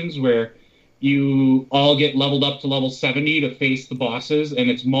Flashpoint missions, where you all get leveled up to level 70 to face the bosses, and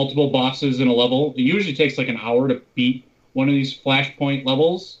it's multiple bosses in a level. It usually takes an hour to beat one of these Flashpoint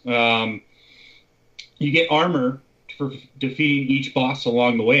levels. You get armor for defeating each boss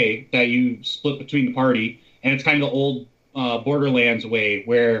along the way that you split between the party, and it's kind of the old Borderlands way,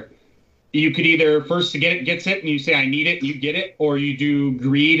 where you could either first to get it gets it and you say I need it and you get it, or you do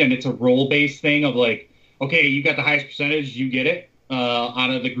greed and it's a role based thing of okay, you got the highest percentage, you get it out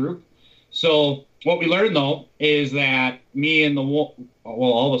of the group. So what we learned, though, is that me and all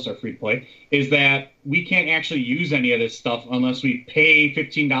of us are free to play, is that we can't actually use any of this stuff unless we pay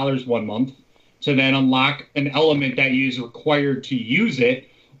 $15 1 month to then unlock an element that is required to use it,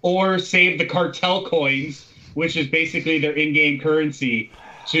 or save the cartel coins, which is basically their in-game currency,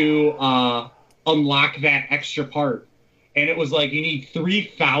 to unlock that extra part. And it was like you need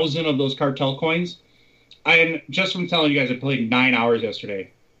 3,000 of those cartel coins. And just from telling you guys, I played 9 hours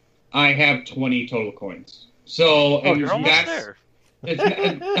yesterday. I have 20 total coins. So you're almost there.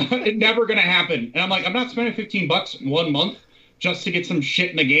 It's never going to happen. And I'm like, I'm not spending $15 1 month just to get some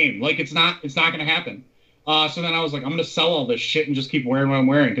shit in the game. Like, it's not going to happen. So then I was like, I'm going to sell all this shit and just keep wearing what I'm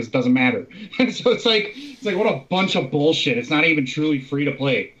wearing because it doesn't matter. And so it's like what a bunch of bullshit. It's not even truly free to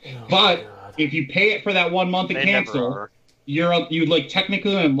play. But if you pay it for that 1 month and cancel, you like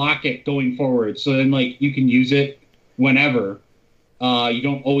technically unlock it going forward. So then like you can use it whenever. You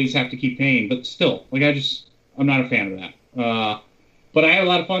don't always have to keep paying, but still, like I'm not a fan of that. But I had a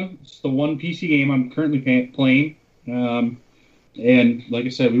lot of fun. It's the one PC game I'm currently playing. And like I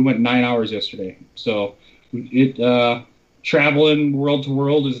said, we went 9 hours yesterday. So traveling world to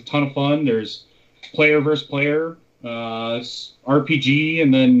world is a ton of fun. There's player versus player, RPG,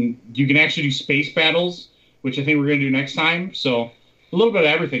 and then you can actually do space battles, which I think we're going to do next time. So a little bit of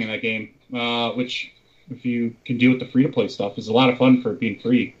everything in that game, which if you can deal with the free-to-play stuff, is a lot of fun for it being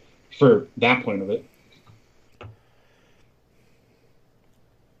free for that point of it.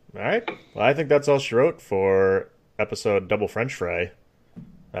 All right. Well, I think that's all she wrote for episode Double French Fry.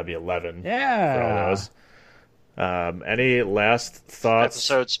 That'd be 11. Yeah. For all those. Any last thoughts?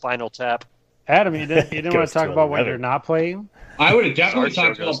 Episode Spinal Tap. Adam, you didn't want to talk about what you're not playing? I would have definitely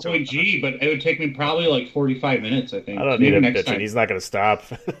talked about Point G, but it would take me probably like 45 minutes, I think. I don't need him bitching. He's not going to stop.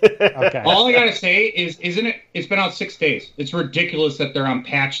 Okay. All I got to say is, it's been out 6 days. It's ridiculous that they're on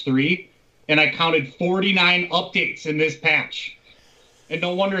patch 3, and I counted 49 updates in this patch. And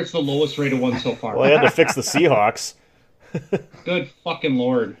no wonder it's the lowest rated one so far. Well, they had to fix the Seahawks. Good fucking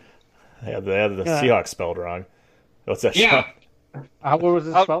Lord. They had the Seahawks spelled wrong. What's that? Yeah. What was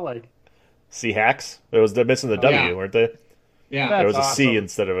it spelled like? Seahawks? They're missing the W, weren't they? Yeah. There was a awesome. C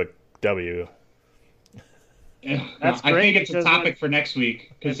instead of a W. Yeah. That's I great think it's a topic for next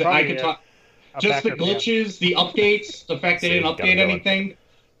week, because I could talk just the glitches, the updates, the fact they didn't update anything.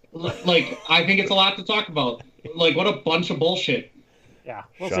 Like, I think it's a lot to talk about. Like, what a bunch of bullshit. Yeah,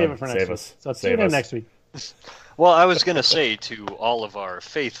 we'll Sean, save it for next week. So tune in next week. Well, I was going to say to all of our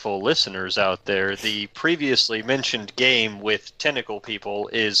faithful listeners out there, the previously mentioned game with tentacle people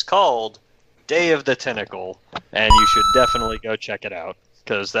is called Day of the Tentacle, and you should definitely go check it out,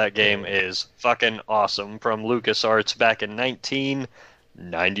 because that game is fucking awesome, from LucasArts back in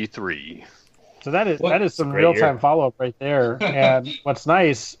 1993. So that is some real-time follow-up right there. And what's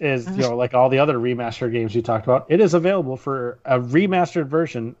nice is, like all the other remaster games you talked about, it is available for a remastered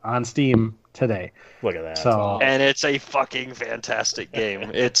version on Steam today. Look at that. So, and it's a fucking fantastic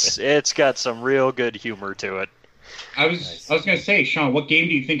game. It's got some real good humor to it. I was going to say, Sean, what game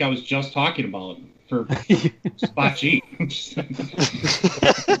do you think I was just talking about for Spot G?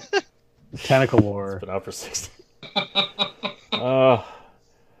 Tentacle War. It's been out for 60.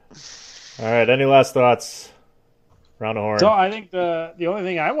 All right, any last thoughts? Round the horn. So I think the only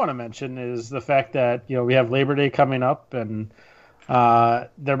thing I want to mention is the fact that we have Labor Day coming up, and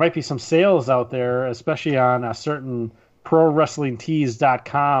there might be some sales out there, especially on a certain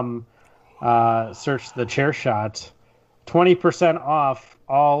ProWrestlingTees.com. Search the Chair Shot. 20% off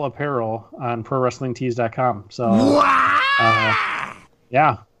all apparel on ProWrestlingTees.com. So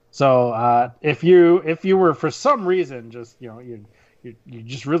yeah. So if you were for some reason just you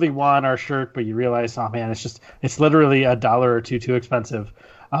just really want our shirt, but you realize, oh man, it's literally $1 or $2 too expensive.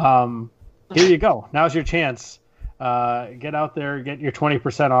 Here you go. Now's your chance. Get out there, get your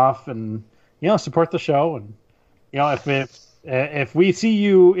 20% off, and support the show. And if we see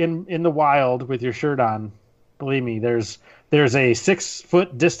you in the wild with your shirt on, believe me, there's a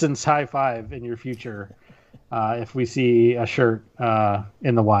 6-foot distance high five in your future. If we see a shirt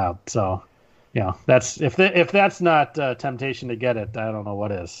in the wild, so. That's if that's not temptation to get it, I don't know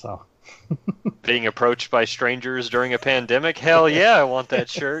what is. So, being approached by strangers during a pandemic, hell yeah, I want that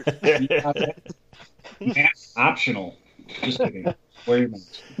shirt. That's optional. Just kidding. Wear your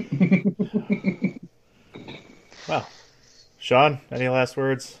mask. Well, Sean, any last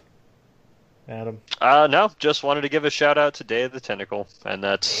words? Adam? No, just wanted to give a shout out to Day of the Tentacle, and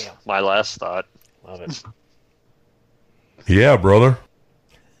that's my last thought. Love it. Yeah, brother.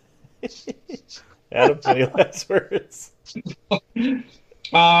 Adam, any last words?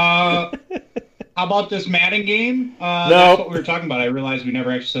 How about this Madden game? No. That's what we were talking about. I realized we never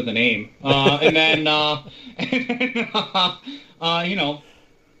actually said the name. And then, you know,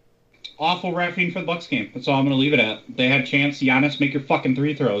 awful refing for the Bucks game. That's all I'm going to leave it at. They had a chance. Giannis, make your fucking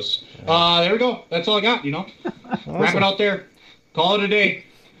 3 throws. There we go. That's all I got, you know. Awesome. Wrap it out there. Call it a day.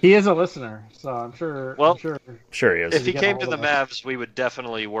 He is a listener, so I'm sure. Well, sure he is. If he came to the Mavs, we would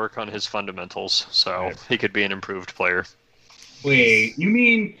definitely work on his fundamentals, so he could be an improved player. Wait, you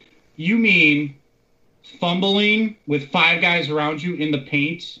mean fumbling with 5 guys around you in the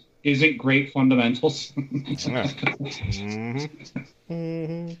paint isn't great fundamentals?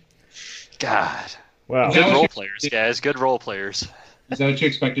 God. Wow. Good role players, guys. Good role players. Is that what you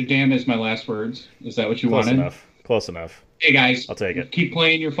expected, Dan, as my last words? Is that what you Close wanted? Close enough. Hey, guys. I'll take it. Keep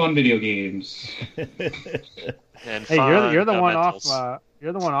playing your fun video games. And hey, you're the one off.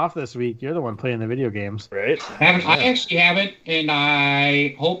 You're the one off this week. You're the one playing the video games, right? I actually haven't, and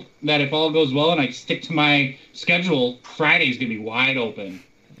I hope that if all goes well and I stick to my schedule, Friday's gonna be wide open.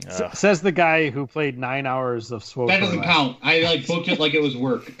 Says the guy who played 9 hours of SWOTOR. That doesn't count. I booked it like it was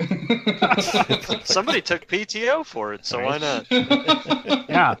work. Somebody took PTO for it, so why not?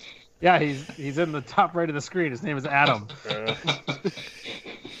 Yeah, he's in the top right of the screen. His name is Adam.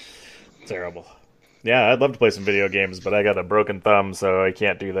 Terrible. Yeah, I'd love to play some video games, but I got a broken thumb, so I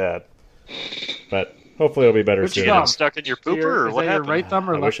can't do that. But hopefully it'll be better soon. You got stuck in your pooper, or what happened? Your right thumb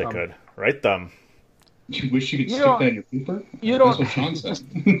or left thumb? I wish I could. Right thumb. You wish you could stick that in your pooper? That's what Sean said.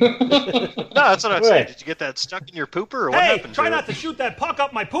 No, that's what I was saying. Did you get that stuck in your pooper, or what happened try to not it? to shoot that puck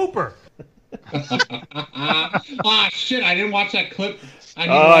up my pooper. Shit, I didn't watch that clip. You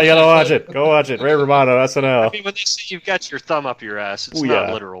gotta watch it. Go watch it. Ray Romano, SNL. I mean, when they say you've got your thumb up your ass, it's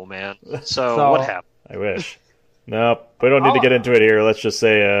not literal, man. So what happened? I wish. Nope. We don't need to get into it here. Let's just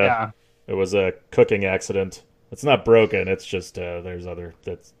say it was a cooking accident. It's not broken. It's just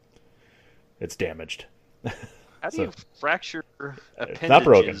it's damaged. How do you fracture appendages? It's not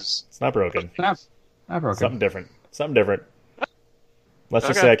broken. It's not broken. Not broken. Something different. Let's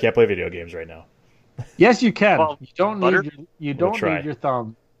just say I can't play video games right now. Yes, you can. Well, you don't need your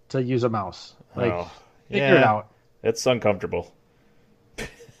thumb to use a mouse. Figure it out. It's uncomfortable.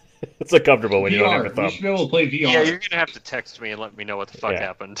 It's uncomfortable when you don't have a thumb. You should be able to play VR. Yeah, you're gonna have to text me and let me know what the fuck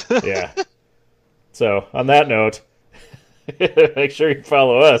happened. Yeah. So on that note, make sure you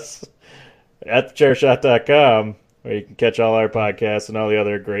follow us at thechairshot.com, where you can catch all our podcasts and all the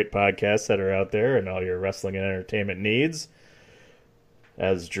other great podcasts that are out there and all your wrestling and entertainment needs.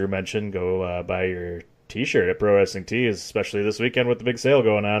 As Drew mentioned, go buy your t-shirt at Pro Wrestling Tees, especially this weekend with the big sale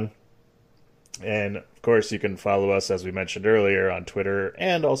going on. And, of course, you can follow us, as we mentioned earlier, on Twitter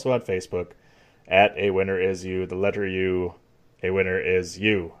and also on Facebook at A Winner Is You, the letter U, A Winner Is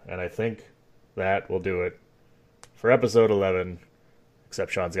You. And I think that will do it for episode 11,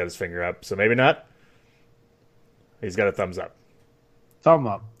 except Sean's got his finger up, so maybe not. He's got a thumbs up. Thumb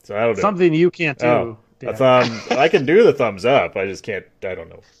up. So that'll do something you can't do. Oh, a thumb. I can do the thumbs up. I just can't. I don't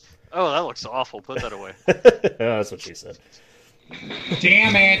know. Oh, that looks awful. Put that away. That's what she said.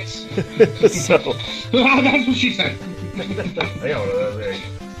 Damn it! That's what she said.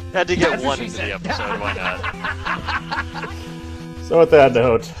 Had to get one into the episode. Why not? So with that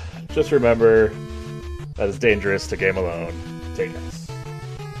note, just remember that it's dangerous to game alone. Take us.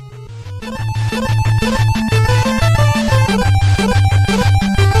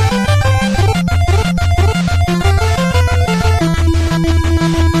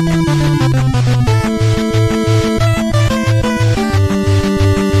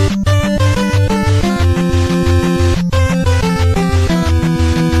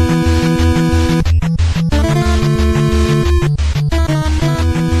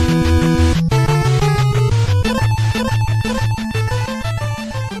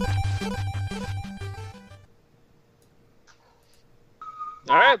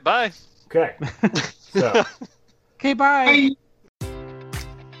 All right, bye. Okay. So. Okay, bye.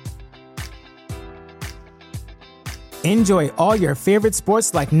 Enjoy all your favorite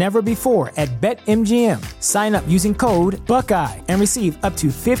sports like never before at BetMGM. Sign up using code Buckeye and receive up to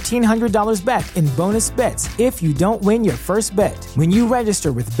 $1,500 back in bonus bets if you don't win your first bet. When you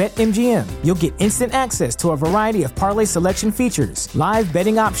register with BetMGM, you'll get instant access to a variety of parlay selection features, live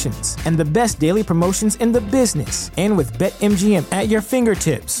betting options, and the best daily promotions in the business. And with BetMGM at your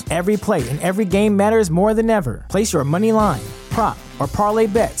fingertips, every play and every game matters more than ever. Place your money line, prop, or parlay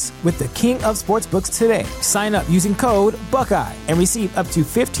bets with the king of sportsbooks today. Sign up using code Buckeye and receive up to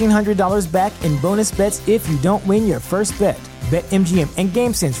 $1,500 back in bonus bets if you don't win your first bet. BetMGM and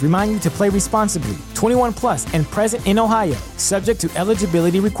GameSense remind you to play responsibly. 21 plus and present in Ohio, subject to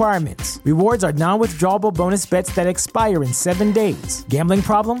eligibility requirements. Rewards are non-withdrawable bonus bets that expire in 7 days. Gambling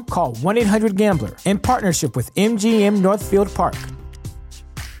problem? Call 1-800-GAMBLER. In partnership with MGM Northfield Park.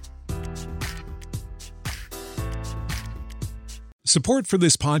 Support for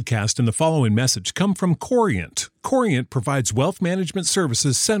this podcast and the following message come from Corient. Corient provides wealth management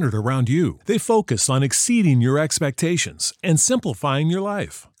services centered around you. They focus on exceeding your expectations and simplifying your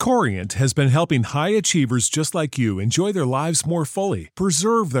life. Corient has been helping high achievers just like you enjoy their lives more fully,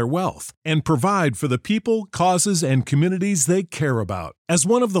 preserve their wealth, and provide for the people, causes, and communities they care about. As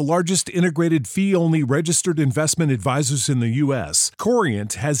one of the largest integrated fee-only registered investment advisors in the U.S.,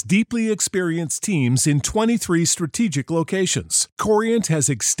 Corient has deeply experienced teams in 23 strategic locations. Corient has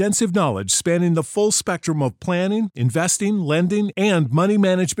extensive knowledge spanning the full spectrum of planning, investing, lending, and money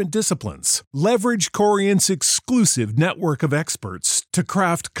management disciplines. Leverage Corient's exclusive network of experts to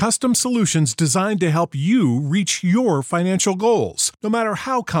craft custom solutions designed to help you reach your financial goals, no matter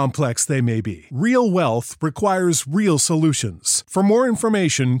how complex they may be. Real wealth requires real solutions. For more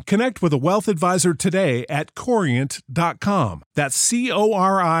information, connect with a wealth advisor today at Corient.com. That's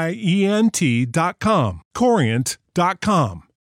Corient.com. Corient.com.